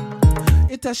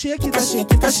 It a shake, it a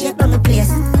shake, it a shake on the place.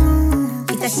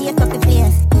 It a shake up the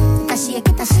place. It a shake,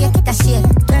 it a shake, it a shake.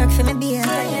 Work for me, beer.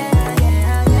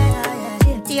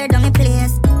 Tear down the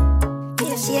place.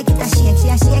 Shake it a shake, she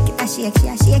a shake it a shake, she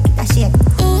a shake it a shake.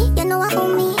 Hey, you know what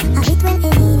on me? I eat well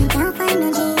heavy, can't find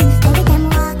no jeans. Every time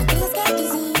I walk, the place get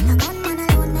busy. I come on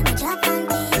alone, make me drop on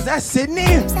me. Is that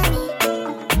Sydney?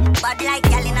 Bad like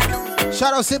gal in a blue.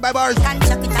 Shout out Sid by Bars. Can't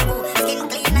chuck it a boo. Skin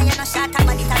clean and you no shot a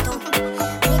body tattoo.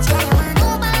 Which girl you want?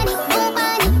 Move on it, move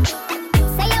on it.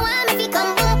 Say you want me to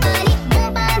come move on it,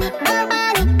 move on it, move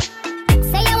on it.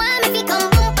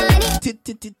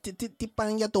 tip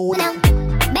on your toe.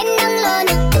 Bend down low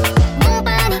now. Boom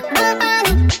body, boom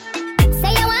body.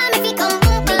 Say you want me fi come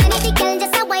boom body. Fi girl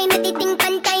just a wine with the thing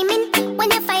pan timing.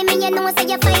 When you find me, you know say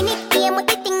you find it. Game with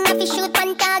the thing, I fi shoot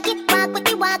pan target. Walk with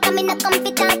the walk, I'm in a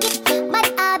comfy target. But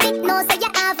habit, no say you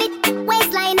have it.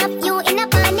 Waistline of you in a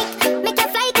panic. Make you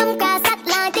fly come cross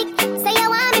Atlantic. Say you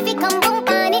want me fi come boom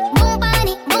body, boom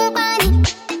body, boom body.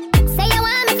 Say you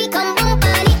want me fi come boom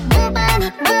body, boom body,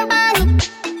 boom body.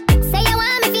 Say you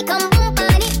want me fi come boom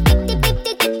body. Tip tip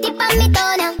tip tip tip on me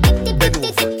toe now. Tip tip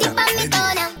tip tip tip on me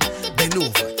toe now. Bend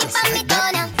over, just like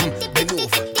that. Bend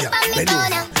over, yeah, bend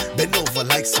over. Bend over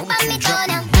like something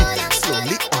dropping.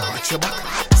 Slowly arch your back.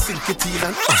 Sink it in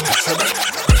and arch your back.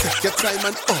 Take your time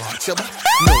and arch your back.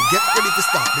 Now get ready to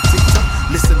start the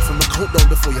tick-tock. Listen from the countdown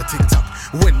before your tick-tock.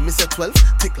 When me say 12,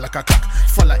 tick like a clock.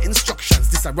 Follow instructions,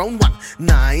 this around 1,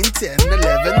 9, 10, 11,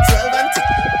 12 and tick.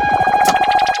 Tock,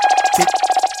 tick,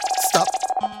 stop,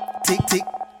 tick, tick,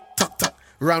 tock, tock.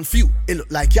 Round few, it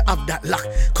look like you have that lock.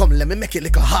 Come, let me make it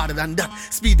little harder than that.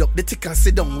 Speed up the tick and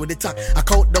sit down with the tack. I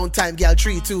count down time, girl,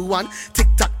 3, 2, 1. Tick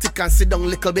tock, tick and sit down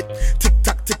little bit. Tick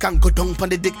tock, tick and go down on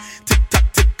the dick. Tick tock,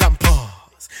 tick and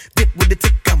pause. Dip with the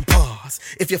tick and pause.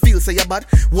 If you feel say you're bad,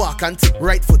 walk and tick.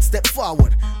 Right foot, step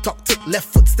forward. Tuck, tick, left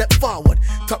foot, step forward.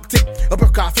 Tuck, tick,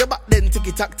 broke off your back, then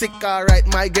ticky tock, tick. Alright,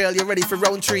 my girl, you ready for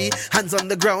round 3? Hands on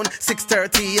the ground,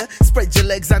 6:30. Spread your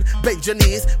legs and bend your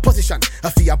knees. Position,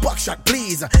 for your back shot,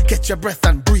 please. Catch your breath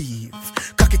and breathe.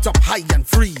 Cock it up high and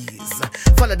freeze.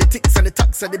 Follow the ticks and the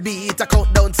tucks and the beat. I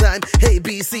count down time, A,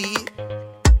 B, C.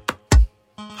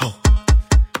 Oh,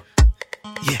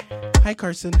 yeah. Hi,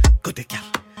 Carson. Good day, girl.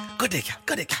 Good day, girl.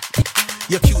 Good day, girl.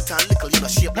 You're cute and little, you know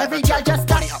shape like every girl just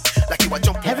body hop, like you a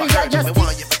jump. Every girl just me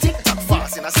want you to tick tock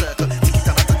fast in a circle. Tick it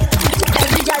and a tick it.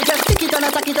 Every girl just tick it and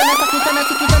a tick it and a tick it and a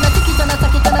tick it and a tick it and a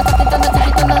tick it and a tick it and a tick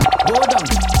it and a go down.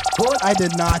 I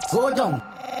did not. Go down.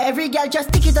 Every girl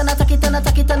just tick it and a tick it and a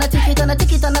tick it and a tick it and a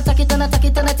tick it and a tick it and a tick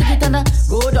it and a tick it and a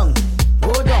go down.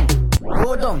 Go down.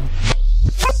 Go down.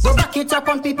 Go back it up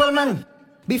on people, man.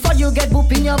 Before you get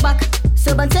boop in your back.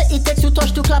 Seven say it takes 2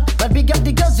 touch to clap. But big up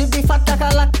the girls with the fat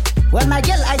takalak. Well, my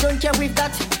girl, I don't care with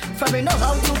that. For me know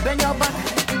how to bend your back.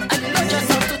 And you know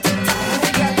just how to tick tock.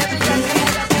 Every girl,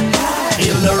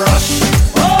 feel the rush.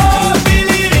 Oh, feel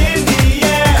it in the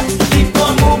air. Keep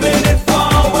on moving it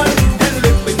forward and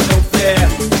live with no fear.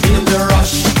 Feel the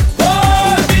rush.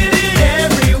 Oh, feel it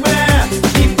everywhere.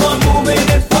 Keep on moving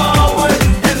it forward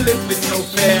and live with no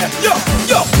fear. Yo,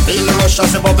 yo. Feel the rush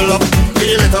as a bubble up.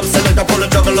 Feel it up, sell it up, pull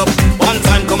it, juggle up. One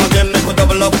time, come again, make we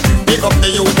double up. Pick up the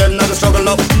youth, them not the struggle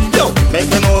up. Yo, make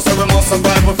them know so we must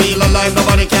survive. We feel alive,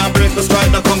 nobody can break the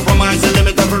stride. No compromise, the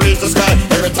limit of reach the sky.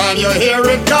 Every time you hear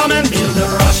it coming, feel the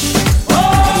rush.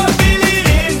 Oh, feel it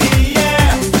in the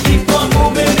air. Keep on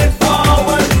moving it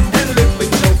forward and live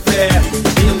with no fear.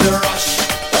 Feel the rush.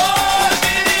 Oh,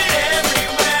 feel it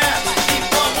everywhere. Keep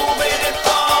on moving it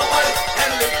forward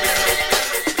and live with no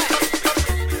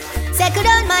fear. Settle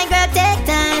down, my girl, take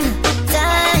time,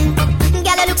 time.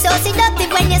 Girl, you look so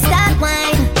seductive when you start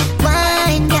wine,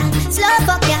 wine, yeah. Slow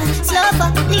fuck, yeah, slow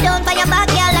fuck. Lead on by your back,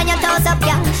 girl, and your toes up,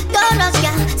 yeah. Don't rush,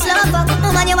 yeah, slow fuck.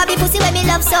 Woman, you have the pussy when me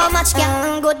love so much,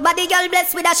 yeah. Good body, girl,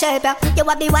 blessed with a shape, yeah. You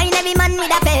have the wine, every man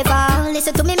with a paper.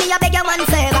 Listen to me, I beg you one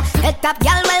favor. Head top,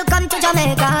 girl, welcome to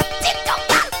Jamaica. Tip-top,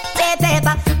 say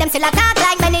paper. Them still a talk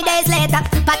like many days later.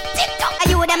 But tip-top, are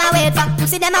you them a wait for?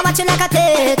 See them a watch you like a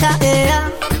taker,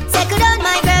 yeah. Settle down,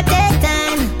 my girl, take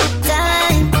time,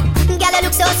 time. Girl, you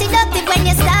look so seductive when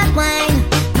you start wine,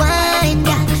 wine,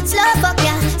 yeah. Slow fuck,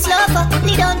 yeah, slow fuck.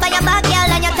 Lead on by your back,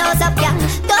 girl, and your toes up, yeah.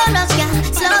 Don't rush, yeah,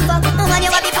 slow fuck. Woman,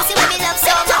 you have the pussy when me love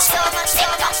so much, so much, so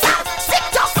much.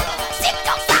 Tick-tock,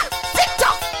 tick-tock,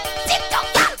 tick-tock,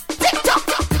 tick-tock, tick-tock,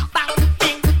 bang,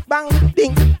 ding, bang,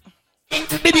 ding,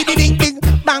 biddy ding ding,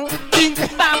 bang, ding,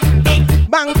 bang, ding,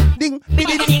 bang, ding,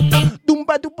 biddy ding ding,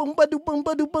 dumba dum ba dum ba dum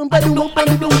ba dum ba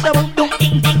dum dum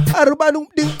ding ding, arba dum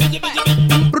ding,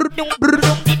 brr brr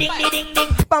ding ding ding,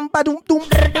 pam pa dum dum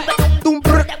dum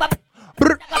brr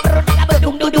brr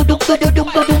dum dum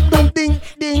dum dum ding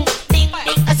ding ding,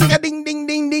 I sing a ding ding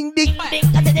ding ding ding,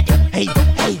 hey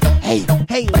hey hey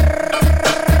hey.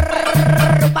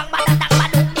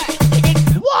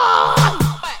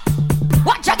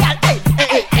 watch a girl, hey,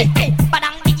 hey, hey, hey.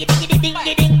 Badang, diggy, diggy, ding,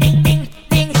 ding, ding, ding,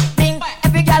 ding, ding.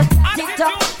 Every girl,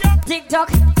 tick-tock, tick-tock,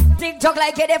 tick-tock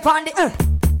like it up on the,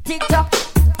 tick-tock,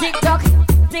 tick-tock,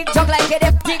 tick-tock like it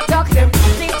up, tick-tock,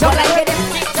 tick-tock like it up,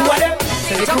 tick-tock,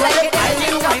 tick-tock like it up,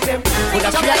 tick-tock,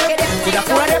 tick-tock like it up,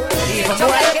 tick-tock like it up, tick-tock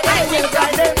like it up, tick-tock like it up,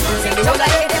 tick-tock like it up,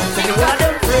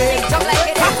 tick-tock like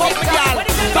it up.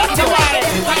 Don't you worry.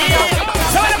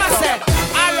 So what am I saying?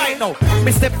 All right now,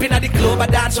 me step in at the club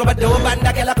rubber dance, rubber dub, and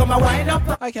the girl come a wind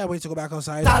up. I can't wait to go back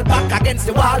outside. All back against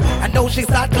the wall, and now she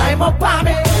start climb up on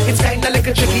me. It's kinda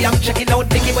little tricky, I'm checking out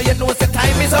Nicky, but you know the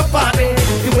time is up on me.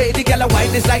 The way the girl a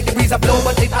wine is like the breeze a blow,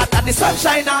 but it hot and the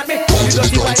sunshine on me. You don't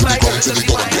see why my girl, you don't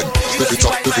see why. You don't see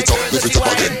why my girl, you don't see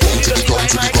why. You don't see why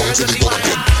my girl, you don't see why.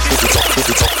 Lift it up, lift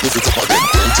it up, lift it up again.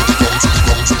 Down to the ground, to the ground,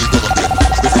 to the ground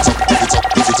again. Lift it up, lift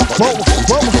it up, lift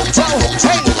it up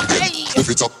again. Lift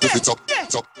it up, lift it up,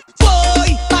 top.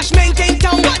 Boy, Bashment in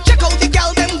town. Check out the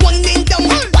gal them winding down.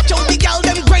 Watch out the gal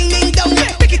them grinding down.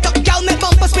 Pick it up, gal, make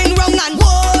bumper spin round and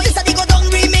whoa. This a the go down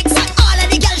remix. All of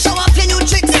the gal show off your new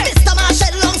tricks. Mr.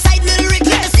 Marshall alongside Lil Rick.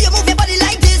 Let us see you move your body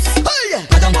like this.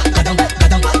 Gadam, gadam,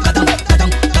 gadam, gadam, gadam,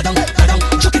 gadam, gadam.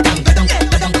 Chuck it down, gadam,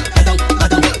 gadam, gadam,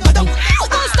 gadam, gadam.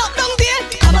 Don't stop down there.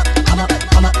 Come up, come up,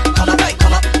 come up, come up, right,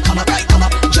 come up, come up, right, come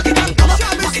up. Chuck it down, come up,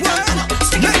 fuck it down, come up.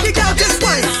 Stick it. Make the gal just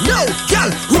wine. No, gal,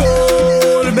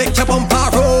 roll. Make your bumper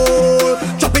roll.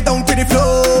 Drop it down to the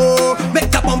floor.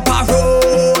 Make your bumper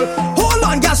roll. Hold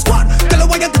on, gal, squat. Tell her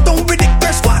why you get down with it,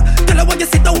 girl, squat. Tell her why you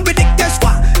sit down with it, girl,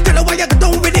 squat. Tell her why you get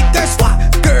down with it, girl, squat.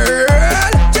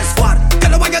 Girl, just squat.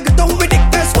 Tell her why you get down with it,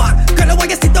 girl, squat. Tell her why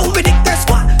you sit down with it, girl,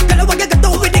 squat. Tell her why you get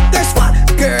down with it, girl, squat.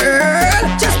 Girl,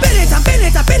 just spin it, spin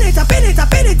it, spin it, spin it,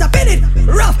 spin it, spin it.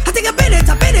 Rough, I think I spin it,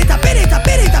 spin it, spin it,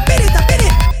 spin it, spin it, spin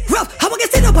it. Rough, how I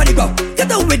get sit up body go? Get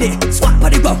down with it, squat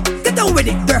body go. Get down with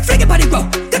it, girl, fling it body go.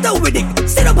 Get down with it,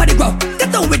 sit up body go.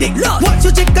 Get down with it, Lord. Watch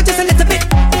your jigger just a little bit.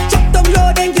 Drop down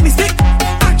low, then give me stick.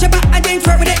 Arch your back and then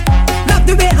throw with it. Love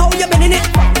the way how you bending it.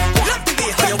 Love the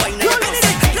way how you whining it.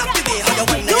 Love the way how you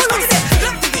whining it.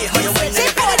 Love the way how you whining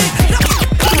it.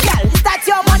 Girl, start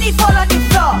your money fall on the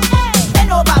floor.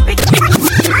 Bend over, pick up.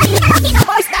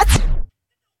 Boys, that's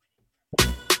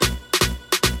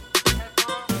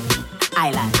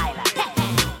Island.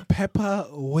 Pepper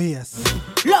West.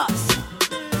 Lost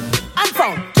and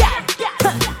found. Yeah.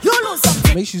 You lose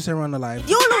something. Make sure you stay around the live.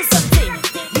 You lose something.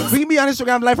 We can be on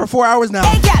Instagram live for 4 hours now.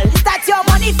 Hey, girl, start your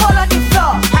money fall on the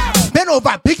floor. Bend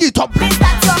over, pick it up.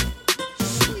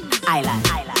 Island.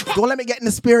 Don't let me get in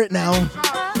the spirit now.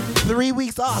 3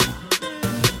 weeks off.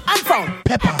 And found.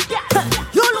 Pepper.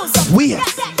 You lose something.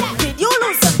 West. Did you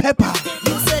lose something? Pepper.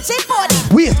 You searching for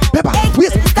it. West. Pepper. Hey,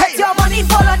 West. start your money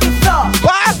fall on the floor.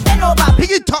 What? Bend over,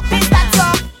 pick it up. Start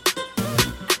your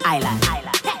Island.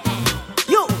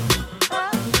 You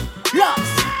lost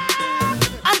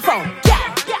and found. Yeah.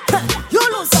 You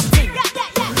lose something.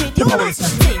 Did you lose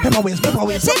something? Pepper West. Pepper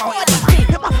West. Hey,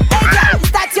 girl,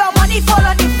 start your money fall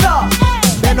on the floor.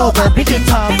 Bend over, pick it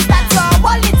up. Start your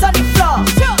wallet on the floor.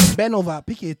 Bend over,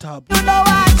 pick it up. You know I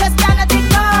just cannot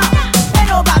ignore.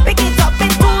 Bend over, pick it up.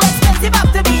 It's too expensive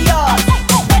up to be yours.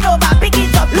 Bend over, pick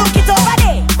it up. Look it over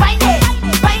there. Find it,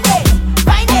 find it,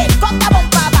 find it. Fuck the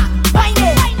bumper back. Find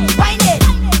it, find it,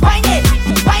 find it,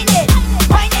 find it,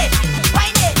 find it,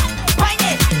 find it, find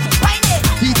it, find it.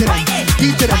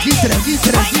 Get to them.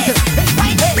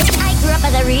 I grew up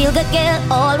as a real good girl,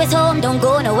 always home, don't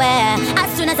go nowhere.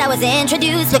 As soon as I was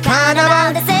introduced to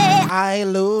carnival, they say I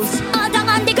lose. all down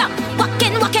on the ground,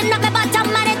 walking up the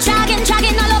bottom, and it's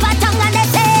dragging all over town, and they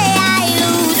say I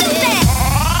lose it.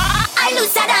 I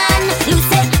lose it, I'm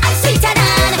sweeter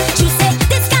than. She say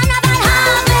this carnival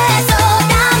have me so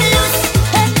damn loose.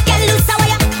 Get loose, how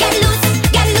you get loose,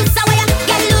 get loose, how you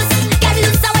get loose, get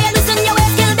loose, how you loosen your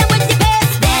waist, kill them with the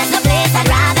pace. There's no place I'd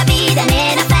rather be than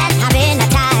in a flat, having a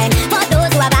time. For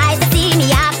those who have eyes to see me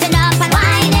acting up and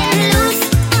whining loose.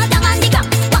 All down on the ground,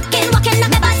 walking up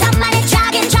the bottom, and it's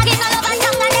dragging all over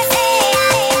town, and they say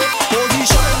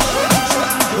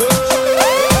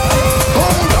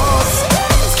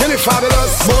Skinny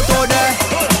fabulous. Moto there.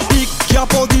 Pick your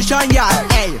position, yeah.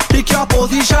 Hey, pick your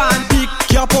position. Pick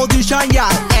your position,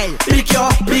 yeah. Hey, pick your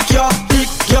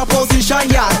position,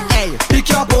 yeah. Hey, pick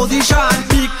your position.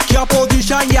 Pick your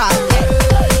position, yeah.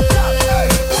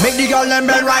 Make the girl them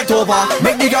bend right over.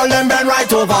 Make the girl them bend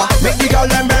right over. Make the girl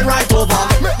them bend right over.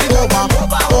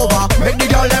 Over. Make the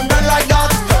girl them bend like that.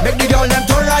 Make the girl them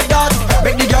turn like that.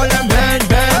 Make the girl them bend.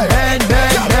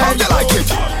 How you like it?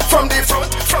 From the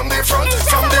front,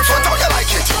 how you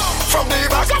like it? From the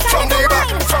back, how you like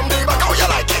it? From the back, how you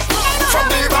like it? From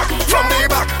the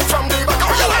back.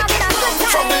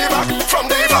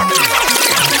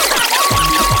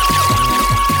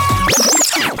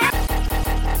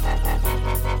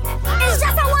 it's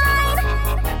just a wine,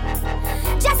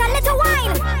 just a little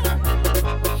wine.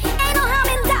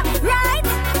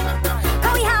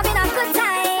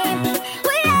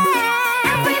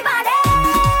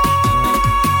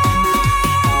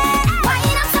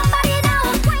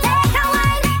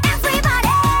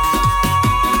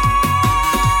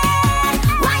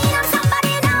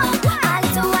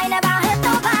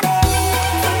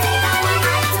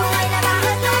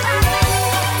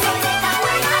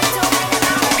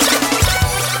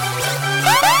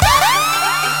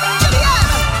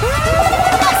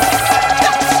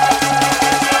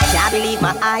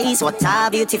 my eyes. What a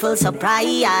beautiful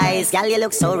surprise. Girl, you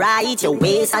look so right. Your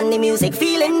waist and the music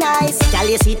feeling nice. Girl,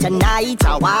 you see tonight.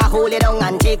 I wanna hold it down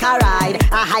and take a ride.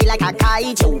 A high like a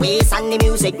kite. Your waist and the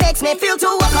music makes me feel to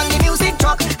walk on the music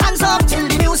truck. Hands up till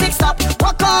the music stop.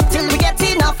 Walk up till we get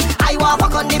enough. I wanna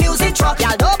walk on the music truck.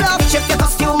 Y'all double up. Shift your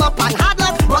costume up and hard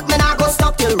luck. But me nah go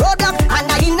stop till road up.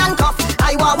 And I in and cuff.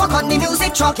 I wanna walk on the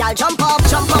music truck. Y'all jump up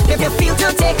if you feel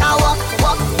to take a walk.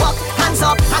 Walk, hands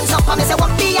up, I me say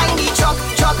walk behind the truck,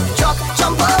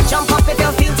 jump up if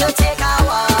you feel to take a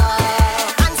walk.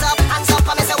 Hands up,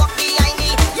 I me say walk behind the.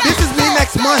 Yeah, this is me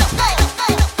next month.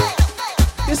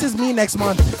 This is me next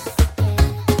month.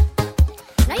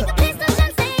 Now you can play some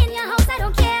champagne in your house, I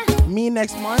don't care. Me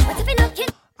next month. But if you look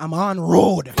it, I'm on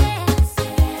road.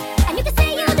 and you can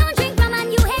say you don't drink rum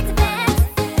and you hate to dance.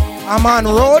 I'm on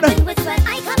road. With sweat,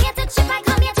 I come here to chip, I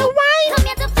come here to wine. Come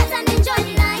here to fest and enjoy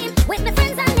the line. With my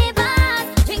friends and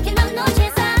neighbors, drinking rum, no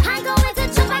chaser. I go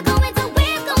into jump, I go into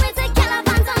wave, go into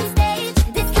caravans on stage.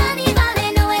 This carnival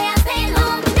ain't no way I'm staying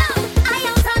home. No, I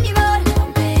out on the road.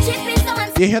 Chipping so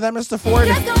and You hear that, Mr. Ford?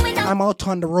 I'm out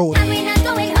on the road. and we're not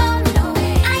going home.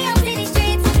 I out in the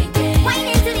streets,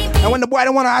 whining to the beat. And when the boy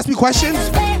don't want to ask me questions,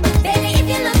 Baby, if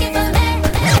you're looking for me.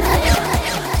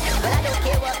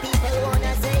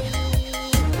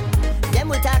 Them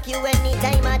will talk you any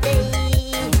time of day.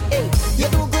 Hey, you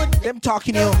do good, them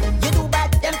talking you. you do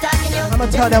bad, them talking you. I'm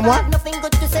gonna tell them what? Nothing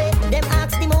good to say. Them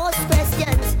ask the most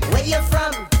questions. Where you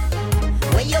from?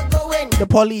 Where you going? The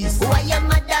police. Who are your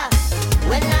mother?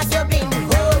 When last you been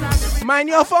home? Mind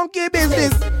your funky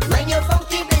business. Mind your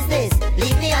funky business.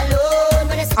 Leave me alone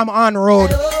when it's I'm on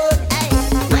road.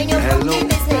 mind your funky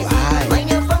business. Mind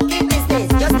your funky business.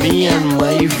 Just Me and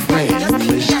my friend,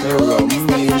 Mr. Rum,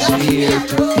 is here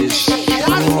to destroy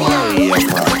your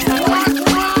party.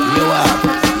 You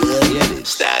up?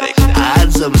 Static. I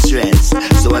had some stress,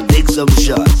 so I take some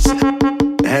shots.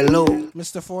 Hello,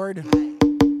 Mr. Ford.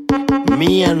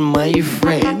 me and my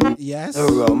friend, Yes.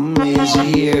 Rum, is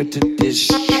here to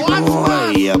destroy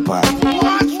your party.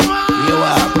 You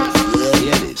up?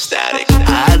 Static.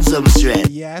 I had some stress,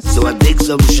 Yes. so I take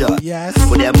some shots. Yes.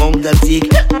 For the amount I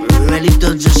take, really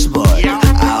touch the spot.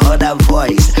 I heard a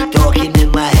voice talking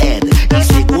in my head. He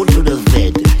said, go to the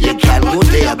bed, you can't go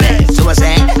to your bed. So I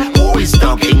said, who is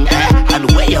talking,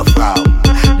 and where you from?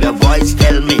 The voice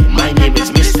tell me, my name is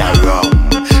Mr. Rum.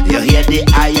 You hear the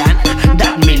iron?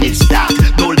 That means it's start.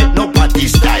 Don't let nobody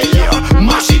style you.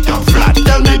 Mash it up flat,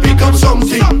 tell me pick up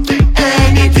something.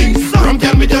 Anything, Rum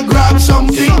tell me to grab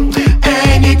something.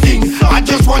 Anything, I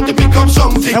just want to pick up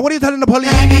something. Now what are you telling the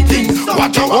police? Anything,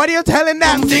 watch out. What are you telling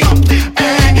them?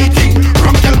 Anything,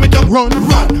 Rum tell me to run with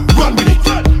it. Run with it.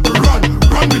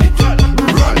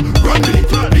 Run with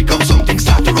it. Pick up something,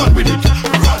 start to run with it.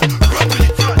 Run with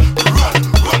it.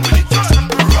 Run with it.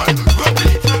 Run with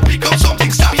it. Pick up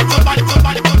something, start to run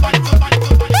by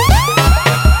it.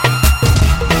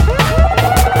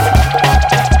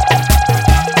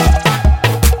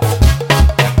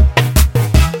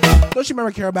 Don't you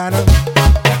remember Caravana?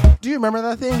 Do you remember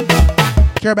that thing?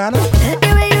 Caravana?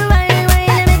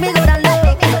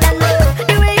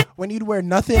 When you'd wear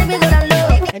nothing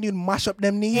and you'd mash up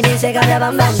them knees and you'd shake up that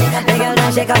bum bum. Shake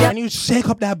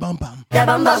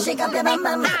up your bum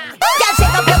bum. Yeah, shake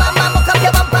up your bum bum, hook up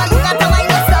your bum bum. You got to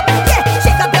wind us up. Yeah,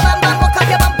 shake up your bum bum, hook up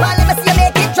your bum bum. Let me see you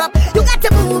make it drop. You got to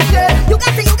move, girl. You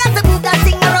got to move that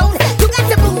thing around. You got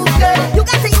to move, girl. You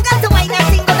got to wind that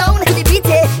thing go down to the beat.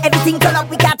 Everything turn up,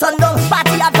 we can't turn down.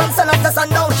 Party hard from sun up to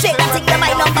sundown. Shake that thing, you're my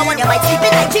number one. You might sleep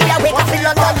in Nigeria, wake up in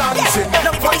London. Yeah,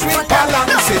 no voice, we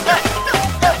balancing.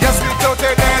 Yes, we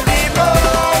totally animal.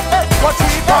 What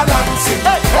we balancing?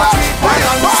 What we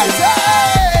balancing?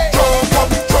 Jump up,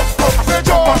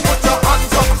 jump up, put your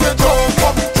hands up,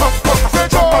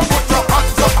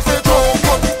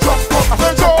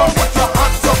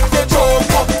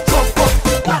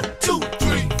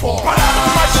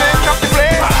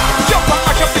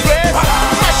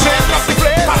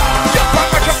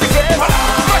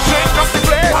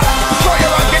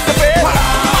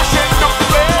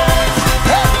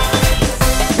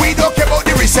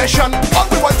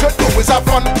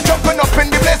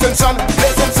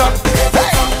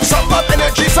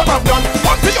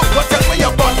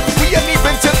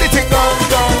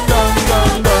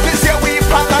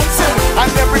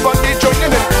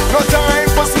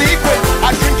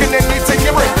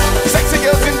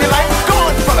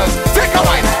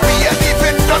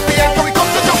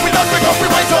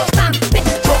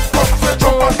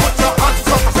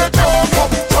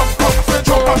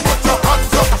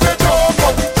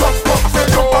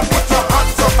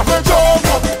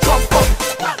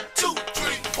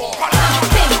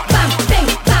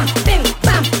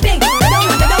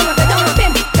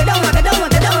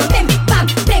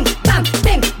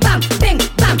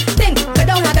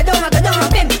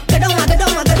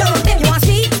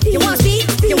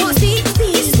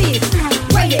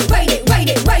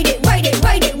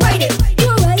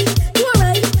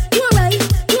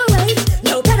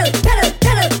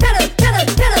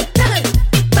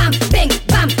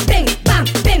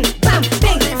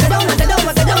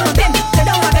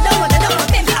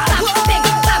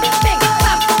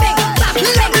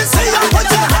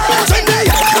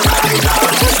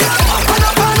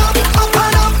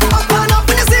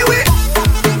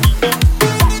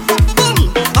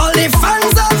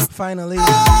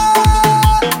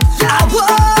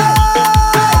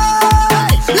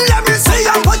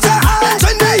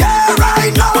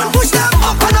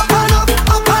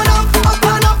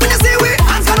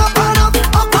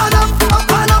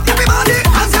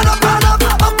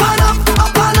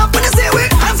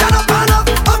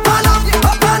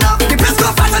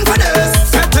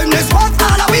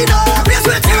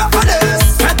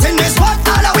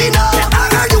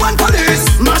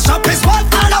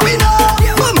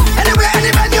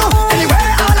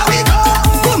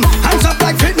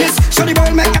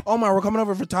 Oh man, we're coming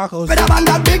over for tacos. With a band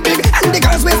that big, and the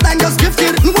girls waistline just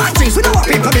gifted. One drinks, we know what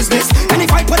people business. And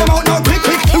if I put them out now, quick.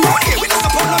 Round here, we don't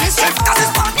support no mistress. Cause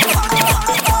it's party. They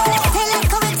like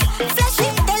how it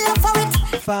flashy, they love how it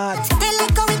fat. They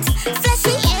like how it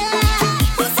flashy.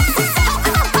 Look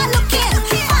it,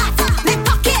 fat. Me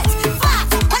pocket, fat.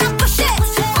 When I push it,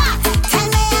 fat.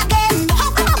 Tell me again.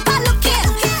 Look it,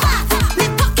 fat. Me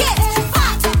pocket,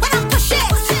 fat. When I push it,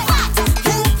 fat.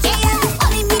 Yeah,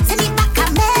 only me to me back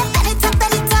and me.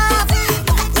 Bend it up.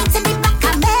 Look at me to me back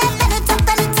and me.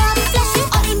 Bend it up. Flashy,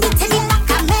 only me to me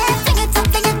back and me. Bring it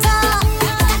up.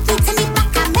 Look at me to me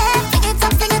back and me.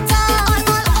 Bring it up.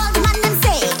 All man them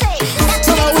say.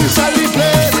 So now we shall be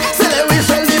played. So now we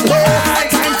shall be played.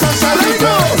 Time to shall be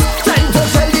played. Time to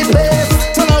shall be played.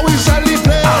 So now we shall be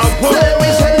played. So now we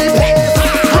shall be played.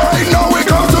 Right now we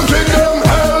come to kill them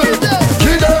hell.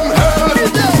 Kill them hell.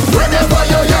 Whenever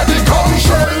you hear the gong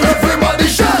shell, everybody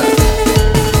shell.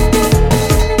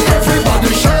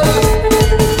 Everybody shell.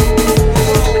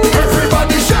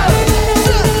 Everybody shell.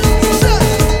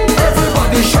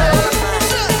 Everybody shell.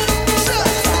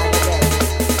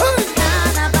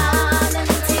 Carnival and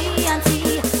TNT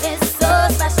is so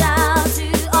special to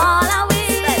all our we.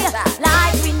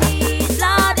 Like we need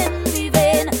blood in the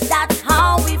vein. That's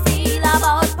how we feel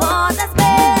about Port of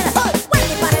Spain. When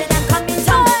the party them come in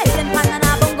joy, then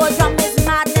Panana Bongo drum is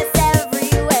madness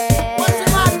everywhere.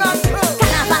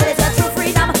 Carnival is your true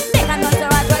freedom. Make a noise or a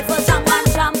joyful jump and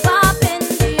jump up in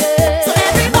the air. So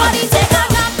everybody take a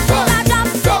jump, take a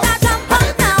jump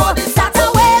up now. Start a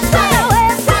wave, start a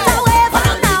wave, start a wave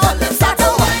up now. Start a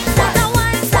wine, start a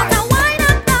wine, start a wine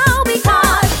up now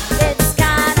because it's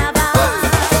Carnival.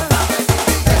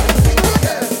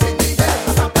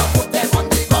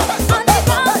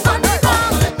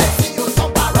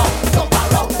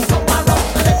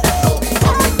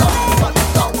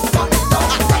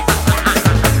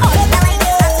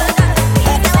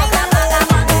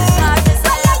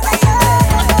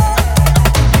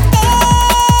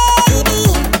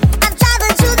 I've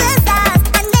traveled through the stars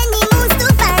and many moons to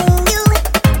find you,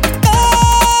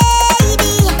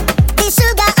 baby. The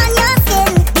sugar on your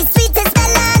skin, the sweetest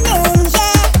melanin,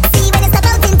 yeah. See when you step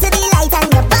out into the light and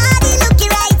your body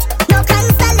looking right. No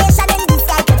constellation in the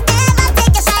sky could ever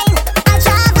take your shine. I'll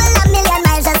travel a million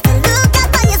miles just to look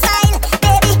up on your smile,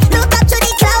 baby. Look up to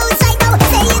the clouds right now.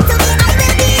 Say it to me, I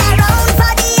will be around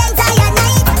for the entire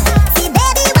night. See,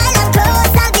 baby, while I'm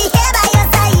close, I'll be here by your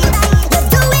side. You're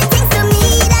doing things to me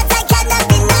that I cannot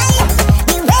deny.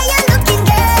 The way you're looking,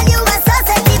 girl, you are so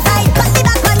certified. Put me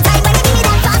back one time when you give me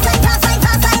that fast line, fast line,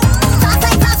 fast line, fast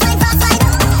line, fast line, fast line.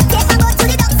 Take my boat to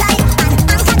the dock side and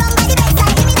anchor down by the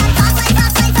bayside. Give me that fast line,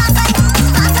 fast line, fast line,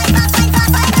 fast line, fast line, fast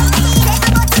line. Take my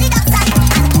boat to the dock side and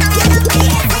anchor down by the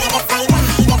bayside.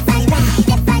 Dip and ride,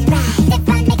 dip and ride, dip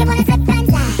and make it wanna slip and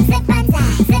slide, slip and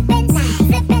slide, slipping,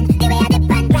 slipping. The way I dip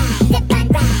and ride, dip and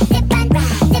ride, dip and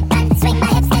ride, dip and swing my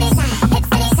hips to the side, hips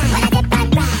to the side. When I dip and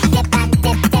ride, dip and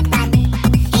dip, dip and.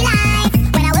 He likes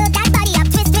when I work that body up,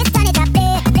 twist, twist, turn it up, He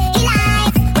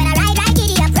likes when I ride, ride,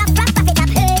 giddy up, rough, rough, puff it up,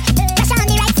 Pressure on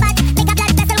the right spot, make a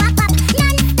blood vessel walk up,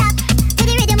 non-stop. To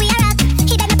the rhythm we are rock.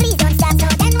 He better please don't stop. So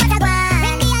then what I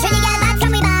want? Bring the girl back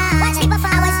from me back. Watch me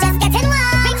perform. I was just getting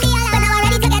warm. Bring the alarm. But now I'm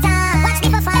ready to get on. Watch me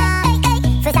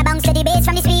perform. First I bounce to the bass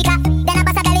from the speaker. Then I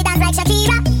bust a belly dance like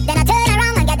Shakira. Then I turn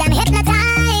around and get them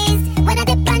hypnotized. When I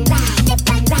dip and ride, dip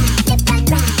and ride, dip and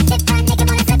ride, dip and make it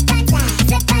wanna slip and slide,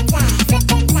 slip and slide,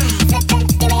 slipping, slipping.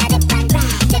 The way I dip and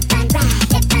ride, dip and ride,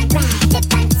 dip and ride, dip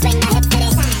and swing my hips to the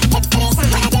side, hips to the side.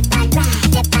 When I dip and ride,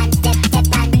 dip and dip, dip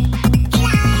and. He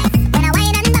likes when I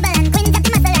whine and bubble and quint up the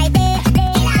muscle right there. He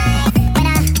likes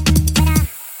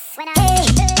when I hey,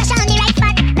 pressure on the right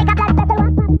spot, make a blood vessel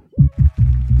walk up.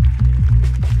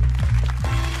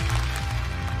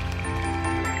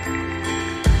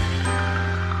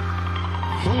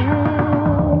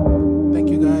 Thank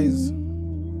you guys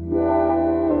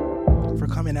for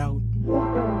coming out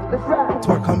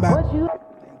to our comeback. Thank you.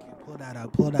 Pull that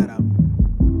up. Pull that up.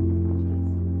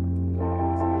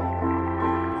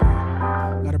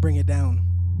 Gotta bring it down.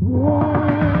 Pull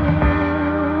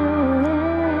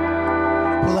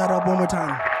that up one more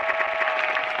time.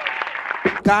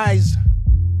 Guys,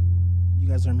 you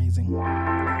guys are amazing.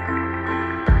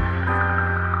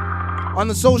 On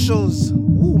the socials,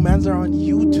 ooh, mans are on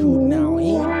YouTube now,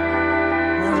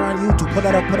 Mans are on YouTube. Put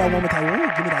that up, put that one more time. Ooh,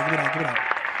 give me that, give me that, give me that.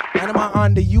 And I'm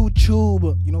on the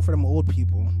YouTube, you know, for them old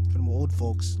people, for them old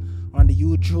folks. On the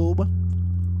YouTube,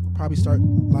 we'll probably start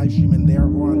live streaming there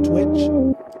or on Twitch.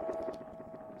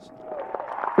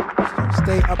 So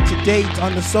stay up to date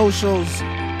on the socials.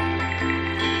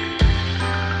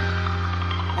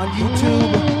 On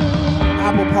YouTube,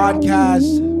 Apple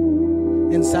Podcasts,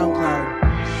 and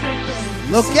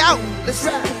SoundCloud. Look out! Let's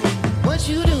ride. What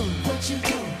you do?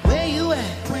 Where you at?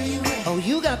 Oh,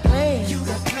 you got plans.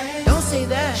 Don't say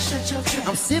that.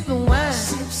 I'm sipping wine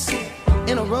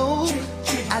in a robe.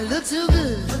 I look too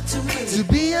good to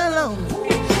be alone.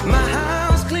 My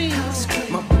house clean,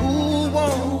 my pool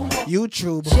warm.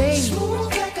 YouTube.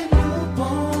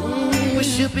 We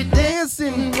should be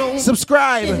dancing.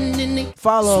 Subscribe,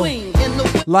 follow,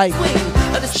 like,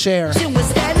 share.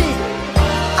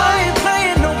 I ain't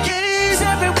playing no games.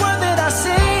 Every word that I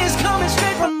say is coming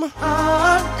straight from my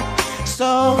heart.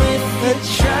 So if you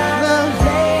try to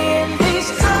lay in these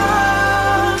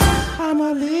arms,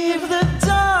 I'ma leave the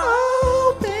door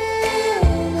open.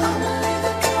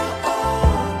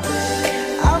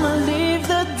 I'ma leave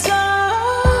the door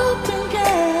open,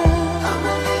 girl.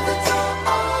 I'ma leave the door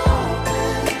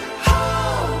open.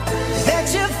 That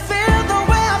you feel the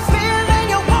way I feel and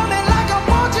you want me like I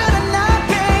want you tonight,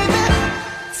 baby.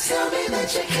 Tell me that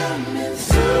you're coming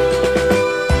through.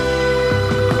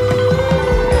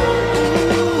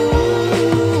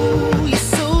 You're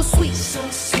so sweet, so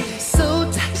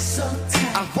tight.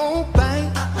 I won't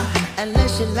bite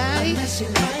unless you like.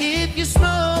 If you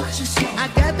smoke, I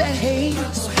got the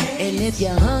haze. And if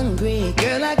you're hungry,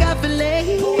 girl, I got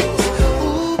fillets.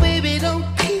 Ooh, baby, don't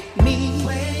keep me.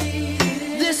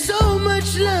 There's so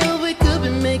much love we could be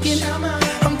making.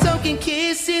 I'm talking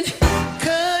kissing,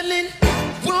 cuddling,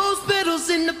 rose petals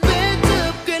in the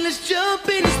bathtub. Girl, let's jump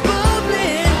in, it's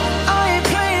bubbling. I ain't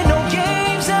playing no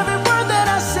games. Every word that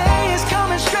I say is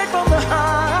coming straight from the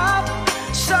heart.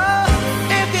 So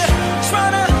if you're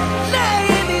trying to lay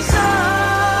in these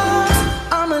arms,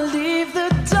 I'ma leave the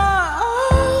door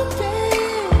open.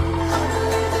 I'ma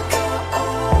leave the door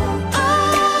open.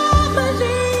 I'ma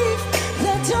leave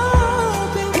the door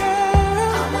open,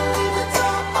 girl. I'ma leave the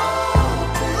door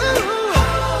open.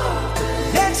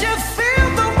 That you feel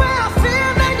the way I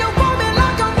feel and you want me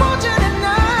like I want you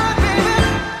tonight, baby.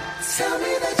 Tell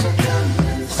me that you're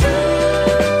coming through.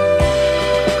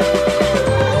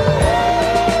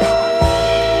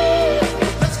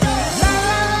 Let's go. La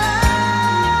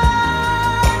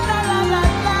la la la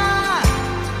la.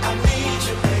 I need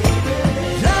you, baby.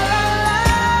 La la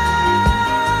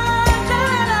la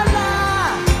la la.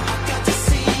 I got to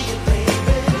see you,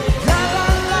 baby. La la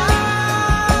la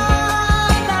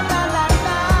la la la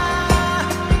la.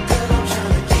 Girl, I'm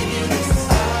trying to give you this.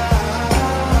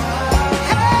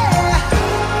 Hey,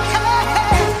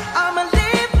 I'ma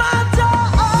leave my door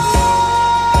open,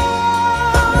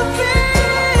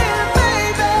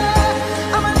 baby.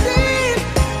 I'ma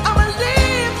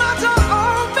leave my door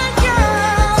open,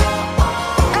 girl.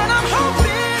 And I'm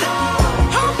hoping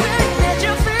that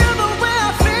you feel the way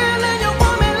I feel and you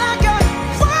want me like I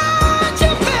want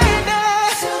you, baby.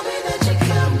 Tell me that you're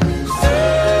coming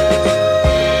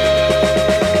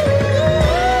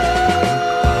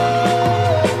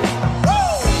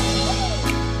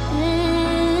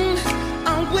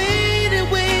I'm waiting.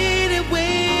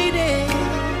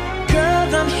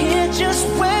 Girl, I'm here just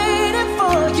waiting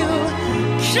for you.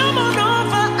 Come on